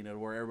John Cena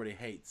where everybody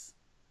hates.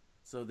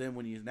 So then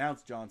when you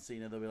announce John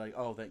Cena, they'll be like,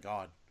 oh, thank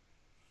God.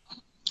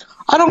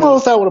 I don't know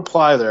if that would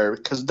apply there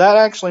because that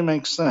actually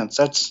makes sense.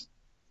 That's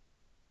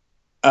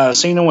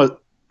Cena with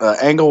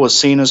Angle was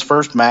Cena's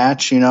first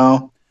match, you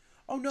know.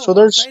 Oh, no, So what I'm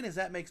there's- saying is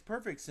that makes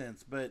perfect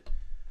sense. But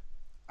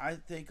I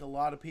think a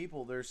lot of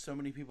people, there's so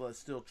many people that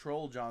still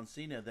troll John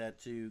Cena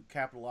that to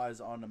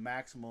capitalize on the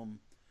maximum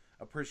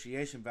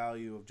appreciation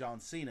value of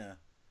John Cena,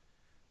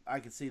 I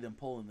could see them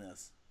pulling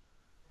this.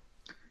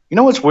 You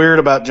know what's weird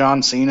about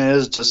John Cena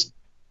is just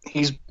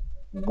he's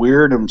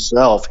weird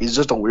himself. He's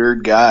just a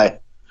weird guy,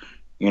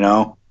 you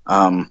know.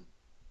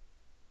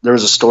 There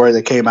was a story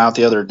that came out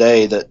the other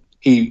day that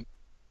he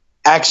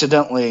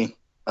accidentally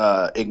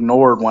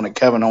ignored one of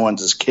Kevin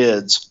Owens'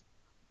 kids,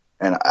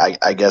 and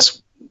I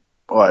guess,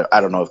 well,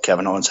 I don't know if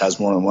Kevin Owens has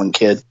more than one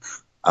kid.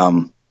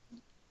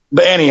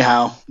 But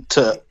anyhow,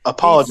 to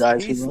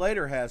apologize, Heath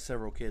Slater has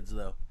several kids,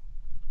 though.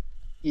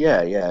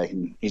 yeah,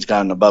 he's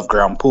got an above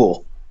ground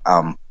pool.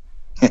 I'd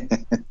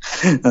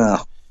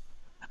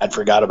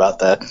forgot about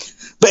that.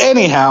 But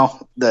anyhow,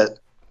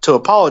 to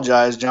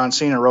apologize, John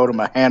Cena wrote him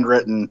a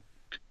handwritten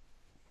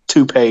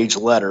 2-page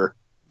letter.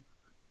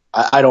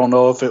 I don't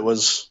know if it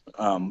was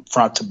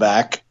front to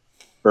back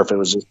or if it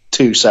was just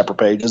 2 separate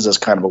pages. That's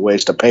kind of a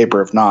waste of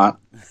paper. If not,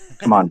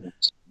 come on.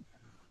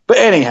 But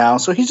anyhow,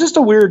 so he's just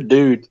a weird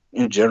dude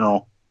in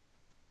general.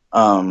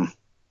 I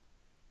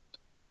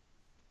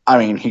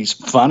mean, he's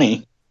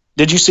funny.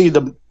 Did you see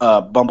the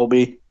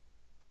Bumblebee?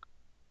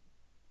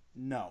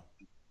 No.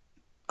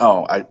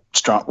 Oh,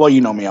 well,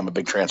 you know me, I'm a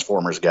big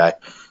Transformers guy,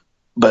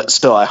 but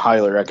still, I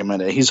highly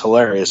recommend it. He's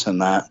hilarious in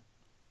that.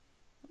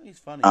 He's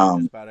funny in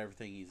just about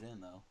everything he's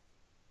in, though.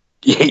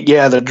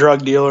 Yeah, the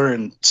drug dealer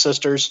and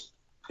sisters.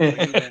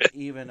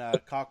 even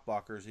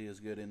Cockblockers, he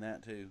is good in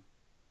that too.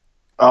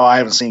 Oh, I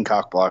haven't seen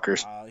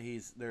Cockblockers.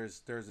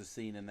 There's a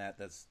scene in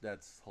that's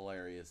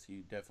hilarious.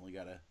 You definitely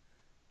gotta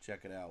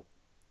check it out.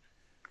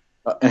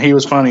 And he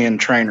was funny in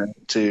Trainer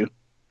too.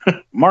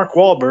 Mark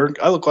Wahlberg.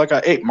 I look like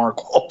I ate Mark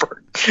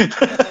Wahlberg.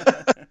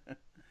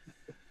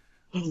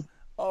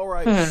 All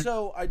right,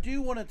 so I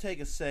do want to take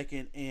a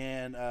second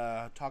and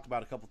talk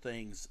about a couple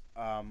things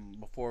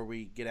before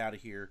we get out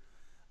of here.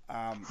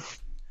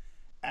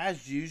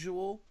 As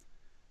usual,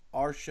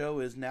 our show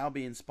is now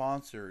being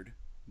sponsored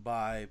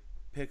by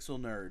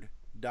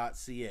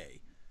pixelnerd.ca.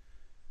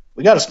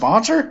 We got a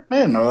sponsor? I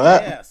didn't know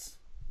that. Yes.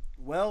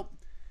 Well,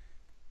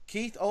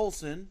 Keith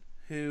Olson,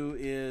 who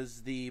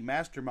is the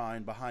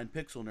mastermind behind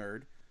Pixel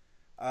Nerd,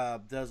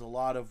 does a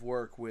lot of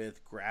work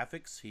with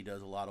graphics. He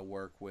does a lot of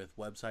work with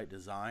website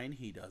design.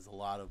 He does a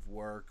lot of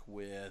work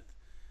with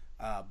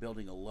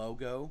building a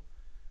logo,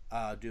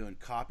 doing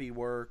copy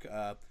work.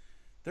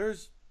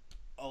 There's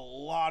a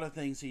lot of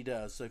things he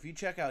does. So if you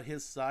check out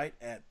his site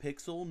at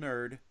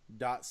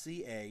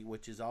pixelnerd.ca,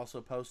 which is also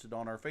posted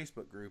on our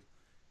Facebook group,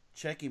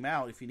 check him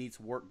out if you need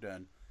some work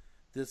done.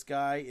 This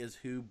guy is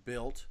who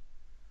built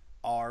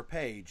our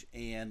page.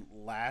 And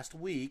last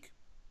week,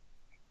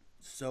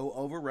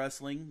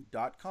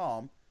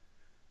 SoOverWrestling.com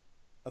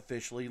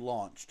officially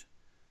launched.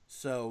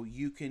 So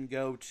you can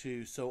go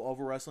to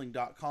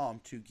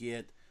SoOverWrestling.com to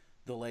get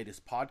the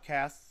latest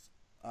podcasts.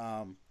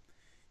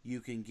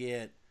 You can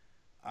get,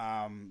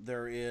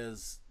 there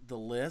is the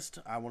list.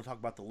 I want to talk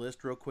about the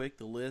list real quick.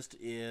 The list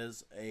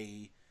is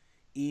a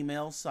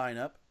email sign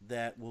up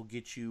that will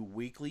get you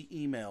weekly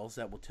emails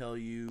that will tell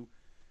you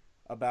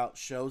about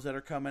shows that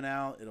are coming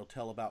out. It'll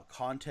tell about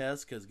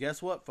contests, because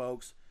guess what,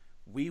 folks?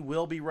 We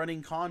will be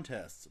running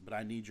contests, but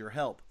I need your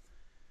help.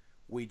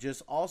 We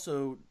just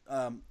also,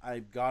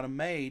 I've got them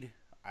made.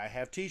 I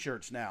have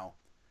t-shirts now.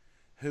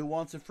 Who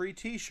wants a free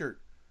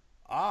t-shirt?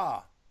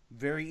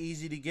 Very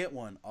easy to get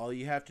one. All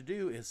you have to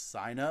do is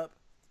sign up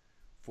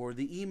for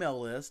the email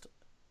list,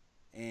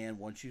 and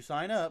once you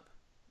sign up,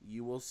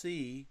 you will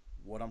see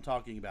what I'm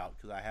talking about,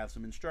 because I have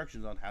some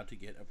instructions on how to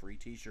get a free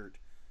t-shirt.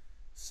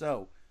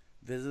 So,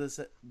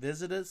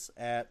 visit us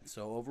at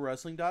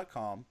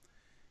SoOverWrestling.com.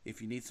 If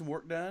you need some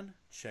work done,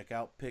 check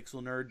out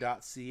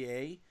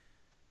pixelnerd.ca,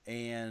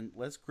 and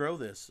let's grow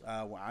this.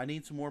 I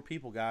need some more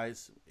people,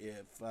 guys.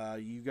 If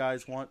you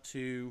guys want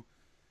to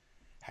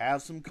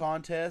have some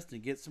contests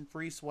and get some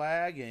free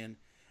swag and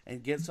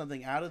get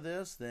something out of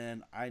this,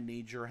 then I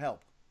need your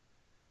help.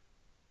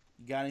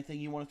 You got anything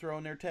you want to throw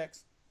in there,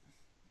 Tex?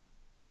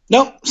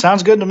 Nope,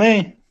 sounds good to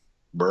me,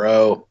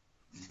 bro.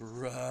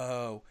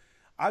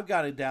 I've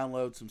got to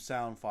download some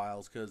sound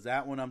files, because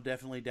that one I'm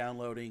definitely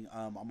downloading.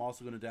 I'm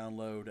also going to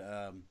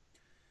download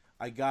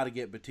I got to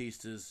get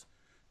Batista's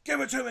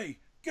 "Give it to me,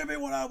 give me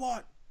what I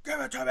want,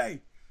 give it to me."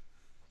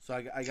 So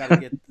I got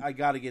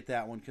to get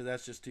that one because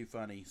that's just too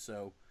funny.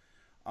 So,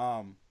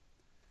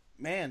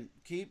 man,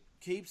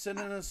 keep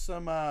sending us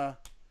some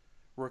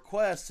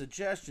requests,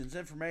 suggestions,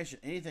 information,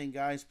 anything,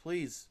 guys.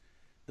 Please,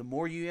 the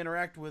more you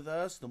interact with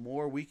us, the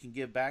more we can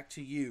give back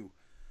to you.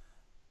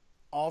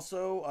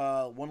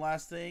 Also, one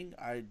last thing,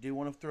 I do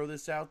want to throw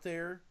this out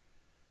there.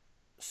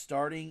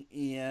 Starting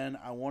in,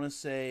 I want to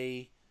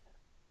say,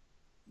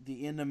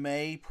 the end of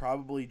May,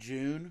 probably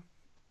June,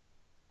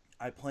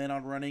 I plan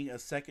on running a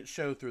second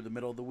show through the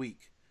middle of the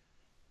week.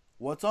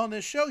 What's on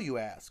this show, you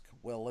ask?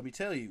 Well, let me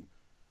tell you.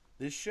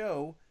 This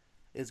show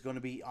is going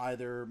to be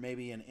either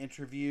maybe an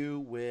interview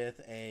with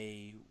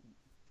a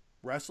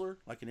wrestler,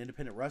 like an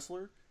independent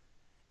wrestler.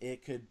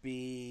 It could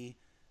be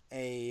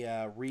a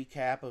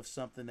recap of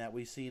something that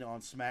we've seen on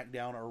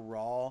SmackDown or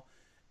Raw.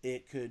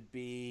 It could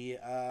be,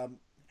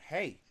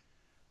 hey,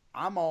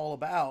 I'm all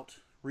about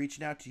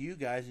reaching out to you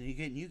guys and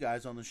getting you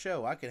guys on the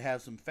show. I could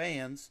have some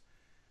fans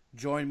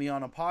join me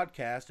on a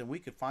podcast and we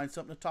could find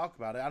something to talk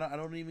about. I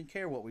don't even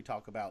care what we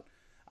talk about.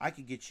 I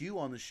could get you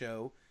on the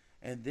show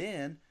and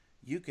then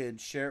you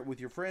could share it with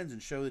your friends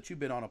and show that you've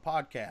been on a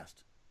podcast.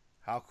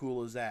 How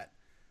cool is that?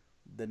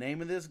 The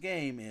name of this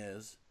game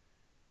is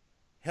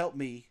Help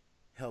Me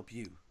Help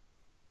You.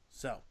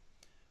 So,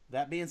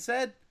 that being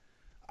said,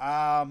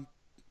 I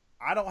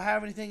don't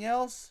have anything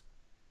else.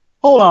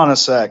 Hold on a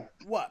sec.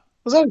 What?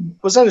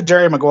 Was that a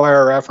Jerry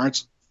Maguire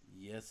reference?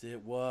 Yes,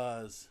 it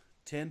was.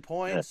 10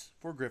 points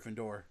for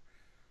Gryffindor.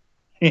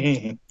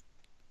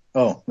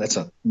 Oh, that's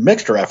a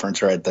mixed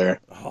reference right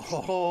there.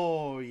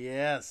 Oh,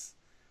 yes.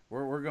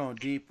 We're going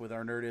deep with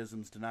our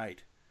nerdisms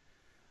tonight.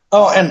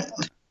 Oh, and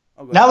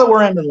now that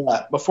we're into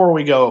that, before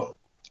we go,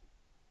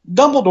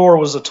 Dumbledore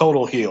was a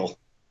total heel.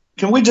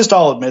 Can we just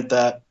all admit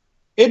that?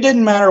 It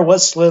didn't matter what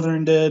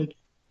Slytherin did.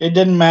 It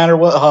didn't matter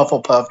what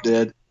Hufflepuff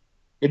did.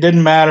 It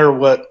didn't matter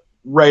what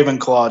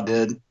Ravenclaw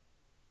did.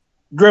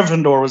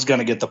 Gryffindor was going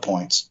to get the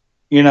points.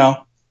 You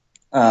know?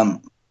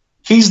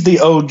 He's the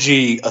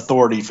OG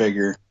authority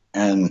figure.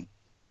 And,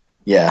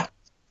 yeah,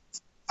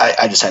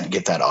 I just had to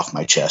get that off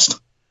my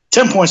chest.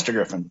 10 points to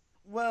Griffin.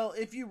 Well,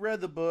 if you read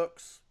the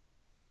books,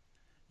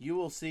 you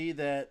will see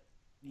that,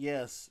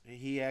 yes,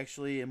 he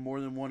actually, in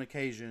more than one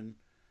occasion,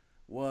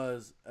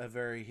 was a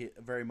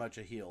very much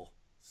a heel.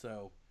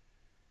 So,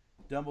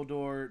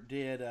 Dumbledore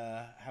did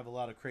have a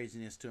lot of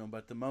craziness to him.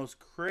 But the most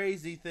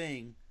crazy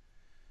thing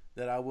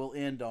that I will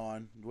end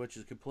on, which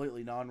is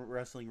completely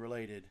non-wrestling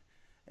related,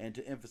 and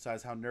to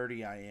emphasize how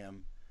nerdy I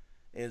am,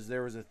 is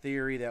there was a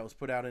theory that was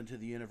put out into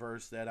the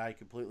universe that I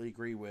completely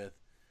agree with.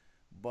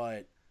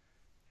 But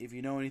if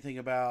you know anything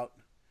about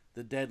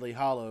the Deathly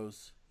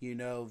Hallows, you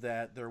know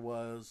that there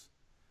was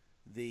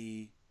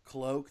the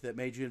cloak that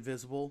made you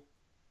invisible.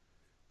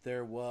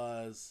 There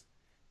was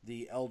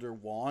the Elder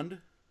Wand,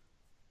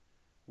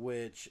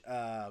 which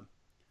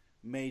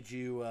made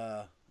you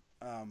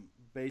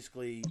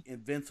basically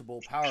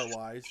invincible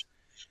power-wise.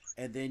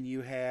 And then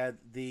you had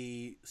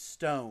the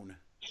stone,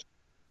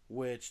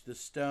 which the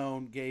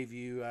stone gave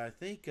you, I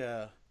think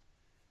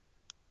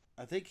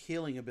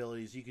healing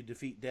abilities. You could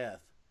defeat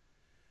death.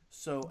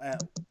 So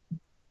at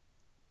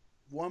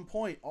one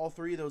point, all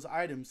three of those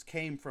items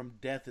came from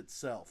death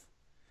itself,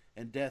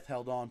 and death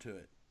held on to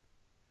it.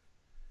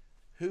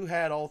 Who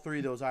had all three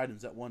of those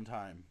items at one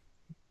time?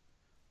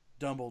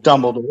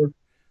 Dumbledore.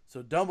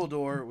 So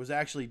Dumbledore was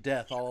actually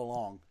death all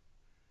along.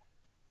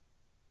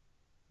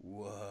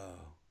 Whoa,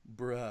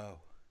 bro.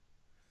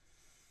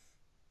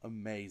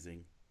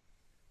 Amazing.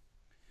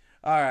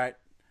 All right,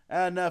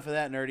 enough of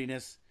that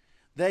nerdiness.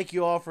 Thank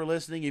you all for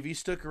listening. If you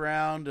stuck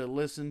around to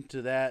listen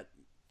to that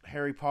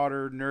Harry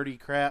Potter nerdy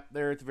crap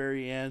there at the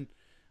very end,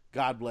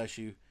 God bless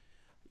you.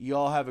 You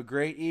all have a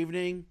great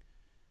evening,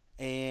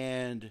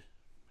 and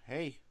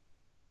hey,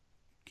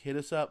 hit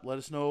us up. Let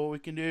us know what we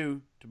can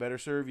do to better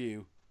serve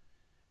you.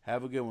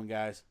 Have a good one,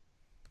 guys.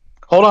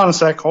 Hold on a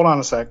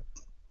sec.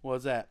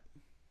 What's that?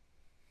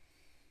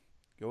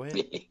 Go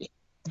ahead.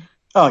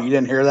 Oh, you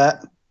didn't hear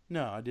that?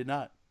 No, I did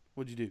not.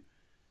 What'd you do?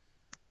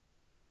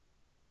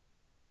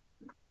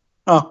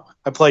 Oh,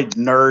 I played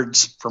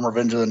Nerds from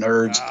Revenge of the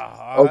Nerds.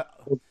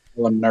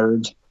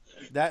 Nerds.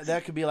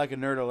 That could be like a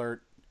nerd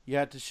alert. You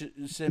have to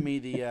send me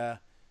the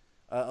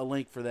a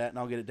link for that, and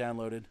I'll get it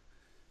downloaded.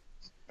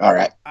 All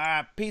right.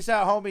 Peace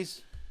out,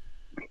 homies.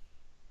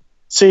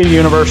 See you,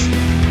 universe.